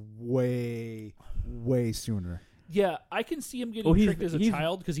across way, way sooner. Yeah, I can see him getting tricked as a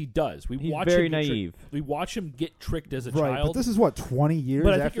child because he does. He's very naive. We watch him get tricked as a Right, child. but this is what, 20 years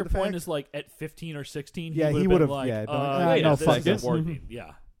But I after think your the fact? point is like at 15 or 16, Yeah, he he would would've- have like, yeah, wait, no, this fuck isn't this. working.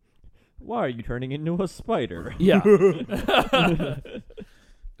 Yeah. Why are you turning into a spider? Yeah.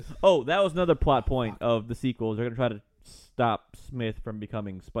 Oh, that was another plot point of the sequels. They're going to try to stop Smith from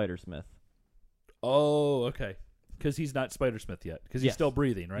becoming Spider-Smith. Oh, okay. Because he's not Spider-Smith yet. Because he's still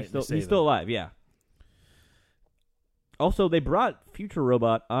breathing, right? He's still alive, yeah. Also, they brought Future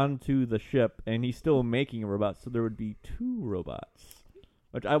Robot onto the ship, and he's still making a robot, so there would be 2 robots.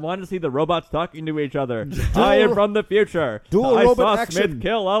 Which I wanted to see the robots talking to each other. I am from the future. Dual I robot saw action. Smith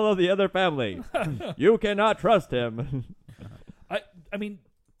kill all of the other family. You cannot trust him. I mean,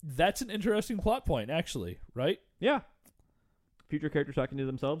 that's an interesting plot point, actually, right? Yeah. Future characters talking to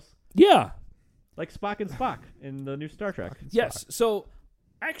themselves. Yeah. Like Spock and Spock in the new Star Trek. Yes. So,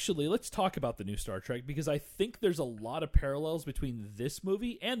 actually, let's talk about the new Star Trek because I think there's a lot of parallels between this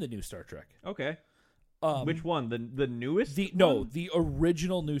movie and the new Star Trek. Okay. Which one? The newest? The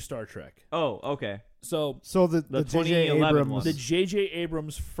original new Star Trek. Oh, okay. So the J.J. 2011 Abrams one. the J.J.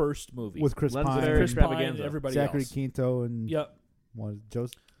 Abrams first movie with Chris Lens of Pine, Error Chris Pine and Extravaganza. everybody Zachary else. Quinto, and Yep.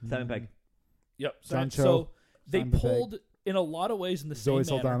 Simon Pegg. Yep. Sancho, So they Simon Pegg. pulled in a lot of ways in the Zoe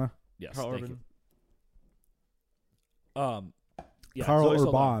same manner. Saldana, Yes. Carl thank Urban. you. Yeah, Carl Zoe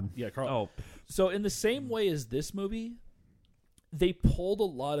Saldana. Urban. Yeah, Carl. Oh, So in the same way as this movie, they pulled a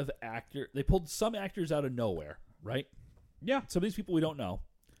lot of They pulled some actors out of nowhere, right? yeah. Some of these people we don't know,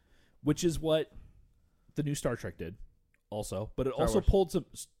 which is what the new Star Trek did, also. But it Star also Wars. pulled some.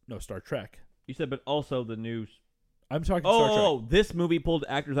 No, Star Trek. You said, but also the new. I'm talking Star Trek. Oh, this movie pulled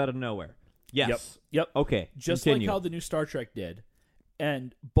actors out of nowhere. Yes. Yep. Okay. Just continue. like how the new Star Trek did,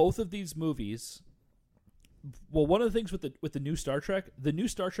 and both of these movies. Well, one of the things with the new Star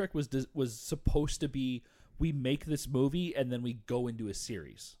Trek was supposed to be we make this movie and then we go into a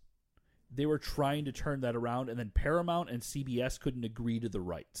series. They were trying to turn that around, and then Paramount and CBS couldn't agree to the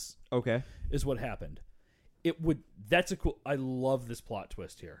rights. Okay. Is what happened. That's a cool. I love this plot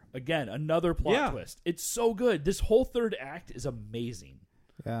twist here. Again, another plot twist. It's so good. This whole third act is amazing.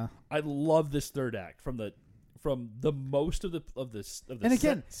 Yeah, I love this third act from the most of the and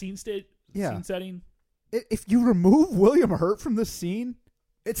again, scene yeah. setting. If you remove William Hurt from the scene,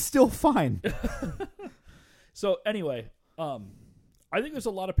 it's still fine. So anyway, I think there's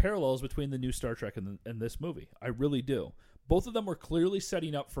a lot of parallels between the new Star Trek and this movie. I really do. Both of them were clearly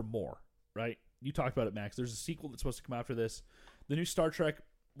setting up for more, right? You talked about it, Max. There's a sequel that's supposed to come after this. The new Star Trek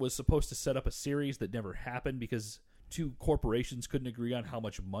was supposed to set up a series that never happened because 2 corporations couldn't agree on how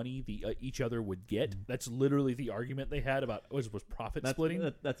much money each other would get. That's literally the argument they had about was profit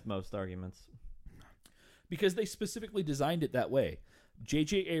splitting. That's most arguments. Because they specifically designed it that way.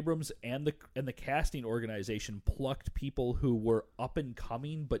 J.J. Abrams and the casting organization plucked people who were up and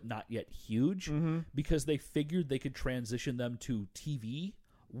coming but not yet huge because they figured they could transition them to TV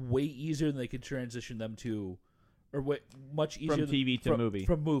way easier than they could transition them to, much easier from TV to movie.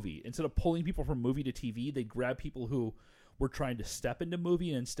 From movie, instead of pulling people from movie to TV, they'd grab people who were trying to step into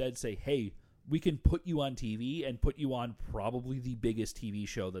movie and instead say, "Hey, we can put you on TV and put you on probably the biggest TV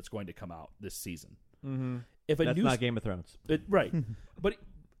show that's going to come out this season." Mm-hmm. That's not Game of Thrones. Right. But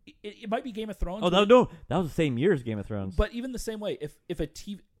it might be Game of Thrones. Oh, no. That was the same year as Game of Thrones. But even the same way, if a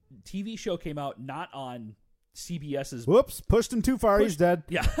TV show came out not on CBS's... Whoops, pushed him too far, he's dead.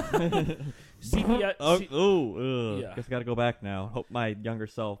 Yeah. CBS... Yeah. Guess I got to go back now. Hope my younger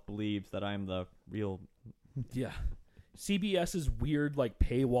self believes that I'm the real... Yeah. CBS's weird,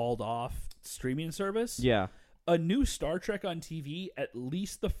 paywalled off streaming service. Yeah. A new Star Trek on TV, at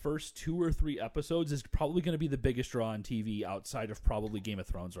least the first 2 or 3 episodes, is probably going to be the biggest draw on TV outside of probably Game of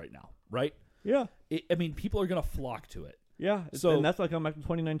Thrones right now, right? Yeah. People are going to flock to it. Yeah. And that's coming back to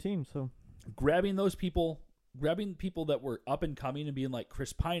 2019, so... Grabbing people that were up and coming and being like,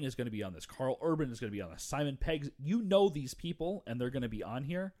 Chris Pine is going to be on this, Carl Urban is going to be on this, Simon Pegg, these people, and they're going to be on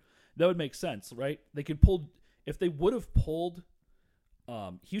here. That would make sense, right? They could pull... If they would have pulled...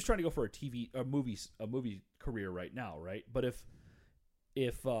 he was trying to go for a movie career right now, right? But if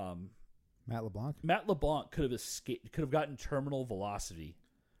Matt LeBlanc could have gotten terminal velocity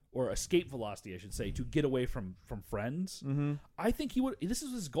or escape velocity, I should say, to get away from Friends. Mm-hmm. I think he would. This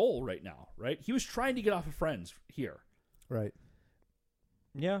is his goal right now, right? He was trying to get off of Friends here, right?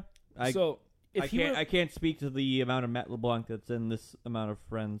 So I can't speak to the amount of Matt LeBlanc that's in this amount of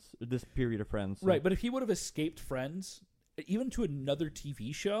Friends, this period of Friends. So. Right, but if he would have escaped Friends, even to another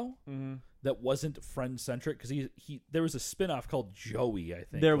TV show that wasn't Friends-centric, because there was a spinoff called Joey, I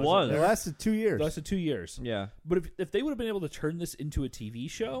think. There was. It lasted 2 years. It lasted 2 years. Yeah. But if they would have been able to turn this into a TV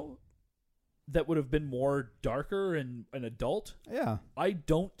show that would have been more darker and an adult, yeah, I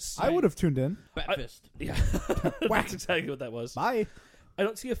don't see... I would have tuned in. Batfist. Yeah. That's exactly what that was. Bye. I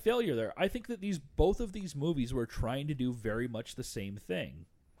don't see a failure there. I think that both of these movies were trying to do very much the same thing.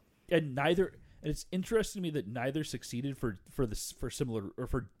 And it's interesting to me that neither succeeded for similar or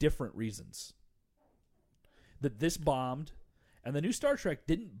for different reasons. That this bombed, and the new Star Trek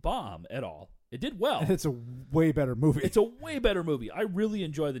didn't bomb at all. It did well. And it's a way better movie. It's a way better movie. I really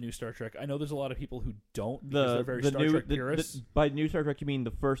enjoy the new Star Trek. I know there's a lot of people who don't because they're very Star Trek purists. By new Star Trek, you mean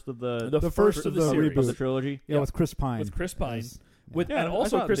the first of the first of the series. Of the trilogy? Yeah, with Chris Pine. With Chris Pine. And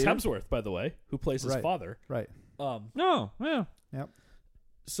also Chris Hemsworth, by the way, who plays his father. Right. No, yeah. Yep.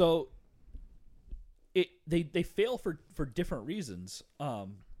 So they fail for different reasons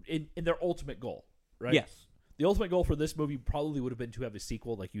in their ultimate goal, right? Yes. The ultimate goal for this movie probably would have been to have a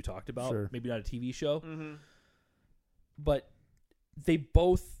sequel like you talked about, maybe not a TV show. Mm-hmm. But they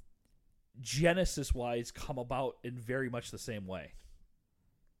both, Genesis-wise, come about in very much the same way.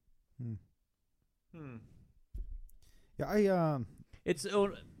 Yeah, it's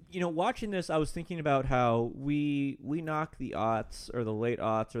watching this, I was thinking about how we knock the aughts or the late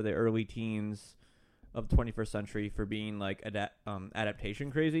aughts or the early teens of the 21st century for being like adaptation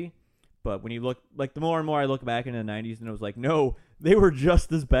crazy. But when you look, like, the more and more I look back into the 90s, and it was like, no, they were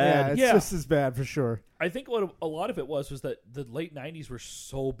just as bad. Yeah, it's just as bad for sure. I think what a lot of it was that the late 90s were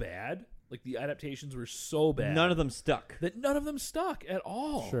so bad, like the adaptations were so bad. None of them stuck. That none of them stuck at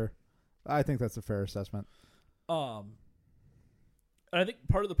all. Sure. I think that's a fair assessment. And I think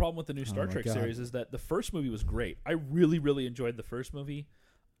part of the problem with the new Star Trek series is that the first movie was great. I really, really enjoyed the first movie.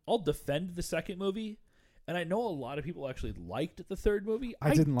 I'll defend the second movie. And I know a lot of people actually liked the third movie.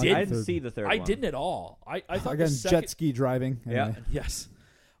 I didn't see the third one. I didn't at all. I thought again, jet ski driving. Anyway. Yeah. Yes.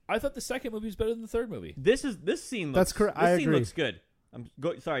 I thought the second movie was better than the third movie. This scene looks... That's correct. This I scene agree. looks good.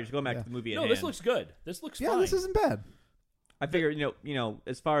 Sorry, just going back to the movie. No, this looks good. This looks fine. Yeah, this isn't bad. I figure, you know,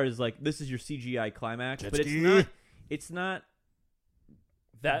 as far as like this is your CGI climax, jet but ski. it's not.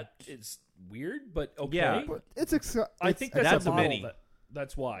 That is weird, but okay. Yeah, but I think that's a model. many.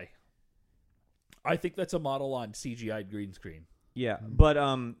 That's why. I think that's a model on CGI green screen. Yeah, but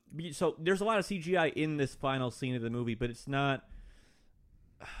so there's a lot of CGI in this final scene of the movie, but it's not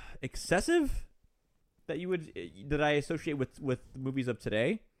excessive that I associate with movies of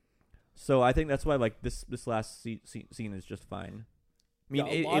today. So I think that's why like this last scene is just fine. I mean,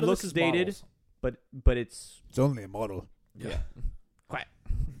 it looks dated, models. but it's only a model. Yeah.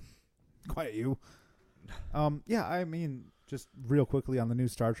 Quiet you. Yeah, I mean, just real quickly on the new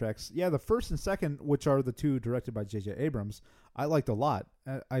Star Treks. Yeah, the first and second, which are the two directed by J.J. Abrams, I liked a lot.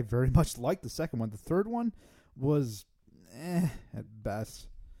 I very much liked the second one. The third one was at best.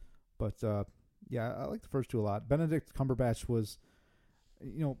 But, yeah, I like the first two a lot. Benedict Cumberbatch was,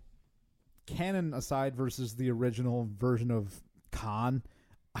 canon aside versus the original version of Khan,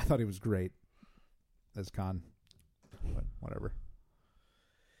 I thought he was great as Khan. But whatever.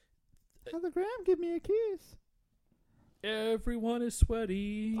 Mother Graham, give me a kiss. Everyone is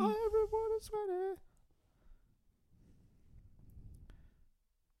sweaty. Everyone is sweaty.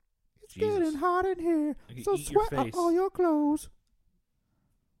 It's Jesus. getting hot in here, so sweat on all your clothes.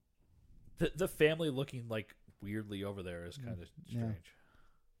 The family looking like weirdly over there is kind of strange.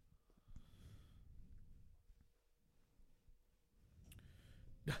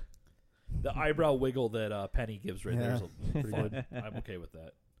 Yeah. The eyebrow wiggle that Penny gives right there is pretty good. I'm okay with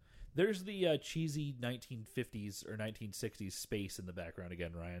that. There's the cheesy 1950s or 1960s space in the background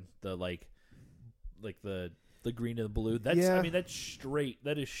again, Ryan. The like the green and the blue. That's straight.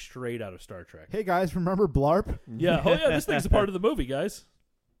 That is straight out of Star Trek. Hey guys, remember Blarp? Yeah. Oh yeah, this thing's a part of the movie, guys.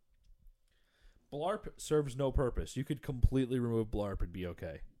 Blarp serves no purpose. You could completely remove Blarp and be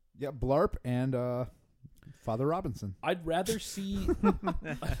okay. Yeah, Blarp and Father Robinson. I'd rather see.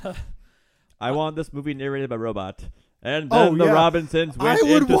 I want this movie narrated by robot. And then the Robinsons went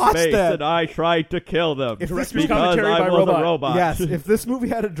into space, that. and I tried to kill them because I was a robot. Yes, if this movie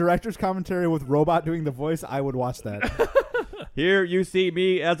had a director's commentary with robot doing the voice, I would watch that. Here you see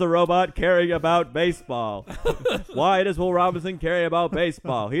me as a robot caring about baseball. Why does Will Robinson care about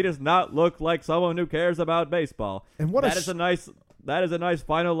baseball? He does not look like someone who cares about baseball. And what that is a nice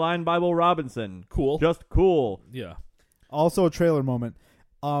final line by Will Robinson. Cool. Just cool. Yeah. Also a trailer moment.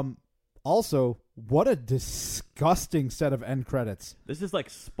 Also, what a disgusting set of end credits. This is like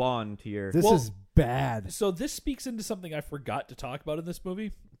Spawn tier. This is bad. So this speaks into something I forgot to talk about in this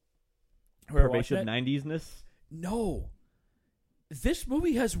movie. Pervasive 90s-ness? No. This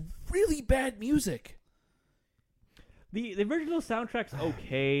movie has really bad music. The original soundtrack's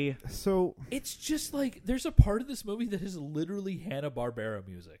okay. So it's just like there's a part of this movie that is literally Hanna-Barbera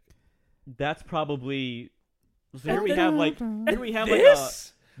music. That's probably... So And here we then- have like... Here we have like a...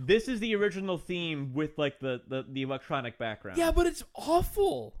 This is the original theme with like the electronic background. Yeah, but it's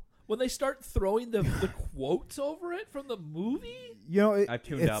awful. When they start throwing the quotes over it from the movie, I've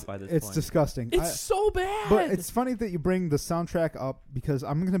tuned out by this point. It's disgusting. It's so bad. But it's funny that you bring the soundtrack up because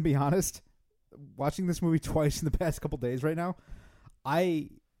I'm going to be honest. Watching this movie twice in the past couple days right now, I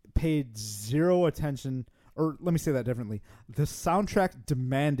paid zero attention. Or let me say that differently. The soundtrack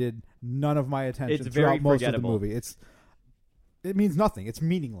demanded none of my attention It's very throughout most forgettable. of the movie. It means nothing. It's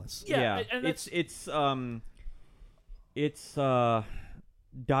meaningless. Yeah. And it's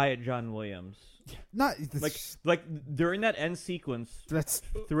Diet John Williams. Not like during that end sequence. That's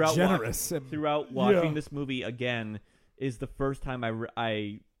throughout generous. Throughout watching this movie again is the first time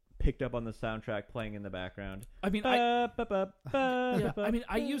I picked up on the soundtrack playing in the background. I mean, I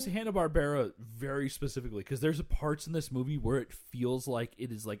use Hanna-Barbera very specifically because there's parts in this movie where it feels like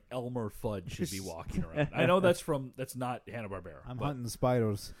it is like Elmer Fudd should be walking around. I know that's not Hanna-Barbera. I'm hunting the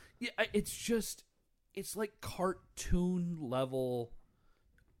spiders. Yeah, it's like cartoon level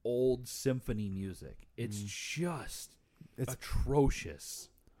old symphony music. It's just atrocious.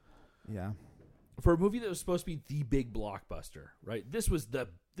 Yeah. For a movie that was supposed to be the big blockbuster, right? This was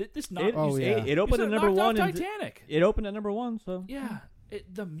it opened at number one. Titanic. It opened at number one, so yeah,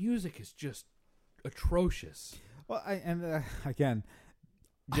 the music is just atrocious. Well, again,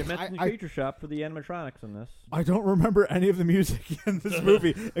 Jim mentioned the Creature Shop for the animatronics in this. I don't remember any of the music in this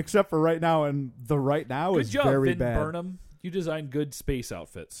movie except for right now, and the right now Good is job, very Vin bad. Burnham. You designed good space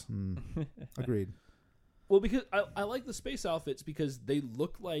outfits. Agreed. Well, because I like the space outfits because they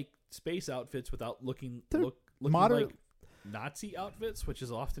look like space outfits without looking modern- like Nazi outfits, which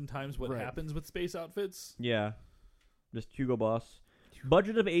is oftentimes what happens with space outfits. Yeah, just Hugo Boss.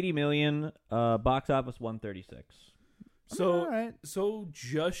 Budget of $80 million. Box office $136. So, right. so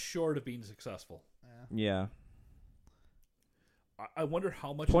just short of being successful. Yeah. I wonder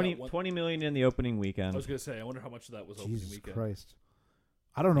how much 20 million in the opening weekend. I was going to say, I wonder how much of that was opening Jesus weekend. Christ.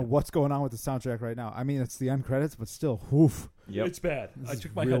 I don't know what's going on with the soundtrack right now. I mean, it's the end credits, but still, woof. Yep. It's bad. This I is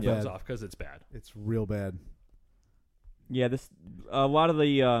took my real headphones bad. off because it's bad. It's real bad. Yeah, a lot of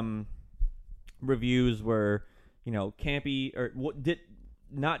the reviews were, campy or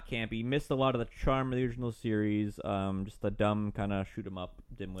not campy. Missed a lot of the charm of the original series. Just the dumb kind of shoot 'em up,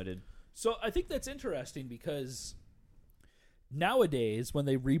 dim-witted. So I think that's interesting because nowadays when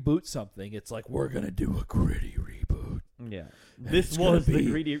they reboot something, it's like we're gonna do a gritty reboot. Yeah, And this was the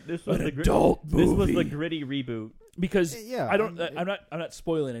gritty. This was an the adult movie. This was the gritty reboot. Because I'm not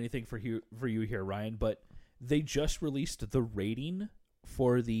spoiling anything for you here, Ryan. But they just released the rating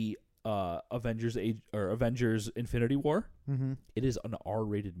for the Avengers Infinity War. Mm-hmm. It is an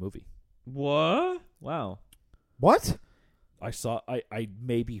R-rated movie. What? Wow. What? I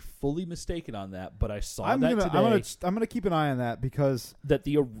may be fully mistaken on that, but I saw today. I'm gonna keep an eye on that because that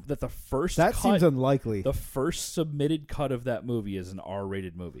the first that cut, seems unlikely. The first submitted cut of that movie is an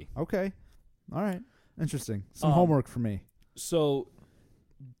R-rated movie. Okay, all right, interesting. Some homework for me. So,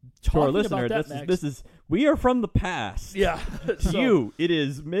 to our talking listener, about that, this is we are from the past. Yeah, It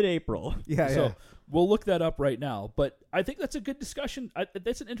is mid-April. Yeah. We'll look that up right now. But I think that's a good discussion.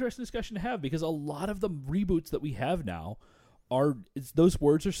 That's an interesting discussion to have because a lot of the reboots that we have now those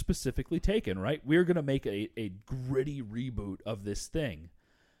words are specifically taken, right? We're going to make a gritty reboot of this thing.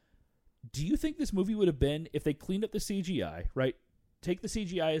 Do you think this movie would have been, if they cleaned up the CGI, right? Take the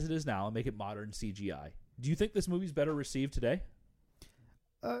CGI as it is now and make it modern CGI. Do you think this movie's better received today?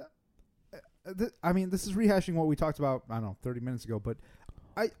 This is rehashing what we talked about, 30 minutes ago, but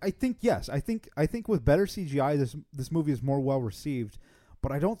I think, yes. I think with better CGI, this movie is more well received,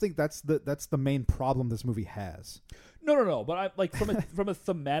 but I don't think that's the main problem this movie has. No. But I like from a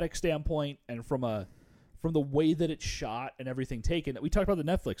thematic standpoint and from the way that it's shot and everything taken. We talked about the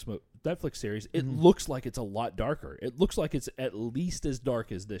Netflix series. It looks like it's a lot darker. It looks like it's at least as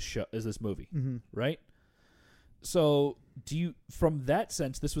dark as this movie, right? So, from that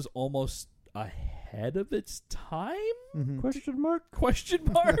sense, this was almost ahead of its time? Mm-hmm. Question mark?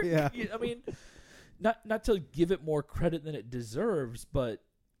 Yeah. I mean, not to give it more credit than it deserves, but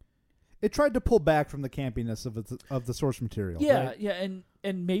it tried to pull back from the campiness of the source material. Yeah, right? yeah,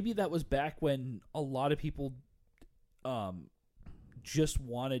 and maybe that was back when a lot of people just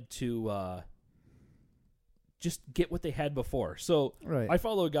wanted to just get what they had before. So I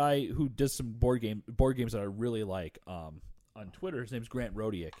follow a guy who does some board games that I really like on Twitter. His name's Grant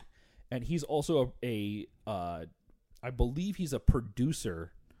Rodiak, and he's also I believe he's a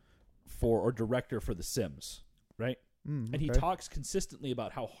producer or director for The Sims, right? And he talks consistently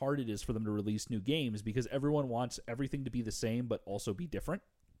about how hard it is for them to release new games because everyone wants everything to be the same but also be different.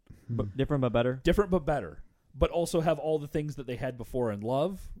 Different but better? Different but better. But also have all the things that they had before and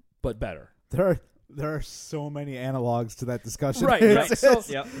love, but better. There are so many analogs to that discussion. Right. So,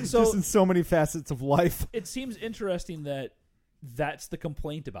 so just in so many facets of life. It seems interesting that that's the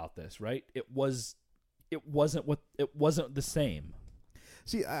complaint about this, right? It wasn't the same.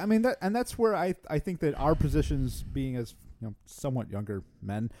 See, I mean that's where I think that our positions, being as somewhat younger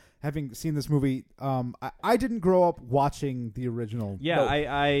men, having seen this movie, I didn't grow up watching the original.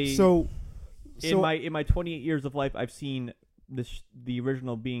 Yeah, no. In my 28 years of life, I've seen the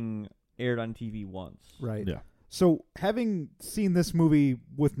original being aired on TV once. Right. Yeah. So having seen this movie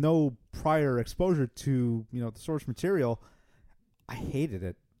with no prior exposure to the source material, I hated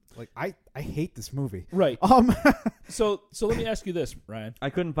it. Like I hate this movie. Right. So let me ask you this, Ryan. I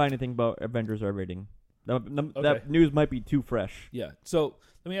couldn't find anything about Avengers R rating. That news might be too fresh. Yeah. So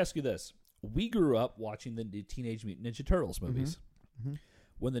let me ask you this: we grew up watching the Teenage Mutant Ninja Turtles movies. Mm-hmm.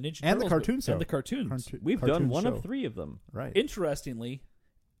 When the Ninja and Turtles the cartoons and the cartoons, we've done one of 3 of them. Right. Interestingly,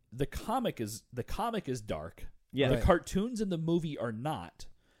 the comic is dark. Yeah. The cartoons in the movie are not.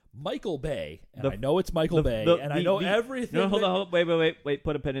 Michael Bay, and I know it's Michael Bay, and I know everything. No, hold on, wait.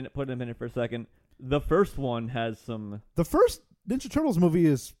 Put a pin in it for a second. The first one has some. The first Ninja Turtles movie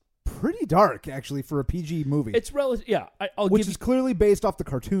is pretty dark, actually, for a PG movie. It's relative, yeah. Which is clearly based off the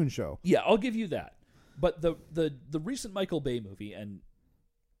cartoon show. Yeah, I'll give you that. But the recent Michael Bay movie, and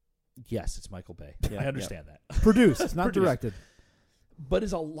yes, it's Michael Bay. Yeah, I understand that. Produced, not directed, but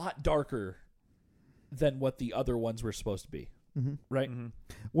is a lot darker than what the other ones were supposed to be. Mm-hmm. Right. Mm-hmm.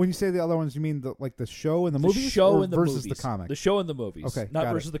 When you say the other ones, you mean the show and the movies, the show and the versus movies. the comic? The show and the movies. Okay,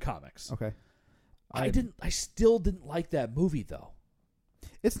 not versus the comics. Okay. I still didn't like that movie though.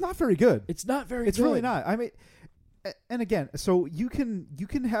 It's not very good. It's not very. It's good. really not. I mean, and again, so you can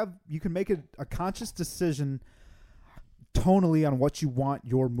make a conscious decision tonally on what you want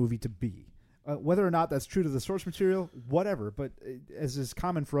your movie to be. Whether or not that's true to the source material, whatever. But as is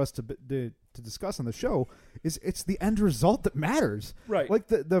common for us to discuss on the show, it's the end result that matters. Right. Like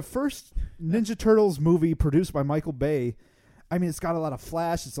the first Ninja Turtles movie produced by Michael Bay, I mean, it's got a lot of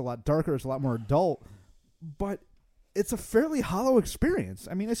flash. It's a lot darker. It's a lot more adult. But it's a fairly hollow experience.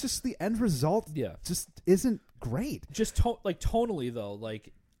 I mean, it's just the end result. Yeah. Just isn't great. Just tonally though,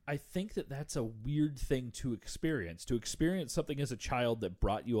 like. I think that's a weird thing to experience. To experience something as a child that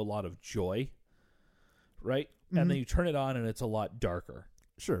brought you a lot of joy, right? Mm-hmm. And then you turn it on and it's a lot darker.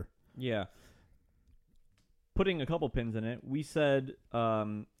 Sure. Yeah. Putting a couple pins in it, we said,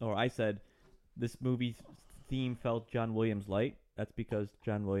 or I said, this movie's theme felt John Williams light. That's because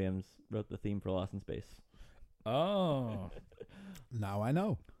John Williams wrote the theme for Lost in Space. Oh. Now I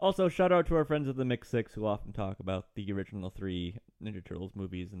know. Also, shout out to our friends at the Mix 6 who often talk about the original 3 Ninja Turtles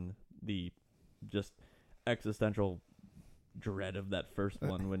movies and the just existential dread of that first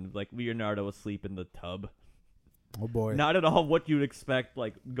one when like Leonardo was asleep in the tub. Oh boy. Not at all what you'd expect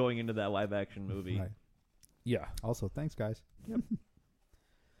like going into that live action movie. Right. Yeah. Also, thanks guys. Yep.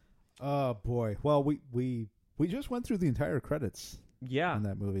 Oh boy. Well, we just went through the entire credits. Yeah. In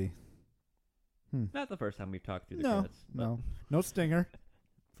that movie. Not the first time we've talked through the credits. No stinger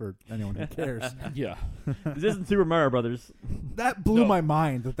for anyone who cares. Yeah. This isn't Super Mario Brothers. That blew my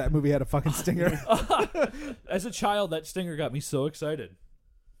mind that movie had a fucking stinger. As a child, that stinger got me so excited.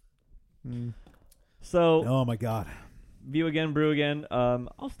 So, oh my god. View again, brew again.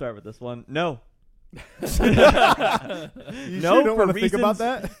 I'll start with this one. No. You sure don't want to think about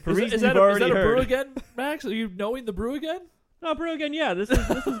that? For reasons is that you've already a heard. brew again, Max? Are you knowing the brew again? No, brew again. Yeah, this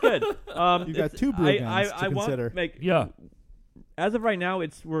is good. You got 2 brew agains to consider. Yeah. As of right now,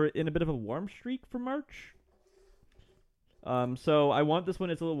 we're in a bit of a warm streak for March. So I want this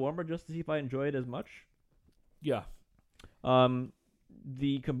one. It's a little warmer just to see if I enjoy it as much. Yeah. The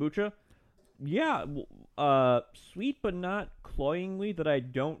kombucha, yeah, sweet but not cloyingly that I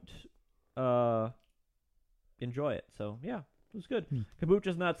don't enjoy it. So yeah, it was good.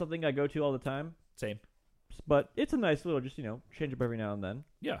 Kombucha's not something I go to all the time. Same. But it's a nice little, just, change up every now and then.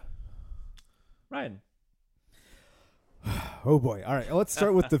 Yeah. Ryan. Oh, boy. All right. Let's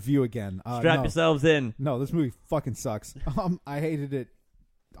start with The View again. Strap yourselves in. No, this movie fucking sucks. I hated it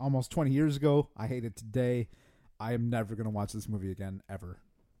almost 20 years ago. I hate it today. I am never going to watch this movie again, ever.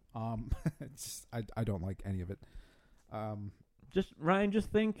 I don't like any of it. Ryan,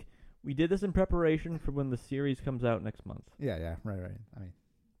 just think we did this in preparation for when the series comes out next month. Yeah, right. I mean,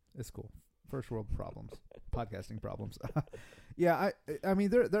 it's cool. First world problems, podcasting problems. Yeah, I mean,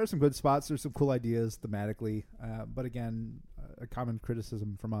 there are some good spots. There's some cool ideas thematically, but again, a common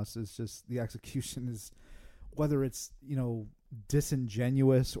criticism from us is just the execution is, whether it's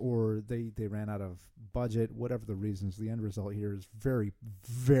disingenuous or they ran out of budget, whatever the reasons. The end result here is very,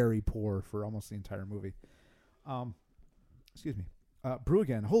 very poor for almost the entire movie. Excuse me. Brew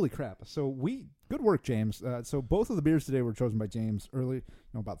again. Holy crap. So good work, James. So both of the beers today were chosen by James early,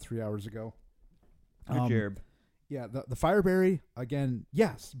 about 3 hours ago. Good job. Yeah, the Fireberry, again,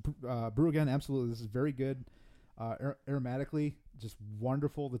 yes. Brew again, absolutely. This is very good. Aromatically, just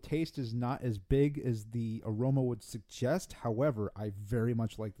wonderful. The taste is not as big as the aroma would suggest. However, I very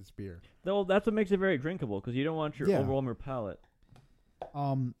much like this beer. Though that's what makes it very drinkable, because you don't want your overwhelm your palate.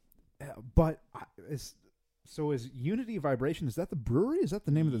 But so is Unity Vibration, is that the brewery? Is that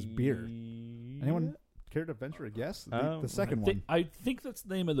the name of this beer? Anyone care to venture a guess? The second one. I think that's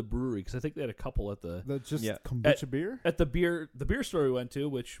the name of the brewery, because I think they had a couple at the kombucha beer? At the beer store we went to,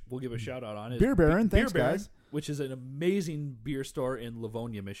 which we'll give a shout out on. Is Beer Baron, thanks Beer Baron, guys. which is an amazing beer store in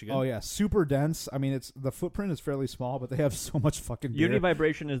Livonia, Michigan. Oh yeah, super dense. I mean, the footprint is fairly small, but they have so much fucking beer. Unity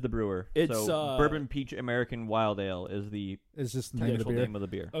Vibration is the brewer. It's Bourbon Peach American Wild Ale is just the name of the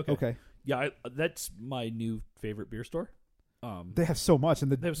beer. Okay. Yeah, that's my new favorite beer store. They have so much,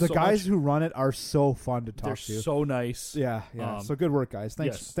 and the guys who run it are so fun to talk to. They're so nice. Yeah. So good work, guys.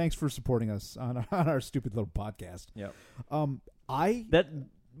 Thanks for supporting us on our stupid little podcast. Yeah.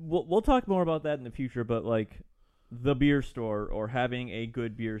 We'll talk more about that in the future, but like the beer store or having a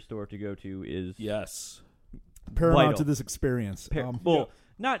good beer store to go to is paramount vital to this experience.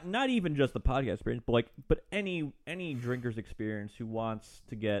 Not even just the podcast experience, but any drinker's experience who wants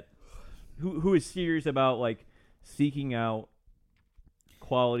to get who is serious about like seeking out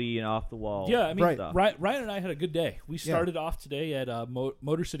quality and off the wall. Yeah, I mean, stuff. Ryan and I had a good day. We started off today at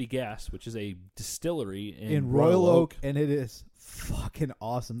Motor City Gas, which is a distillery in Royal Oak, and it is fucking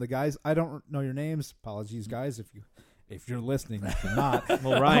awesome. The guys, I don't know your names. Apologies, guys, if you're listening. If you're not,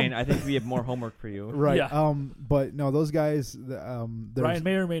 well, Ryan, I think we have more homework for you. Right. Yeah. But no, those guys. Ryan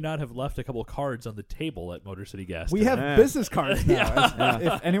may or may not have left a couple of cards on the table at Motor City Gas. We have business cards now.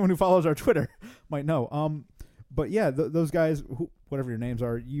 If anyone who follows our Twitter might know. But yeah, those guys, whatever your names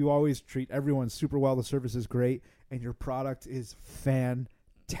are, you always treat everyone super well. The service is great, and your product is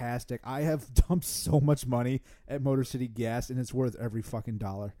fantastic. I have dumped so much money at Motor City Gas, and it's worth every fucking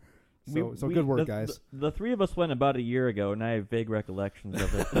dollar. So good work, guys. The three of us went about a year ago, and I have vague recollections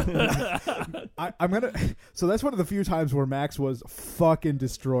of it. So that's one of the few times where Max was fucking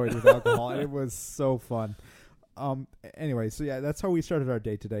destroyed with alcohol, and it was so fun. Anyway, so yeah, that's how we started our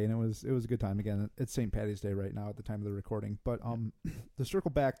day today, and it was a good time. Again, it's St. Patty's Day right now at the time of the recording. But to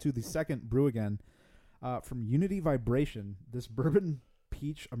circle back to the second brew again, from Unity Vibration, this Bourbon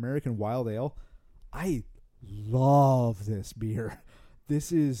Peach American Wild Ale. I love this beer.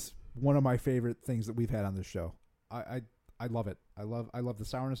 This is one of my favorite things that we've had on this show. I love it. I love the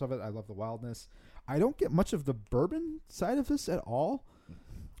sourness of it. I love the wildness. I don't get much of the bourbon side of this at all.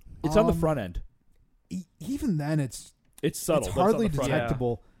 It's on the front end. Even then, it's subtle. It's hardly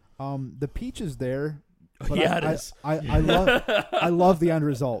detectable. Yeah. The peach is there. But it is. I love the end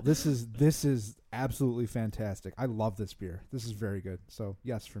result. This is absolutely fantastic. I love this beer. This is very good. So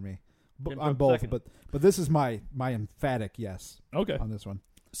yes for me. On both, but this is my emphatic yes. Okay. On this one.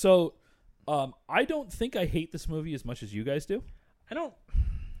 So, I don't think I hate this movie as much as you guys do. I don't.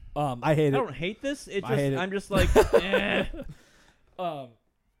 I hate it. I don't hate this. I'm just like.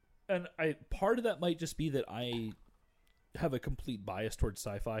 And part of that might just be that I have a complete bias towards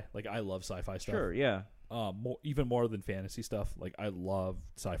sci-fi. Like I love sci-fi stuff. Sure, yeah. Even more than fantasy stuff. Like I love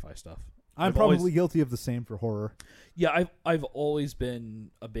sci-fi stuff. I'm probably guilty of the same for horror. Yeah, I've always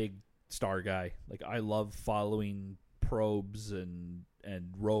been a big star guy. Like I love following probes and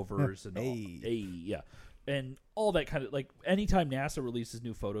rovers and and all that kind of like anytime NASA releases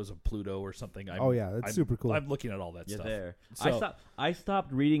new photos of Pluto or something. It's super cool. I'm looking at all that stuff. There. So, I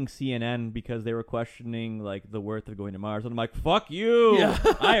stopped reading CNN because they were questioning like the worth of going to Mars, and I'm like, "Fuck you! Yeah.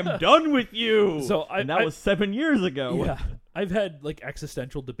 I am done with you." So that was 7 years ago. Yeah, I've had like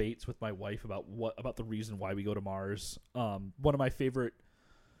existential debates with my wife about the reason why we go to Mars. One of my favorite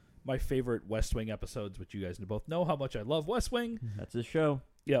West Wing episodes, which you guys both know how much I love West Wing. That's his show.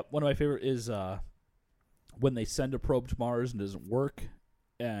 Yeah, one of my favorite is when they send a probe to Mars and it doesn't work,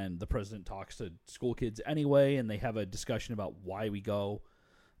 and the president talks to school kids anyway, and they have a discussion about why we go,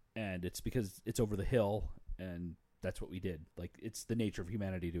 and it's because it's over the hill, and that's what we did. Like, it's the nature of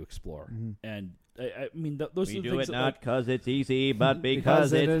humanity to explore. And I mean, those we are the do things it that, not because it's easy, but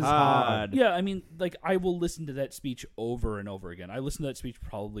because it it's is hard. Yeah, I mean, like, I will listen to that speech over and over again. I listen to that speech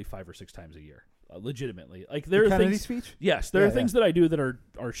probably 5 or 6 times a year, legitimately. Like, there the are Kennedy things. Speech? Yes, there are things that I do that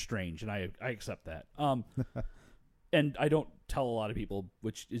are strange, and I accept that. And I don't tell a lot of people,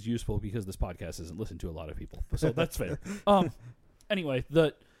 which is useful because this podcast isn't listened to a lot of people. So that's fair. Anyway,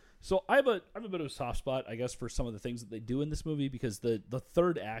 so I have a bit of a soft spot, I guess, for some of the things that they do in this movie, because the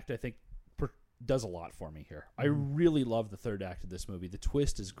third act, I think, does a lot for me here. I really love the third act of this movie. The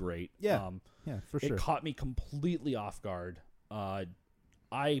twist is great. Yeah, for sure. It caught me completely off guard.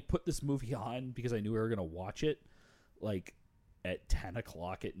 I put this movie on because I knew we were going to watch it, like, at 10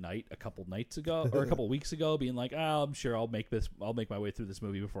 o'clock at night a couple weeks ago, being like, I'm sure I'll make my way through this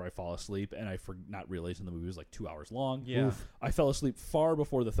movie before I fall asleep, and I not realizing the movie was like 2 hours long. Yeah. Oof. I fell asleep far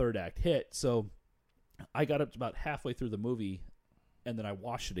before the third act hit, so I got up to about halfway through the movie, and then I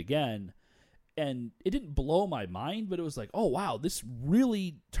watched it again, and it didn't blow my mind, but it was like, oh wow, this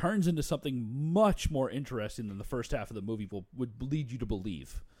really turns into something much more interesting than the first half of the movie would lead you to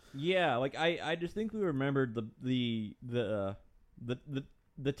believe. Yeah, like I distinctly remembered the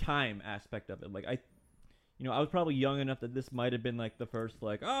time aspect of it. Like I was probably young enough that this might have been like the first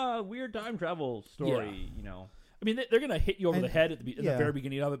weird time travel story. Yeah. I mean, they're gonna hit you over the head at the very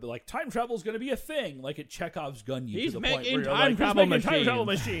beginning of it, but like time travel is gonna be a thing, like at Chekhov's gun. He's to the making point where time travel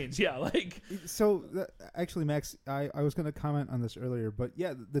machines. Yeah, like so. Actually, Max, I was gonna comment on this earlier, but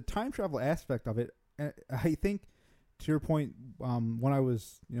yeah, the time travel aspect of it, I think, to your point, when I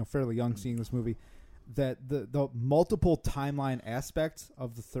was fairly young seeing this movie, that the multiple timeline aspects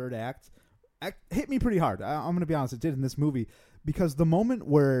of the third act hit me pretty hard. I'm going to be honest, it did in this movie, because the moment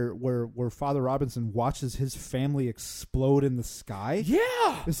where Father Robinson watches his family explode in the sky,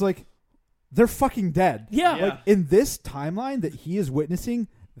 it's like they're fucking dead. Yeah. Like in this timeline that he is witnessing,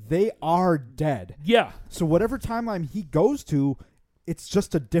 they are dead. Yeah. So whatever timeline he goes to, it's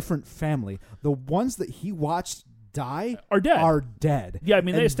just a different family. The ones that he watched are dead. Yeah, I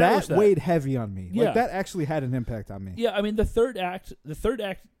mean, they established that weighed heavy on me. Yeah. Like that actually had an impact on me. Yeah, I mean, the third act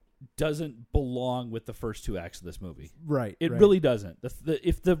doesn't belong with the first 2 acts of this movie. Right. It really doesn't.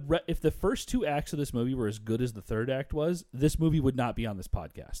 If the first 2 acts of this movie were as good as the third act was, this movie would not be on this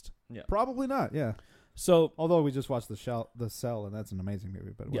podcast. Yeah. Probably not. Yeah. So, although we just watched The Cell, and that's an amazing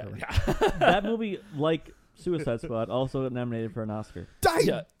movie, but whatever. Yeah. That movie, like Suicide Squad, also nominated for an Oscar.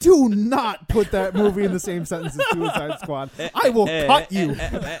 Do not put that movie in the same sentence as Suicide Squad. I will cut you.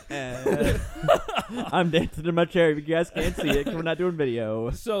 I'm dancing in my chair. If you guys can't see it, 'cause we're not doing video.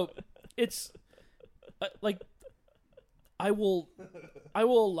 So it's like I will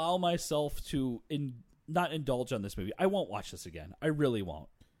allow myself to not indulge on this movie. I won't watch this again. I really won't.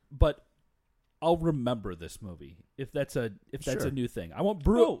 But I'll remember this movie if that's a new thing. I won't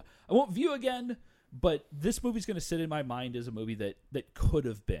view again. But this movie's going to sit in my mind as a movie that could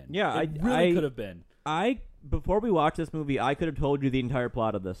have been. Yeah, it really could have been. Before we watched this movie, I could have told you the entire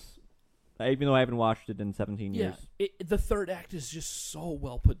plot of this, even though I haven't watched it in 17 years. The third act is just so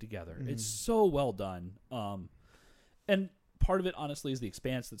well put together. Mm-hmm. It's so well done. And part of it, honestly, is the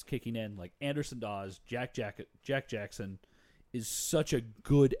expanse that's kicking in. Like Anderson Dawes, Jack Jackson is such a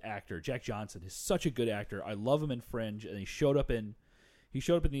good actor. Jack Johnson is such a good actor. I love him in Fringe, and he showed up in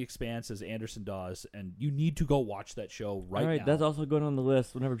The Expanse as Anderson Dawes, and you need to go watch that show right now. All right, that's also going on the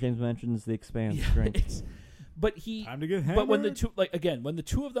list whenever James mentions The Expanse. Yeah, time to get hammered. But when the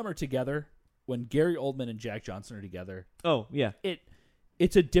two of them are together, when Gary Oldman and Jack Johnson are together,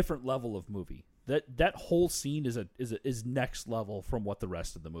 it's a different level of movie. That whole scene is next level from what the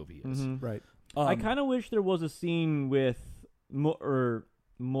rest of the movie is. Mm-hmm. Right. I kind of wish there was a scene with more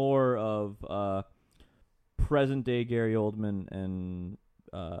of present day Gary Oldman and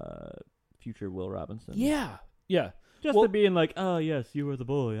future Will Robinson. Yeah. Just to being like, oh yes, you were the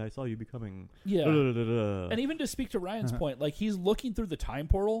boy I saw you becoming. Yeah. And even to speak to Ryan's point, like he's looking through the time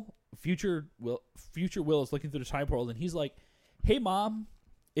portal. Future Will is looking through the time portal, and he's like, "Hey, Mom,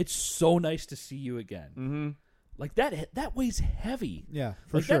 it's so nice to see you again." Mm-hmm. Like that weighs heavy. Yeah,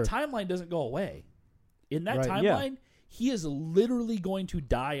 for sure. That timeline doesn't go away. In that timeline, he is literally going to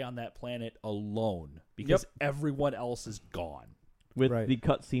die on that planet alone because everyone else is gone. With the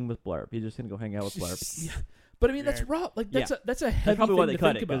cutscene with Blarp, he's just gonna go hang out with Blarp. Yeah. But I mean, that's rough. Like that's a heavy probably thing why they to cut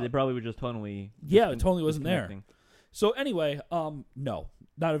think it, because about. it probably was just totally. Yeah, it totally wasn't there. So anyway, no,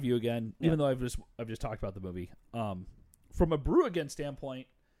 not a view again. Even though I've just talked about the movie. From a brew again standpoint,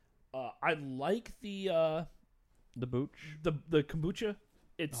 I like the booch, the kombucha.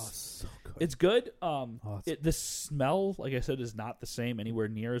 It's so good. It's good. The smell, like I said, is not the same anywhere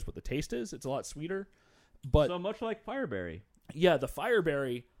near as what the taste is. It's a lot sweeter. But so much like Fireberry. Yeah, the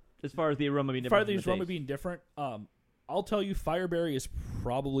Fireberry. As far as the aroma being different. I'll tell you, Fireberry is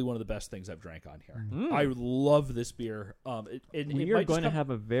probably one of the best things I've drank on here. Mm. I love this beer. We are going to have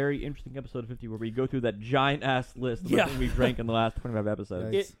a very interesting episode of 50 where we go through that giant-ass list of everything we've drank in the last 25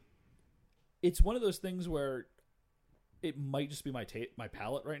 episodes. It's one of those things where it might just be my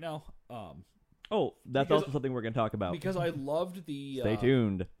palate right now. That's also something we're going to talk about. Because I loved the... Stay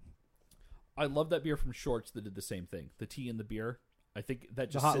tuned. I love that beer from Shorts that did the same thing. The tea and the beer. I think that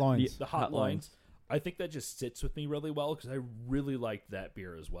just... The hot lines. I think that just sits with me really well because I really liked that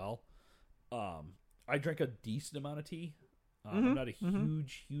beer as well. I drank a decent amount of tea. I'm not a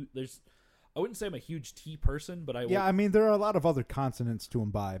huge... I wouldn't say I'm a huge tea person, but I mean, there are a lot of other consonants to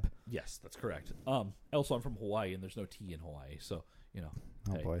imbibe. Yes, that's correct. Also, I'm from Hawaii, and there's no tea in Hawaii, so, you know.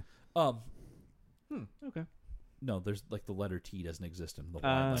 Oh, boy. Okay. No, there's, like, the letter T doesn't exist in the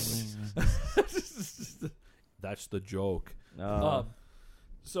Hawaiian language. That's the joke.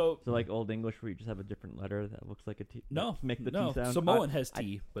 So like Old English where you just have a different letter that looks like a T? No. Make the T sound? Samoan has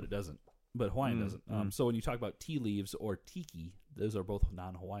T, but it doesn't. But Hawaiian doesn't. So when you talk about tea leaves or tiki, those are both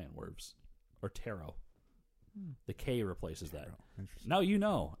non-Hawaiian words. Or taro. The K replaces that. Now you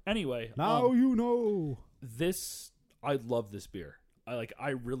know. Anyway. Now you know. I love this beer. I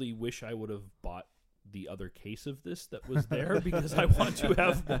really wish I would have bought the other case of this that was there because I want to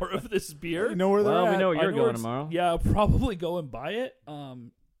have more of this beer. You know where they're at. We know where you're going tomorrow. Yeah, I'll probably go and buy it.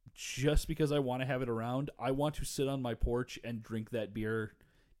 Just because I want to have it around. I want to sit on my porch and drink that beer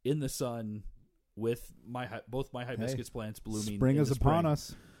in the sun with both my hibiscus plants blooming. Spring is upon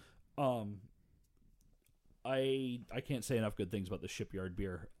us. I can't say enough good things about the Shipyard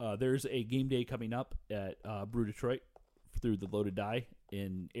beer. There's a game day coming up at Brew Detroit through the Loaded Die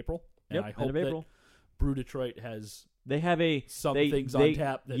in April. And I hope that Brew Detroit has some things on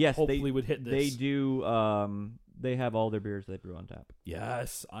tap that hopefully would hit this. They do. They have all their beers they brew on tap.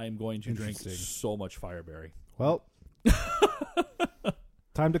 Yes, I am going to drink so much Fireberry. Well,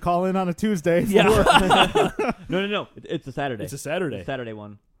 time to call in on a Tuesday. Yeah. No. It's a Saturday. It's a Saturday. It's a Saturday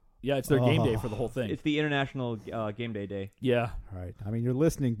one. Yeah, it's their game day for the whole thing. It's the International Game Day. Yeah. All right. I mean, you're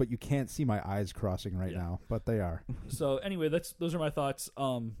listening, but you can't see my eyes crossing right now, but they are. So anyway, those are my thoughts.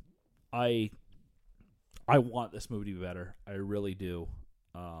 I want this movie to be better. I really do.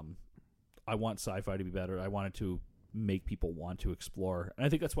 I want sci-fi to be better. I want it to make people want to explore. And I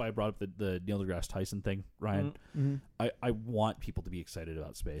think that's why I brought up the Neil deGrasse Tyson thing, Ryan. Mm-hmm. I want people to be excited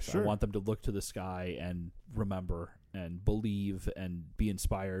about space. Sure. I want them to look to the sky and remember and believe and be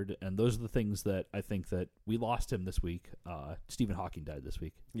inspired. And those are the things that I think that we lost him this week. Stephen Hawking died this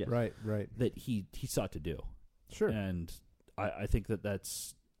week. Yes. Right. That he sought to do. Sure. And I think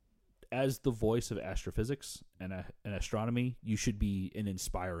that's, as the voice of astrophysics and astronomy, you should be an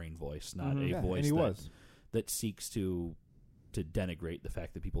inspiring voice, not a voice that seeks to denigrate the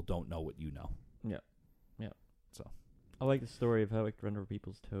fact that people don't know what you know. Yeah. So I like the story of how he could run over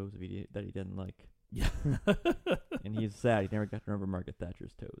people's toes that he didn't like. Yeah. And he's sad he never got to run over Margaret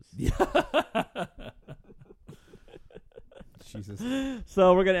Thatcher's toes. Yeah. Jesus.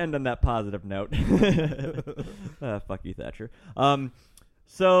 So we're gonna end on that positive note. Fuck you, Thatcher.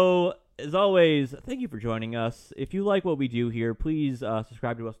 So, as always, thank you for joining us. If you like what we do here, please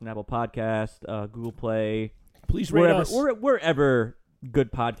subscribe to us on Apple Podcast, Google Play. Please rate us. Wherever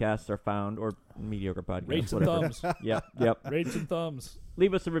good podcasts are found, or mediocre podcasts. Rates and thumbs. Yep. Rates and thumbs.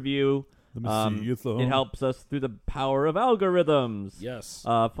 Leave us a review. Let me see your thumb. It helps us through the power of algorithms. Yes.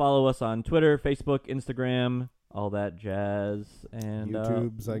 Follow us on Twitter, Facebook, Instagram, all that jazz. And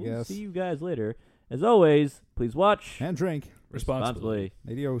YouTubes, I guess. See you guys later. As always, please watch and drink responsibly.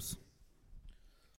 Adios.